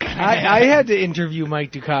joke. I had to interview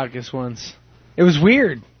Mike Dukakis once. It was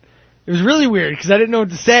weird. It was really weird because I didn't know what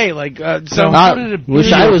to say. Like, how did it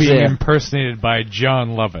wish I was being impersonated by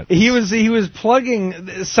John Lovett? He was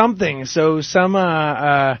plugging something. So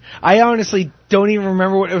I honestly don't even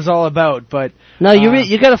remember what it was all about. But no,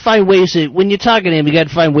 you got to find ways to, when you're talking to him, you got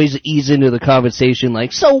to find ways to ease into the conversation.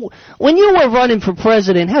 Like, so when you were running for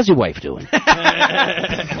president, how's your wife doing?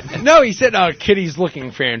 No, he said, Kitty's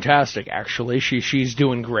looking fantastic. Actually, she's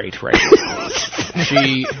doing great right now.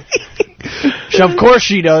 Of course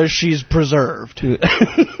she does. She's preserved.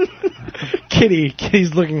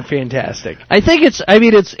 Kitty's looking fantastic. I think it's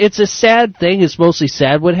a sad thing. It's mostly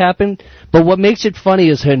sad what happened, but what makes it funny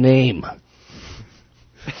is her name.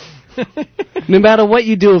 No matter what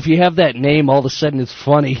you do, if you have that name, all of a sudden it's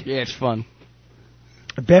funny. Yeah, it's fun.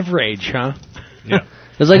 Beverage, huh? Yeah.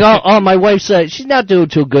 It's like, my wife's she's not doing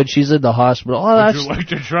too good. She's in the hospital. Oh, Would you like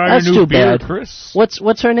to try a new beer, Chris?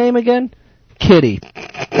 What's her name again? Kitty.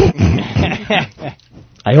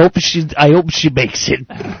 I hope she makes it.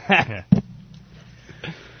 Yeah.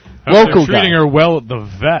 Local guy. Treating her well at the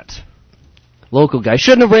vet. Local guy.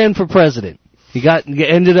 Shouldn't have ran for president. He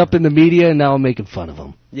ended up in the media, and now I'm making fun of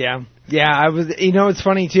him. Yeah. I was. You know, it's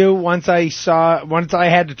funny too. Once I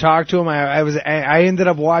had to talk to him. I ended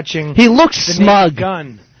up watching. He looks smug.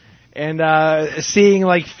 Gun. And seeing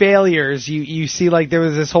like failures, you see like there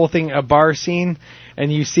was this whole thing, a bar scene,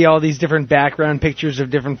 and you see all these different background pictures of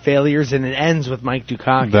different failures, and it ends with Mike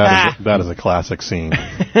Dukakis. That is a classic scene.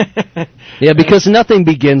 Yeah, because nothing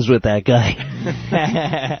begins with that guy.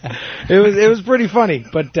 It was pretty funny,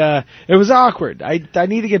 but it was awkward. I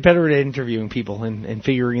need to get better at interviewing people and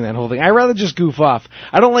figuring that whole thing. I'd rather just goof off.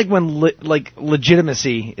 I don't like when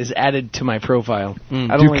legitimacy is added to my profile.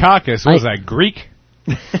 Dukakis, was that Greek?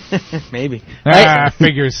 Maybe.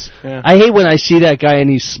 Figures. Yeah. I hate when I see that guy and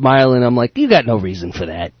he's smiling. I'm like, you got no reason for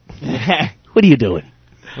that. What are you doing?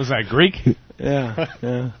 Was that Greek?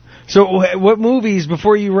 Yeah. So what movies,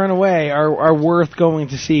 before you run away, are worth going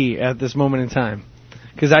to see at this moment in time?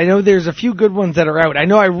 Because I know there's a few good ones that are out. I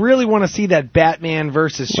know I really want to see that Batman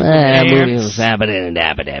versus Superman.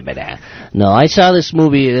 No, I saw this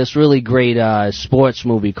movie, this really great sports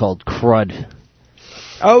movie called Crud.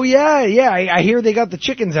 Oh, yeah. I hear they got the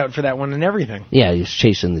chickens out for that one and everything. Yeah, he was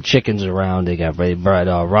chasing the chickens around. They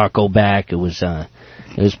brought Rocco back. It was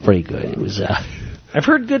pretty good. It was. I've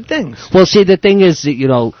heard good things. Well, see, the thing is,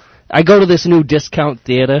 I go to this new discount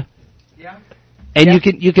theater. Yeah. And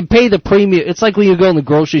you can pay the premium. It's like when you go in the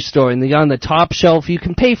grocery store and on the top shelf, you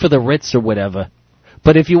can pay for the Ritz or whatever.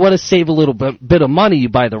 But if you want to save a little bit of money, you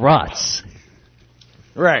buy the Rots.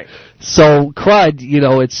 Right. So Crud,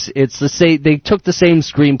 it's the same. They took the same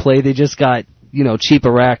screenplay. They just got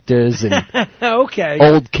cheaper actors and okay.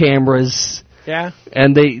 old cameras. Yeah.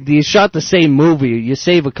 And they shot the same movie. You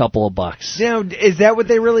save a couple of bucks. Now, is that what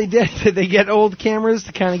they really did? Did they get old cameras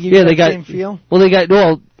to kind of give you the same feel? Well,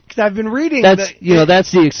 because I've been reading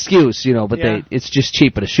that's the excuse, but it's just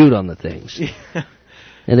cheaper to shoot on the things. Yeah.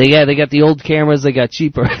 And they got the old cameras. They got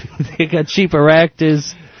cheaper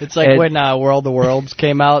actors. It's like when War of the Worlds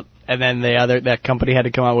came out, and then that company had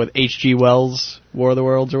to come out with H.G. Wells' War of the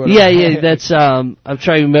Worlds or whatever. Yeah. That's I'm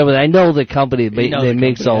trying to remember that. I know the company that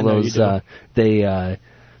makes all those.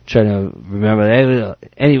 Trying to remember.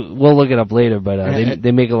 We'll look it up later, but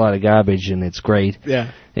they make a lot of garbage, and it's great.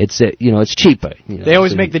 Yeah. It's it's cheaper. They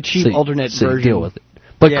always make the cheap alternate version. Deal with it.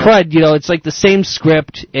 But Crud, it's like the same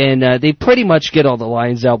script, and they pretty much get all the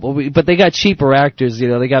lines out. But they got cheaper actors.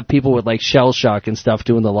 They got people with like shell shock and stuff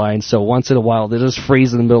doing the lines. So once in a while, they just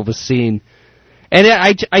freeze in the middle of a scene, and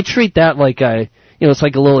I treat that like it's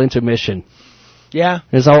like a little intermission. Yeah.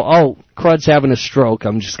 It's Crud's having a stroke.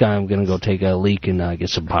 I'm gonna go take a leak and get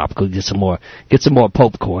some popcorn, get some more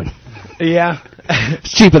popcorn. Yeah.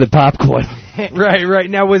 It's cheaper than popcorn. Right.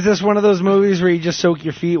 Now, was this one of those movies where you just soak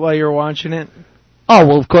your feet while you're watching it? Oh,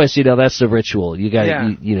 well, of course, that's the ritual. You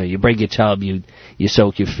got you bring your tub, you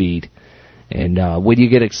soak your feet, and when you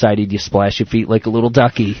get excited, you splash your feet like a little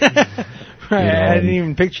ducky. Right, I didn't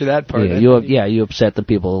even picture that part. Yeah, you upset the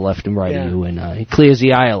people left and right of you, and it clears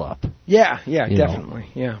the aisle up. Yeah, definitely.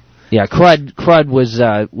 Yeah. Yeah, Crud was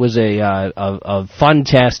a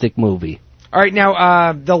fantastic movie. All right,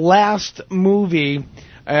 now the last movie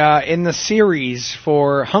in the series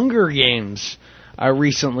for Hunger Games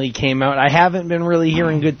recently came out. I haven't been really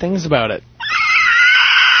hearing good things about it.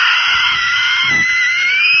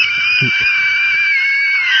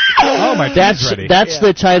 Oh, my That's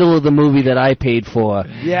the title of the movie that I paid for.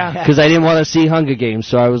 Yeah. Because I didn't want to see Hunger Games,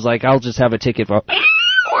 so I was like, I'll just have a ticket for...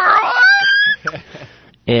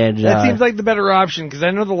 And that seems like the better option, because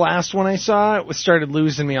I know the last one I saw, it started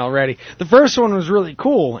losing me already. The first one was really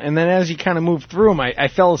cool, and then as you kind of moved through them, I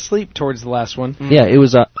fell asleep towards the last one. Yeah, it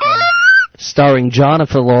was starring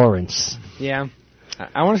Jennifer Lawrence. Yeah.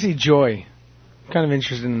 I want to see Joy. I'm kind of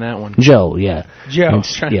interested in that one. Joe, yeah. Joe.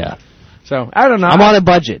 Yeah. So, I don't know. I'm on a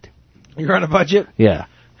budget. You're on a budget? Yeah.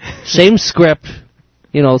 Same script,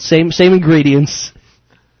 same ingredients.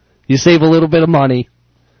 You save a little bit of money.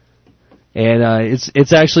 And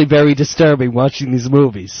it's actually very disturbing watching these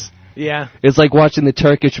movies. Yeah. It's like watching the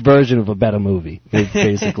Turkish version of a better movie,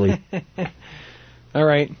 basically. All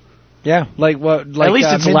right. Yeah, like what? Like at least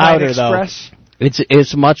it's Midnight louder, Express? though.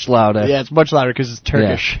 It's much louder. Yeah, it's much louder because it's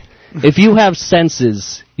Turkish. Yeah. If you have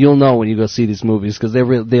senses, you'll know when you go see these movies because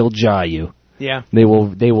they'll jar you. Yeah. They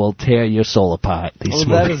will tear your soul apart. These movies.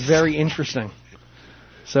 That is very interesting.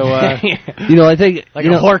 So, I think like a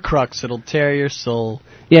Horcrux, it'll tear your soul.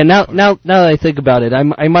 Yeah, now that I think about it,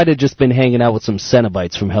 I might have just been hanging out with some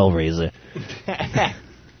Cenobites from Hellraiser.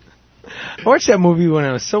 I watched that movie when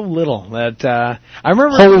I was so little that I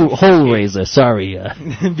remember... Hellraiser, sorry.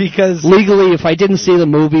 Because... Legally, if I didn't see the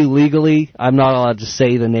movie legally, I'm not allowed to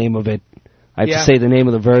say the name of it. I have to say the name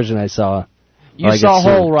of the version I saw. You saw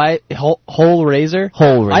Hellraiser?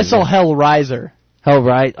 Hellraiser. I saw Hellraiser.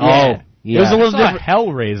 Hellraiser? Yeah. Oh, yeah. It was a little different.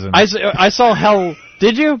 Hellraiser. I saw Hell...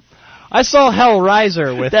 Did you? I saw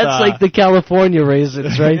Hellraiser with... That's like the California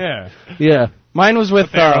raisins, right? Yeah. Mine was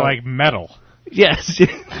with... But they were like metal. Yes.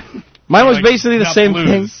 Mine was basically the same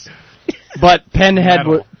thing. But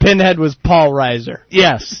Pinhead was Paul Reiser.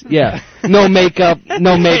 Yes, yeah. No makeup,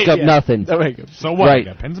 nothing. No makeup. So what? Right.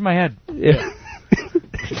 I got pins in my head. Yeah.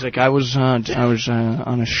 He's like, I was on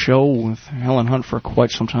a show with Helen Hunt for quite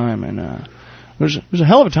some time, and it was a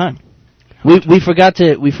hell of a time. We forgot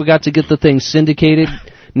to get the thing syndicated.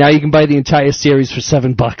 Now you can buy the entire series for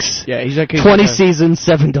 $7. Yeah, he's like 20 seasons,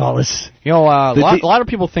 $7. You know, a lot of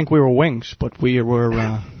people think we were Wings, but we were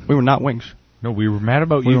not Wings. No, we were mad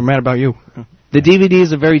about you. We were mad about you. The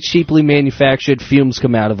DVDs are very cheaply manufactured. Fumes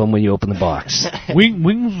come out of them when you open the box.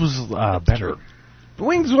 Wings was better.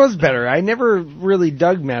 Wings was better. I never really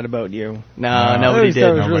dug Mad About You. No, nobody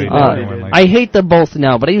did. I hate them both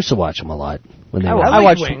now, but I used to watch them a lot when they were.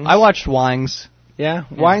 I watched Wings. Yeah,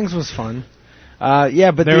 Wings was fun. But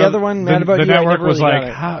the other one, Mad About You, the network was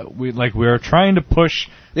really like, we were trying to push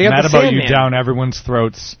Mad About You down everyone's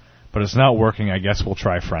throats, but it's not working. I guess we'll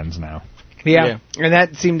try Friends now. Yeah, and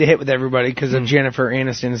that seemed to hit with everybody because of Jennifer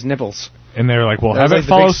Aniston's nipples. And they were like, well, have it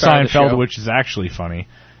follow Seinfeld, which is actually funny,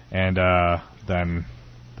 and then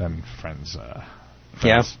Friends.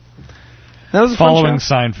 Yeah. That was a following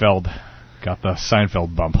fun show. Seinfeld. Got the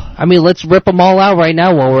Seinfeld bump. I mean, let's rip them all out right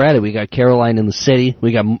now while we're at it. We got Caroline in the City.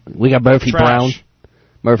 We got Murphy Brown.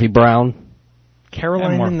 Murphy Brown.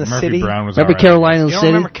 Caroline in the City. Brown was remember Caroline in the City?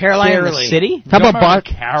 Remember Caroline in the City? How about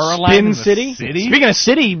Caroline Spin City? Speaking of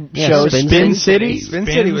city shows, Spin City. Spin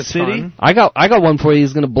City was fun. I got one for you.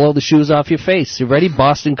 He's going to blow the shoes off your face. You ready?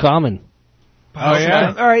 Boston Common. Oh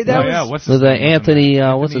yeah. All right, that was. What's his name? Anthony.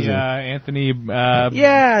 What's his name? Anthony.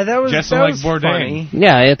 Yeah, that was. Just that like was Bourdain. Funny.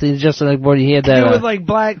 Yeah, Anthony just like Bourdain. He had that. With like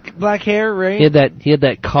black hair, right? He had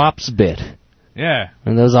that cops bit. Yeah.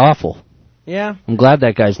 And that was awful. Yeah. I'm glad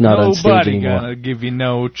that guy's not on stage Nobody anymore. gonna give you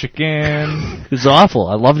no chicken. It was awful.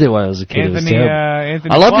 I loved it when I was a kid. Anthony.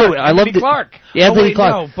 I loved Clark. it. I loved Clark. it. Anthony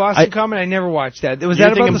Clark. No, Boston Common. I never watched that. Was You're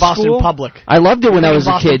that about thinking the Boston school? Public. I loved it when I was a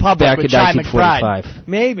Boston kid Public back in with Chi 1945.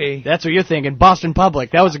 Maybe. That's what you're thinking. Boston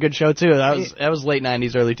Public. That was a good show too. That was late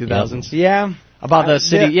 90s, early 2000s. Yeah. About the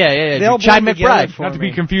city. Yeah. They'll Chi blend together McBride. for Not to me.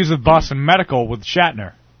 be confused with Boston Medical with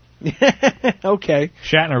Shatner. Okay.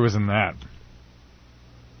 Shatner was in that.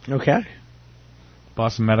 Okay.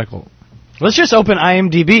 Boston Medical. Let's just open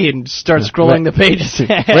IMDb and start scrolling the pages.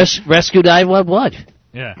 Rescue 911.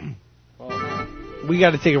 Yeah. We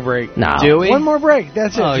got to take a break. No. Do we? One more break.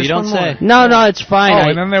 That's it. Oh, Just you don't one more. say. No, it's fine. Oh,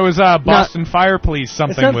 and then there was Boston Fire Police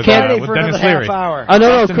something It's not with Friday for Dennis another Leary. half hour. Oh, no,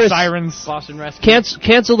 Boston Chris. Sirens. Boston Rescue.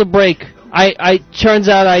 Cancel the break. Turns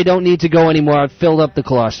out I don't need to go anymore. I've filled up the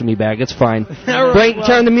colostomy bag. It's fine.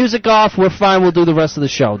 Turn the music off. We're fine. We'll do the rest of the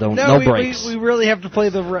show. No breaks. We really have to play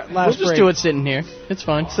the last We'll just break. do it sitting here. It's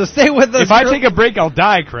fine. So stay with us. If I take a break, I'll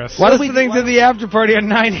die, Chris. Listening to the after party on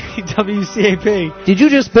 980 WCAP. Did you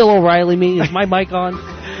just Bill O'Reilly me? Is my mic on?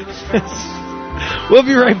 We'll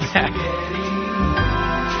be right back.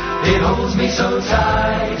 It holds me so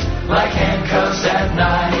tight, like handcuffs at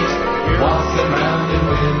night. Walking around in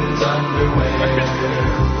women's underwear.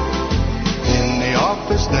 In the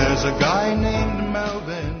office, there's a guy named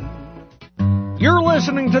Melvin. You're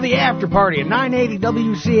listening to the after party at 980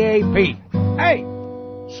 WCAP. Hey,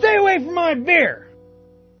 stay away from my beer.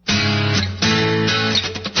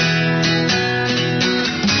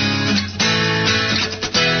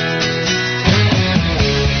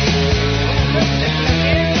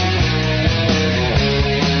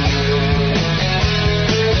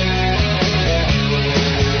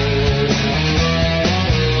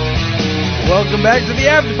 Welcome back to the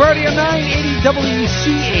after party on 980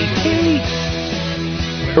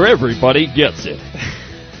 WCAP. Where everybody gets it.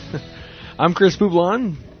 I'm Chris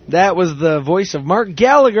Poublon. That was the voice of Mark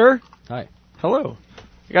Gallagher. Hi. Hello.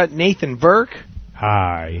 I got Nathan Burke.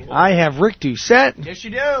 Hi. I have Rick Doucette. Yes, you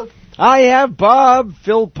do. I have Bob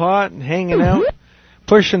Philpott hanging out,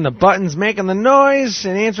 pushing the buttons, making the noise,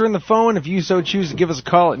 and answering the phone. If you so choose to give us a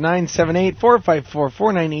call at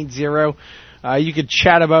 978-454-4980. You could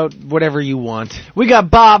chat about whatever you want. We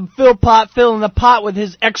got Bob Philpott filling the pot with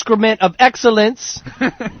his excrement of excellence.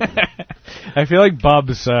 I feel like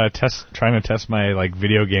Bob's trying to test my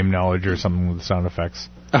video game knowledge or something with sound effects.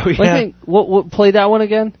 Oh yeah. What play that one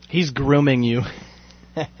again? He's grooming you.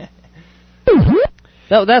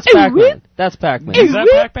 That's Pac-Man. That's Pac-Man. Is that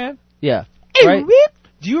Pac-Man? Yeah. Right?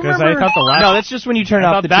 Do you Because remember? I thought the last. No, that's just when you turn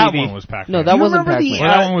off the that TV. one was Pac-Man. No, that wasn't remember Pac-Man.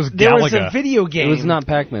 Well, that one was there was Gallagher. a video game. It was not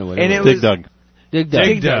Pac-Man. And it Dig was Dug. Dig Dug.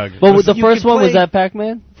 Dig Dug. Well, the You first could one was play- that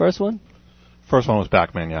Pac-Man? First one? First one was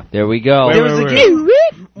Pac-Man, yeah. There we go. There was a game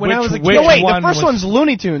when I was a kid. No, wait, the one first was- one's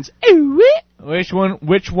Looney Tunes. Which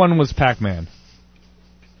one was Pac-Man?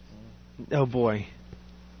 Oh boy.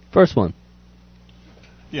 First one.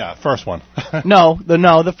 Yeah, first one. No,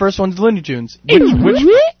 the first one's Looney Tunes. Which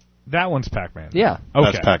that one's Pac-Man. Yeah.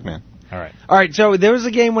 Okay. That's Pac-Man. All right. All right, so there was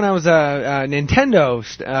a game when I was a Nintendo.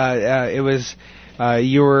 It was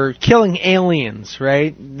you were killing aliens,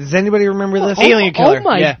 right? Does anybody remember this? Alien Killer. Oh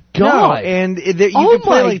my Yeah. No, god. and you could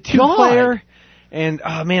play like two-player. And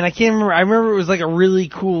oh man, I can't remember. I remember it was like a really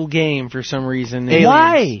cool game for some reason. Aliens.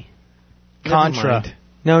 Why? Never Contra. mind.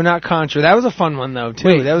 No, not Contra. That was a fun one though too.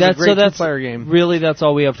 Wait, that was a great two-player game. Really, that's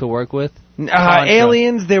all we have to work with?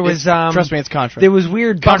 Aliens. There was Trust me, it's Contra. there was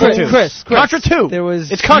weird Contra bubbles. 2. Chris. Contra 2. There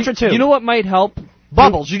was It's Contra 2. You know what might help?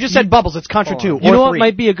 Bubbles. You just said Bubbles. It's Contra 2. You or know what 3.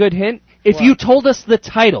 might be a good hint? If you told us the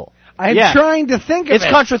title. I'm Yeah. trying to think of It's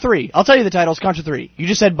it. Contra 3. I'll tell you the title. It's Contra 3. You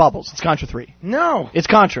just said Bubbles. It's Contra 3. No. It's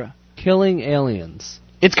Contra. Killing aliens.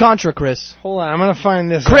 It's Contra, Chris. Hold on, I'm gonna find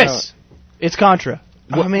this. Chris. It's Contra.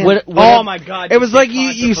 Oh, man. Oh my God! It was like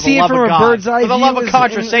you see it from a bird's eye view. For the love of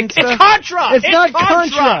Contra, say it's Contra. It's not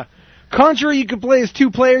Contra. Contra, you can play as two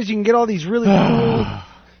players. You can get all these really cool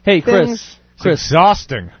Hey, Chris. things. It's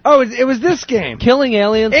exhausting. Oh, it was this game. Killing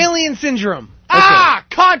aliens. Alien Syndrome. Ah,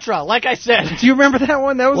 Contra. Like I said. Do you remember that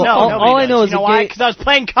one? That was No, all nobody I know does. is you know a why? game- Because I was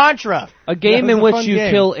playing Contra. A game That in was a which fun you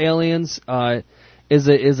game. kill aliens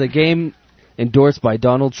is a game endorsed by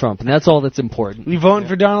Donald Trump, and that's all that's important. You voting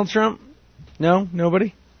for Donald Trump? No,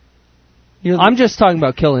 nobody. I'm just talking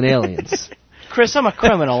about killing aliens. Chris, I'm a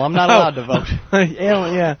criminal. I'm not allowed to vote.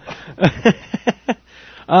 Alien, yeah.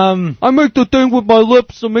 I make the thing with my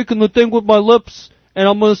lips. I'm making the thing with my lips, and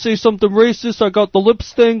I'm gonna say something racist. I got the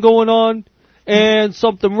lips thing going on, and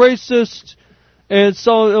something racist and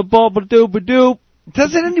so ba-ba-doo-ba-doo.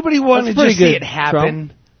 Doesn't anybody want to just see it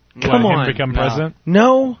happen? Come on, him become president?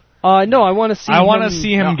 No. No, I want to see. I want to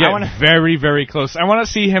see him get very, very close. I want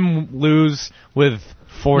to see him lose with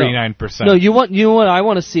 49%. No, you know what I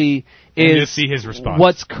want to see is just see his response.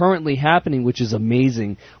 What's currently happening, which is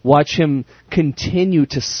amazing. Watch him continue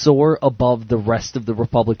to soar above the rest of the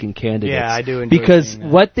Republican candidates. Yeah, I do enjoy because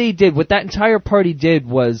seeing that. what that entire party did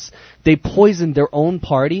was they poisoned their own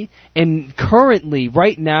party, and currently,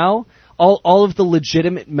 right now, all of the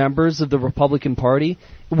legitimate members of the Republican Party,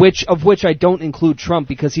 which I don't include Trump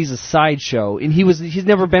because he's a sideshow and he's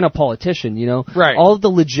never been a politician, you know. Right. All of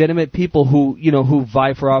the legitimate people who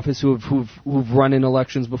vie for office, who've run in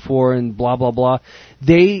elections before and blah blah blah,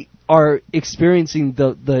 they are experiencing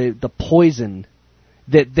the poison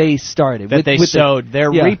that they started. That they sowed.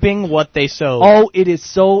 They're reaping what they sowed. Oh, it is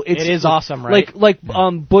so. It is awesome, right? Like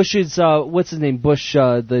Bush's what's his name? Bush,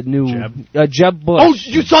 the new Jeb Bush. Oh,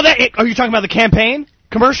 you saw that? Are you talking about the campaign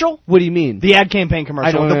commercial? What do you mean? The ad campaign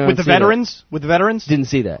commercial with the veterans. With the veterans? Didn't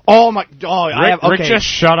see that. Oh my! Oh, Rick just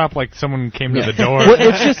shut up like someone came to the door. Well,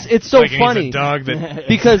 it's so like funny he's a dog that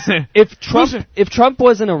because if Trump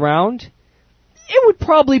wasn't around, it would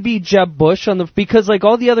probably be Jeb Bush because like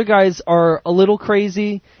all the other guys are a little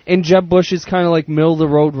crazy, and Jeb Bush is kind of like middle of the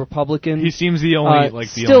road Republican. He seems the only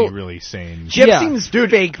only really sane. Jeb seems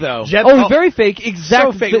fake though. Very fake.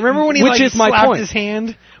 Exactly. So fake. Remember when he slapped his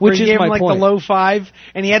hand? Which he gave him the low five,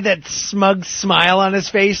 and he had that smug smile on his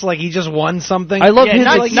face, like he just won something. I love his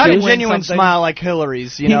not a genuine smile like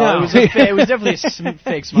Hillary's. You know, it was definitely a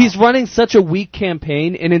fake smile. He's running such a weak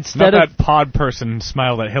campaign, and instead of that pod person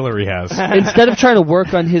smile that Hillary has, instead of trying to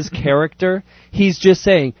work on his character, he's just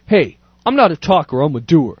saying, "Hey, I'm not a talker, I'm a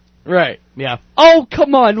doer." Right. Yeah. Oh,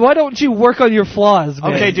 come on. Why don't you work on your flaws,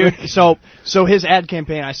 man? Okay, dude. So his ad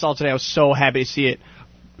campaign I saw today, I was so happy to see it.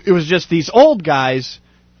 It was just these old guys,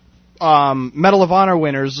 Medal of Honor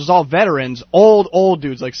winners. It was all veterans, old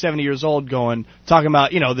dudes, like 70 years old, talking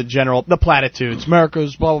about, the platitudes.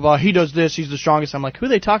 America's blah, blah, blah. He does this. He's the strongest. I'm like, who are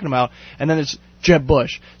they talking about? And then it's Jeb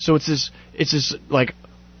Bush. So it's this like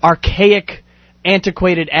archaic,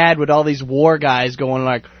 antiquated ad with all these war guys going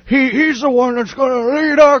like, he's the one that's going to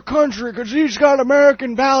lead our country because he's got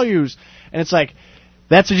American values. And it's like,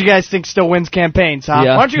 that's what you guys think still wins campaigns, huh?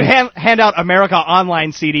 Yeah. Why don't you hand out America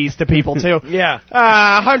Online CDs to people, too? Yeah.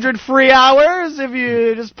 100 free hours if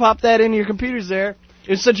you just pop that into your computers there.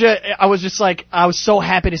 It's I was so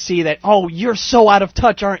happy to see that, you're so out of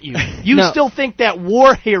touch, aren't you? You still think that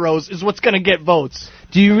war heroes is what's going to get votes.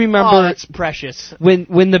 Do you remember? Oh, that's precious. When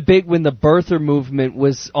the birther movement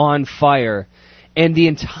was on fire, and the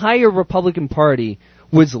entire Republican Party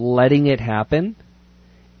was letting it happen.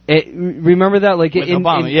 Remember that? Like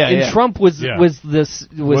Obama, Trump was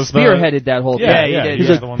spearheaded that whole thing. Yeah, he did. He's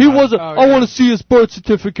like, he wasn't. I want to see his birth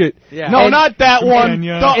certificate. Yeah. No, not that one.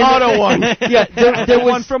 The other one. Yeah, there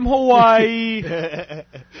was one from Hawaii.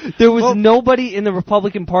 There was nobody in the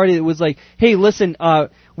Republican Party that was like, hey, listen,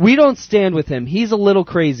 we don't stand with him. He's a little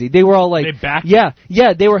crazy. They were all like, they backed him?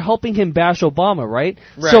 Yeah, they were helping him bash Obama, right?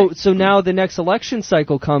 So now the next election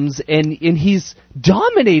cycle comes and he's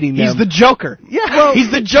dominating them. He's the Joker. Yeah. Well,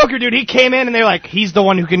 he's the Joker, dude. He came in and they're like, he's the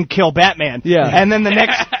one who can kill Batman. Yeah. And then the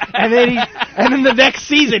next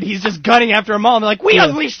season he's just gunning after them all and they're like, we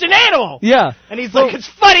unleashed an animal. Yeah. And he's like, it's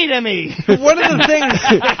funny to me. One of the things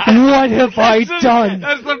what have I done?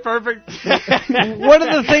 That's the perfect one of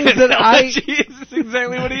the things that That's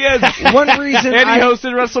exactly what he is. One reason and he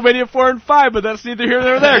hosted WrestleMania 4 and 5, but that's neither here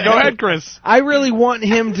nor there. Go ahead, Chris. I really want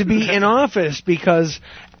him to be in office because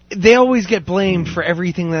they always get blamed for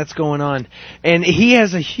everything that's going on. And he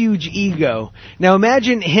has a huge ego. Now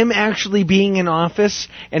imagine him actually being in office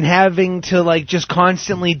and having to like just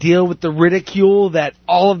constantly deal with the ridicule that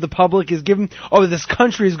all of the public is giving. Oh, this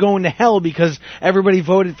country is going to hell because everybody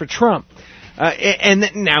voted for Trump. And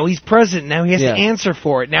now he's president. Now he has to answer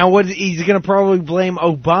for it. Now he's going to probably blame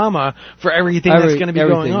Obama for everything that's going to be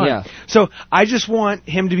going on. Yeah. So I just want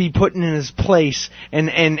him to be put in his place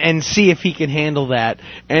and see if he can handle that.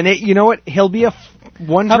 And you know what? He'll be a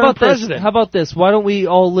one-term president. How about this? Why don't we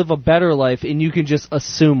all live a better life and you can just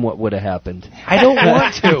assume what would have happened? I don't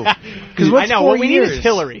want to. Because I know. What we need is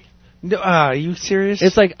Hillary. Are you serious?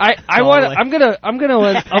 It's like I'm gonna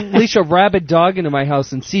unleash a rabid dog into my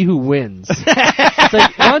house and see who wins. It's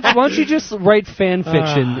like why don't you just write fan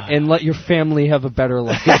fiction and let your family have a better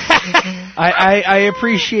life? I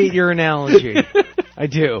appreciate your analogy. I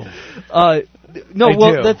do.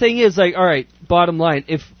 The thing is, like, all right. Bottom line,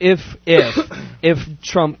 if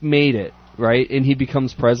Trump made it right and he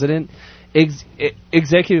becomes president,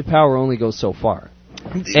 executive power only goes so far.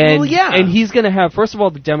 And and he's going to have, first of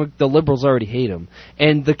all, the liberals already hate him,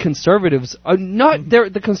 and the conservatives are not.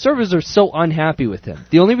 The conservatives are so unhappy with him.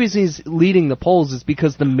 The only reason he's leading the polls is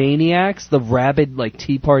because the maniacs, the rabid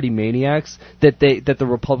Tea Party maniacs that the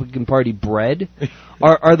Republican Party bred,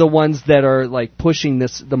 are the ones that are pushing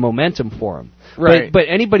the momentum for him. Right. But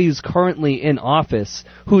anybody who's currently in office,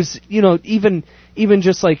 who's even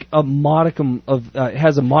just a modicum of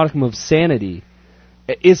has a modicum of sanity,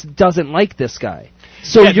 doesn't like this guy.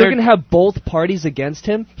 So you're going to have both parties against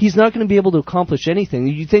him. He's not going to be able to accomplish anything.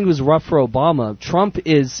 You think it was rough for Obama. Trump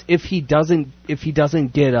is, if he doesn't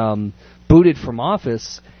get booted from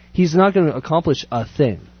office, he's not going to accomplish a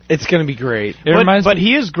thing. It's going to be great. But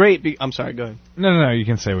he is great. I'm sorry. Go ahead. No. You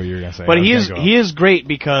can say what you're going to say. But he is great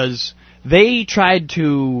because they tried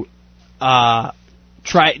to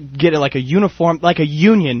get it a uniform, a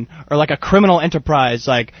union or a criminal enterprise.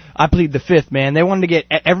 I plead the fifth, man. They wanted to get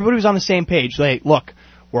everybody was on the same page. Look,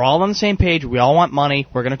 we're all on the same page. We all want money.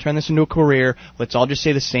 We're going to turn this into a career. Let's all just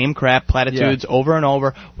say the same crap, platitudes over and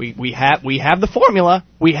over. We have the formula.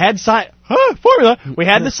 We had formula. We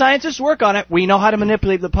had the scientists work on it. We know how to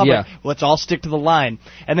manipulate the public. Yeah. Let's all stick to the line.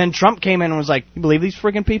 And then Trump came in and was like, "You believe these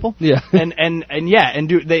friggin' people?" Yeah.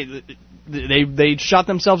 They shot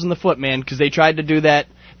themselves in the foot, man, because they tried to do that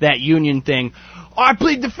union thing. Oh, I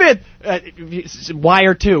plead the fifth.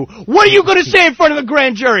 Wire 2. What are you going to say in front of the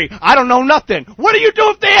grand jury? I don't know nothing. What do you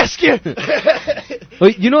do if they ask you? Well,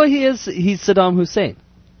 you know what he is? He's Saddam Hussein.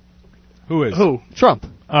 Who is? Who? Trump.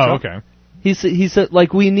 Oh, Trump. Okay. He's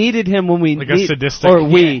we needed him when we a sadistic.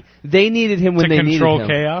 They needed him when they needed him. To control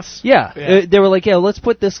chaos? Yeah. They were like, let's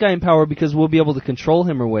put this guy in power because we'll be able to control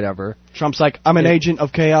him or whatever. Trump's like, I'm an agent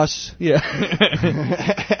of chaos. Yeah.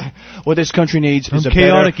 What this country needs is a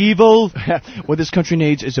chaotic evil. What this country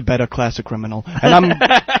needs is a better class of criminal. And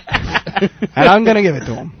I'm going to give it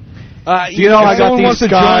to him. I got these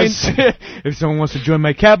guys. If someone wants to join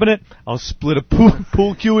my cabinet, I'll split a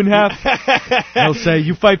pool cue in half. I'll say,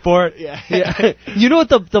 you fight for it. Yeah. You know what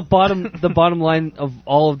the bottom line of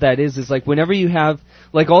all of that is whenever you have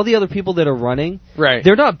all the other people that are running, right?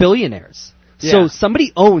 They're not billionaires, so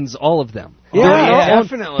somebody owns all of them. Yeah,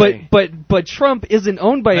 definitely. But Trump isn't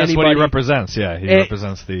owned by anybody. That's what he represents. Yeah, he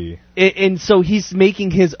represents the. And so he's making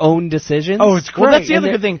his own decisions. Oh, it's great. Well, that's the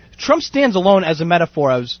other good thing. Trump stands alone as a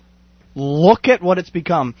metaphor. Look at what it's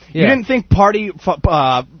become. Yeah. You didn't think party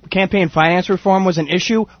campaign finance reform was an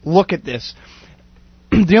issue? Look at this.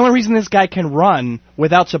 The only reason this guy can run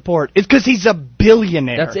without support is because he's a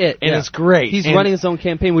billionaire. That's it. And it's great. He's running his own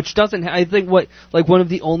campaign, which doesn't... I think one of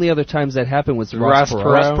the only other times that happened was Ross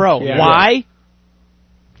Perot. Yeah. Why?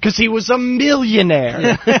 Because he was a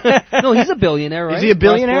millionaire. No, he's a billionaire, right? Is he a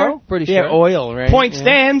billionaire? Pretty sure. Yeah, oil, right? Point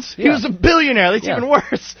stands. Yeah. He was a billionaire. That's even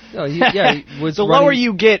worse. No, he was the lower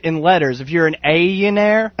you get in letters, if you're an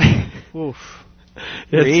A-ionaire, oof.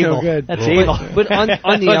 That's evil. So good. That's evil. But on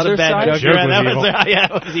the other side,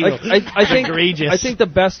 that was evil. I think egregious. I think the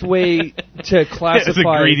best way to classify it's a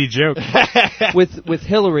greedy joke. with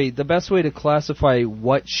Hillary, the best way to classify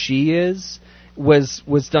what she is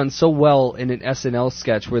was done so well in an SNL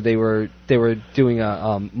sketch where they were doing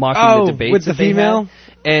a mocking the debates with the female.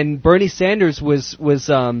 And Bernie Sanders was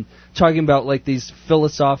talking about these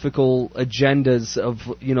philosophical agendas of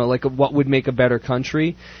what would make a better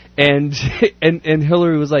country, and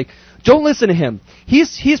Hillary was like, don't listen to him.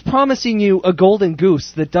 He's promising you a golden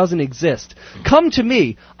goose that doesn't exist. Come to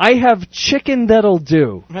me. I have chicken that'll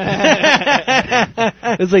do.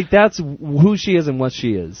 It's that's who she is and what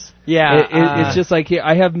she is. Yeah. It's just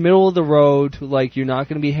I have middle of the road. You're not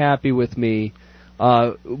going to be happy with me.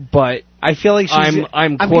 But I feel like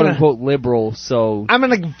I'm quote unquote liberal, so I'm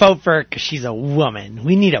gonna vote for her because she's a woman.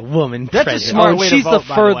 We need a woman. That's president. a smart way she's to vote,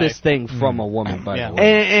 the furthest thing from a woman, by the way.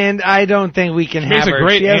 And I don't think we can have her. She's a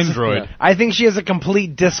great android. I think she has a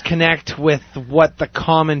complete disconnect with what the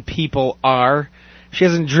common people are. She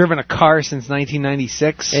hasn't driven a car since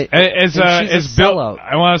 1996. As Bill,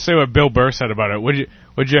 I want to say what Bill Burke said about it.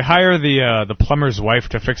 Would you hire the plumber's wife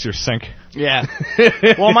to fix your sink? Yeah.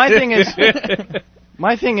 Well, my thing is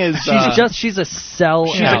she's a sell.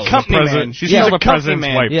 She's a company man. She's a president's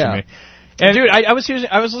wife to me. And dude, I was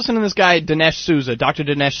listening to this guy, Dinesh D'Souza, Dr.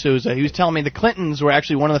 Dinesh D'Souza. He was telling me the Clintons were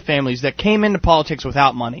actually one of the families that came into politics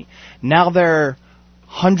without money. Now they have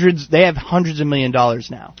hundreds of $1 million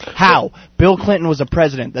now. How? Bill Clinton was a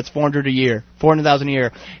president. That's $400,000 a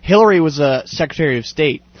year. Hillary was a Secretary of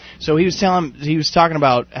State. So he was talking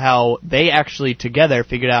about how they actually together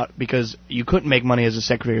figured out, because you couldn't make money as a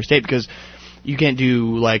Secretary of State because you can't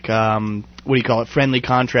do friendly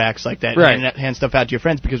contracts like that, right. and hand stuff out to your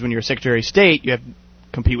friends, because when you're a Secretary of State, you have to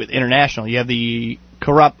compete with international. You have the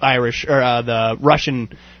corrupt Irish or the Russian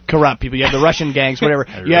corrupt people. You have the Russian gangs, whatever.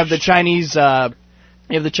 You have the Chinese.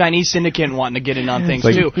 You have the Chinese syndicate wanting to get in on things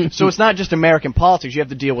too. So it's not just American politics. You have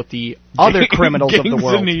to deal with the other criminals of the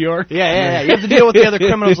world. In New York. Yeah. You have to deal with the other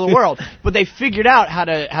criminals of the world. But they figured out how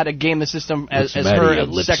to game the system as her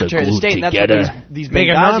Secretary of State, and that's what these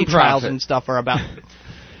Benghazi trials and stuff are about.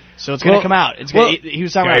 So it's going to come out. He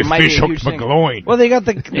was talking about it might be a huge thing. Well, they got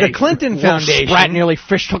the Clinton Foundation. Sprat nearly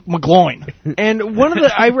fishhook McGloin. And one of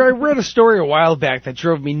the I read a story a while back that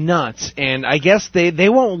drove me nuts, and I guess they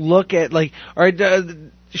won't look at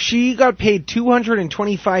she got paid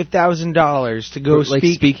 $225,000 to go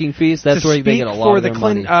speaking fees. That's where they get a lot of their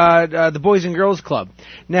money. The Boys and Girls Club.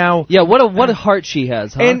 Now, what a heart she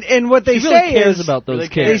has, huh? And what they say cares about those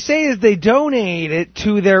kids. They say is they donate it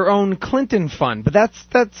to their own Clinton fund, but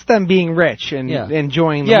that's them being rich and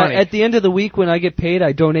enjoying the money. Yeah, at the end of the week when I get paid,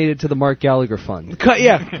 I donate it to the Mark Gallagher fund.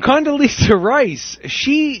 Condoleezza Rice,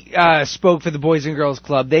 she spoke for the Boys and Girls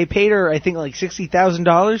Club. They paid her, I think, like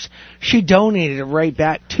 $60,000. She donated it right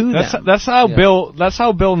back to them. That's how Bill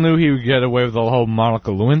knew he would get away with the whole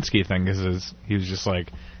Monica Lewinsky thing. Because he was just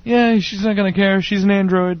like, yeah, she's not gonna care. She's an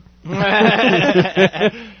android.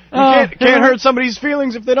 Can't hurt somebody's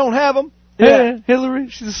feelings if they don't have them. Yeah, Hillary,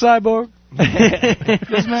 she's a cyborg.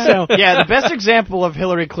 The best example of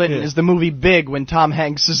Hillary Clinton is the movie Big, when Tom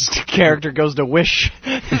Hanks' character goes to Wish.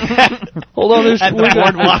 Hold on, at the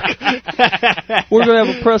boardwalk. We're gonna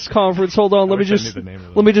have a press conference. Hold on, let me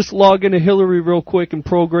just log into Hillary real quick and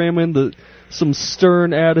program in some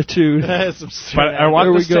stern attitude. I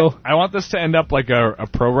want this to end up like a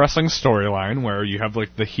pro wrestling storyline where you have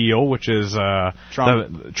like the heel, which is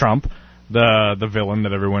Trump, the villain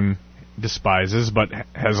that everyone despises, but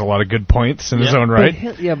has a lot of good points in his own right.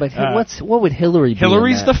 What would Hillary be?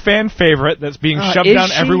 Hillary's the fan favorite that's being shoved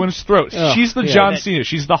down everyone's throats. She's the John Cena.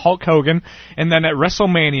 She's the Hulk Hogan. And then at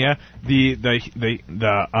WrestleMania,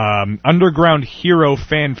 the underground hero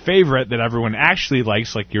fan favorite that everyone actually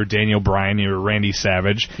likes, like your Daniel Bryan, your Randy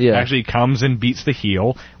Savage, actually comes and beats the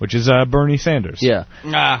heel, which is Bernie Sanders. Yeah.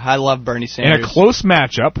 I love Bernie Sanders. In a close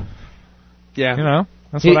matchup. Yeah. You know?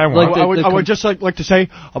 That's what I want. I would just like to say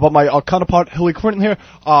about my counterpart Hillary Clinton here.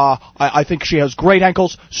 I think she has great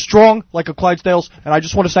ankles, strong like a Clydesdale's, and I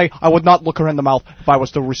just want to say I would not look her in the mouth if I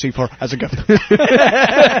was to receive her as a gift.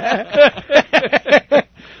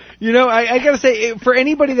 You know, I gotta say, for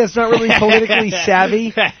anybody that's not really politically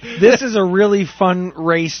savvy, this is a really fun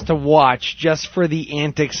race to watch just for the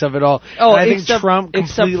antics of it all. Oh, except for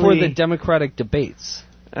the Democratic debates.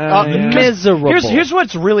 Miserable. Here's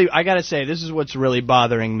what's really, I gotta say, this is what's really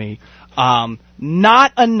bothering me.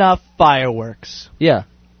 Not enough fireworks. Yeah.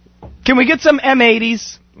 Can we get some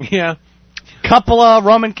M80s? Yeah. Couple of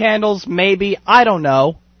Roman candles, maybe. I don't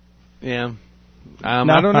know. Yeah. I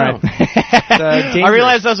don't know. I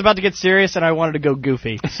realized I was about to get serious and I wanted to go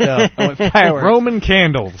goofy. So I went fireworks. Roman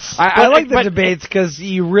candles. I like the debates because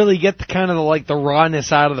you really get the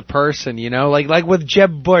rawness out of the person, you know? Like with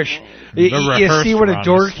Jeb Bush, you see what a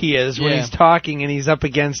dork he is when he's talking and he's up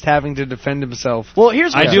against having to defend himself. Well,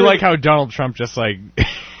 I do like how Donald Trump just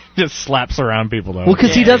slaps around people, though. Well,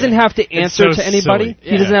 because he doesn't have to answer to anybody.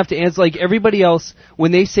 He doesn't have to answer. Like everybody else,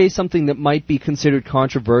 when they say something that might be considered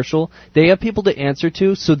controversial, they have people to answer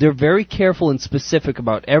to, so they're very careful and specific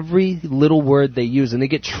about every little word they use, and they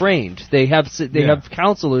get trained. They have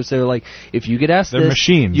counselors that are like, if you get asked this,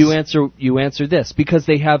 machines. you answer this, because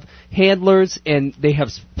they have handlers and they have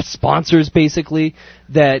sponsors, basically,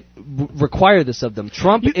 that require this of them.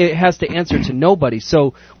 Trump has to answer to nobody,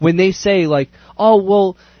 so when they say, like, oh,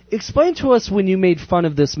 well, explain to us when you made fun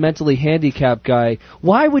of this mentally handicapped guy,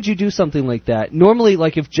 why would you do something like that? Normally,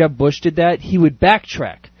 like if Jeb Bush did that, he would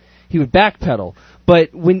backtrack. He would backpedal.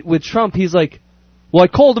 But with Trump, he's like, well, I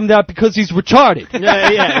called him that because he's retarded.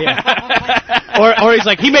 Yeah. Or he's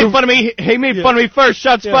like, he made fun of me. He made fun of me first.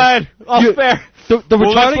 Shots fired. Fair. The retarded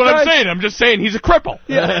that's what guy? I'm saying. I'm just saying he's a cripple.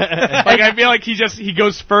 Yeah. Like I feel like he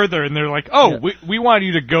goes further, and they're like, oh, we want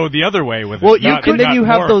you to go the other way with it. Well, you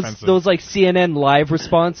have those like CNN live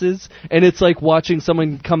responses, and it's like watching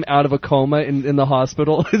someone come out of a coma in the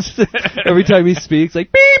hospital. Every time he speaks,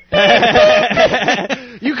 like beep.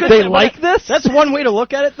 They like this. That's one way to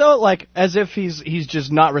look at it, though. Like as if he's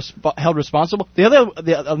just not held responsible.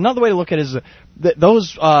 Another way to look at it is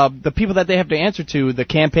the people that they have to answer to, the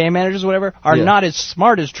campaign managers, or whatever, are not as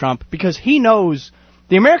smart as Trump, because he knows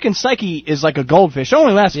the American psyche is like a goldfish. It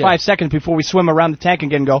only lasts 5 seconds before we swim around the tank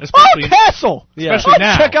again and go, castle! Especially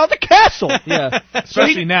now. Check out the castle!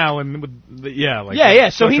 Especially now. And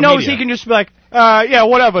So he knows he can just be like, Yeah,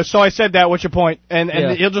 whatever. So I said that. What's your point? And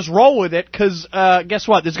he'll just roll with it because guess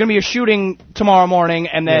what? There's going to be a shooting tomorrow morning,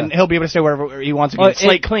 and then he'll be able to say whatever he wants to get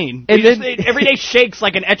slate clean. And then, every day shakes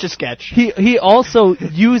like an Etch-a-Sketch. He also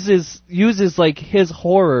uses like his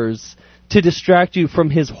horrors to distract you from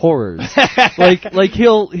his horrors. like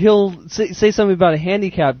he'll say something about a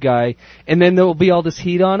handicapped guy, and then there will be all this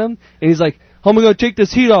heat on him, and he's like, "How am I going to take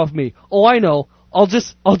this heat off me? Oh, I know. I'll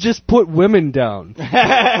just put women down."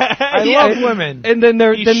 I love women. And then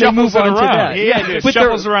they move on to that. Yeah, he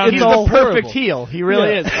shuffles around. He's the perfect heel. He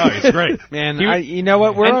really is. Oh, he's great. Man, you know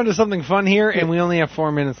what? We're on to something fun here, and we only have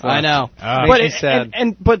 4 minutes left. I know. Makes me sad.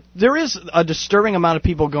 But there is a disturbing amount of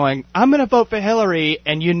people going, I'm going to vote for Hillary,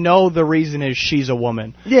 and you know the reason is she's a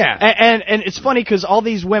woman. Yeah. And it's funny because all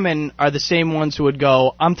these women are the same ones who would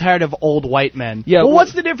go, I'm tired of old white men. Yeah. Well,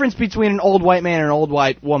 what's the difference between an old white man and an old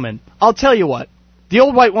white woman? I'll tell you what. The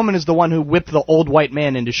old white woman is the one who whipped the old white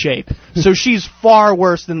man into shape. So she's far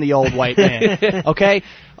worse than the old white man. Okay?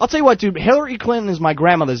 I'll tell you what, dude. Hillary Clinton is my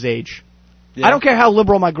grandmother's age. Yeah. I don't care how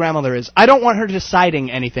liberal my grandmother is. I don't want her deciding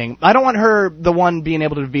anything. I don't want her the one being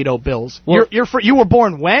able to veto bills. Well, you were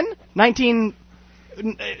born when?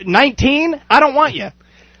 1919? I don't want you.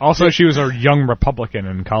 Also, she was a young Republican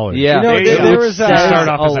in college. Yeah, there was a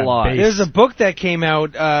lot. There's a book that came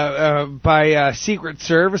out by Secret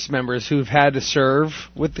Service members who've had to serve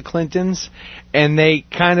with the Clintons, and they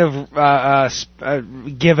kind of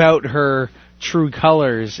give out her true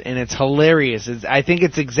colors, and it's hilarious. I think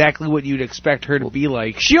it's exactly what you'd expect her to be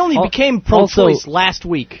like. She only became pro-choice last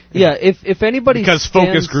week. Yeah, if anybody because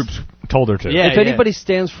focus groups told her to. Yeah, if anybody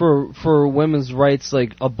stands for women's rights,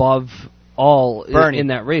 like above all in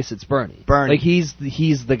that race, it's Bernie. Like he's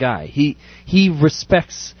the guy. He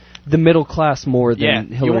respects the middle class more than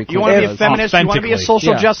Hillary Clinton. You want to be a feminist? You want to be a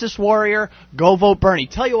social justice warrior? Go vote Bernie.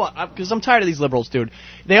 Tell you what, because I'm tired of these liberals, dude.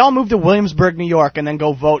 They all move to Williamsburg, New York, and then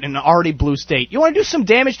go vote in an already blue state. You want to do some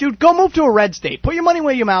damage, dude? Go move to a red state. Put your money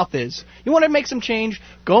where your mouth is. You want to make some change?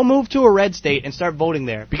 Go move to a red state and start voting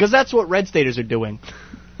there, because that's what red staters are doing.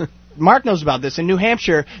 Mark knows about this. In New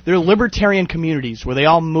Hampshire, there are libertarian communities where they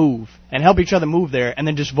all move and help each other move there, and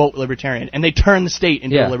then just vote libertarian, and they turn the state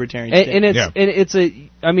into a libertarian state.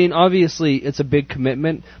 And obviously it's a big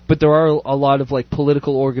commitment, but there are a lot of like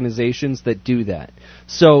political organizations that do that.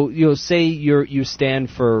 So say you stand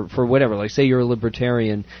for whatever, like say you're a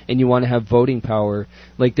libertarian and you want to have voting power,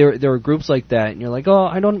 like there are groups like that, and you're like, oh,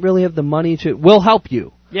 I don't really have the money to. We'll help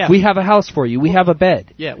you. Yeah. We have a house for you. We have a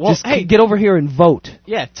bed. Yeah. Well, just get over here and vote.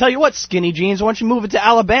 Yeah. Tell you what, skinny jeans, why don't you move it to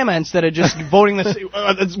Alabama instead of just voting this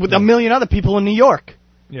with a million other people in New York?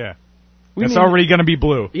 Yeah. It's already going to be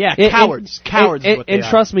blue. Yeah, cowards. Cowards is what they are. And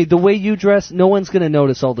trust me, the way you dress, no one's going to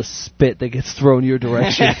notice all the spit that gets thrown your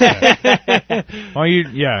direction.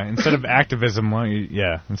 Instead of activism,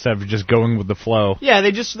 instead of just going with the flow. Yeah,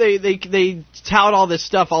 they tout all this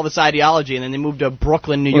stuff, all this ideology, and then they move to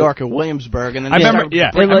Brooklyn, New York, or Williamsburg, and then I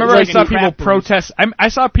saw people protest. I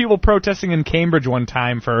saw people protesting in Cambridge one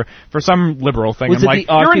time for some liberal thing. I'm like,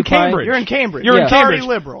 you're in Cambridge. You're in Cambridge. You're in Cambridge. Already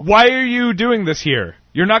liberal. Why are you doing this here?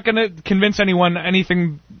 You're not going to convince anyone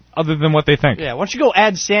anything other than what they think. Yeah, why don't you go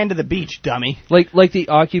add sand to the beach, dummy? Like the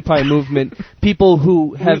Occupy movement, people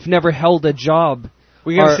who have never held a job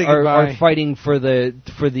are fighting for the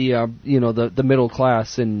middle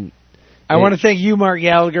class. And I want to thank you, Mark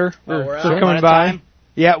Gallagher, for coming by. Time?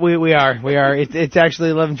 Yeah, we are. It's actually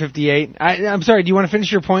 11:58. I'm sorry. Do you want to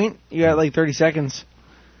finish your point? You got like 30 seconds.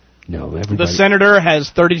 No, everybody. The senator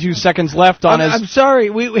has 32 seconds left on his... I'm sorry.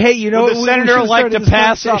 The senator like to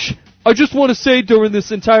pass up... I just want to say during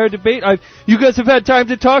this entire debate, you guys have had time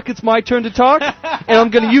to talk. It's my turn to talk, and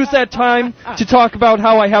I'm going to use that time to talk about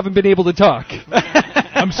how I haven't been able to talk.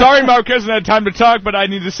 I'm sorry Mark hasn't had time to talk, but I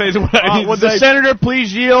need to say what I need to say. Would the senator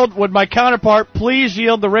please yield? Would my counterpart please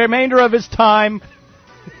yield the remainder of his time?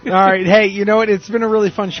 All right. Hey, you know what? It's been a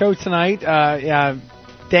really fun show tonight.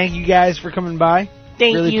 Thank you guys for coming by.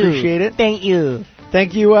 Really appreciate it. Thank you.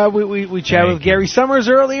 Thank you. We chatted with Gary Summers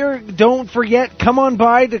earlier. Don't forget, come on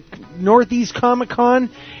by to Northeast Comic Con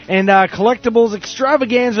and Collectibles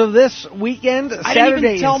Extravaganza this weekend,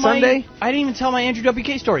 Saturday and Sunday. I didn't even tell my Andrew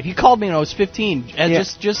WK story. He called me when I was 15,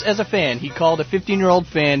 just as a fan. He called a 15-year-old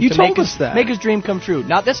fan to make his dream come true.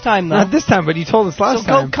 Not this time, though. Not this time, but you told us last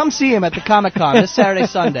time. So come see him at the Comic Con this Saturday,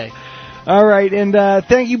 Sunday. All right, and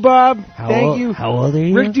thank you, Bob. Thank you. How old are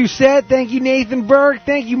you? Rick Doucette. Thank you, Nathan Burke.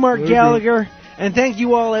 Thank you, Mark Gallagher. And thank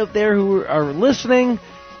you all out there who are listening.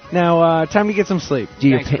 Now, time to get some sleep. Do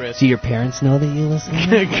your parents know that you listen?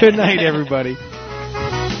 Good night, everybody.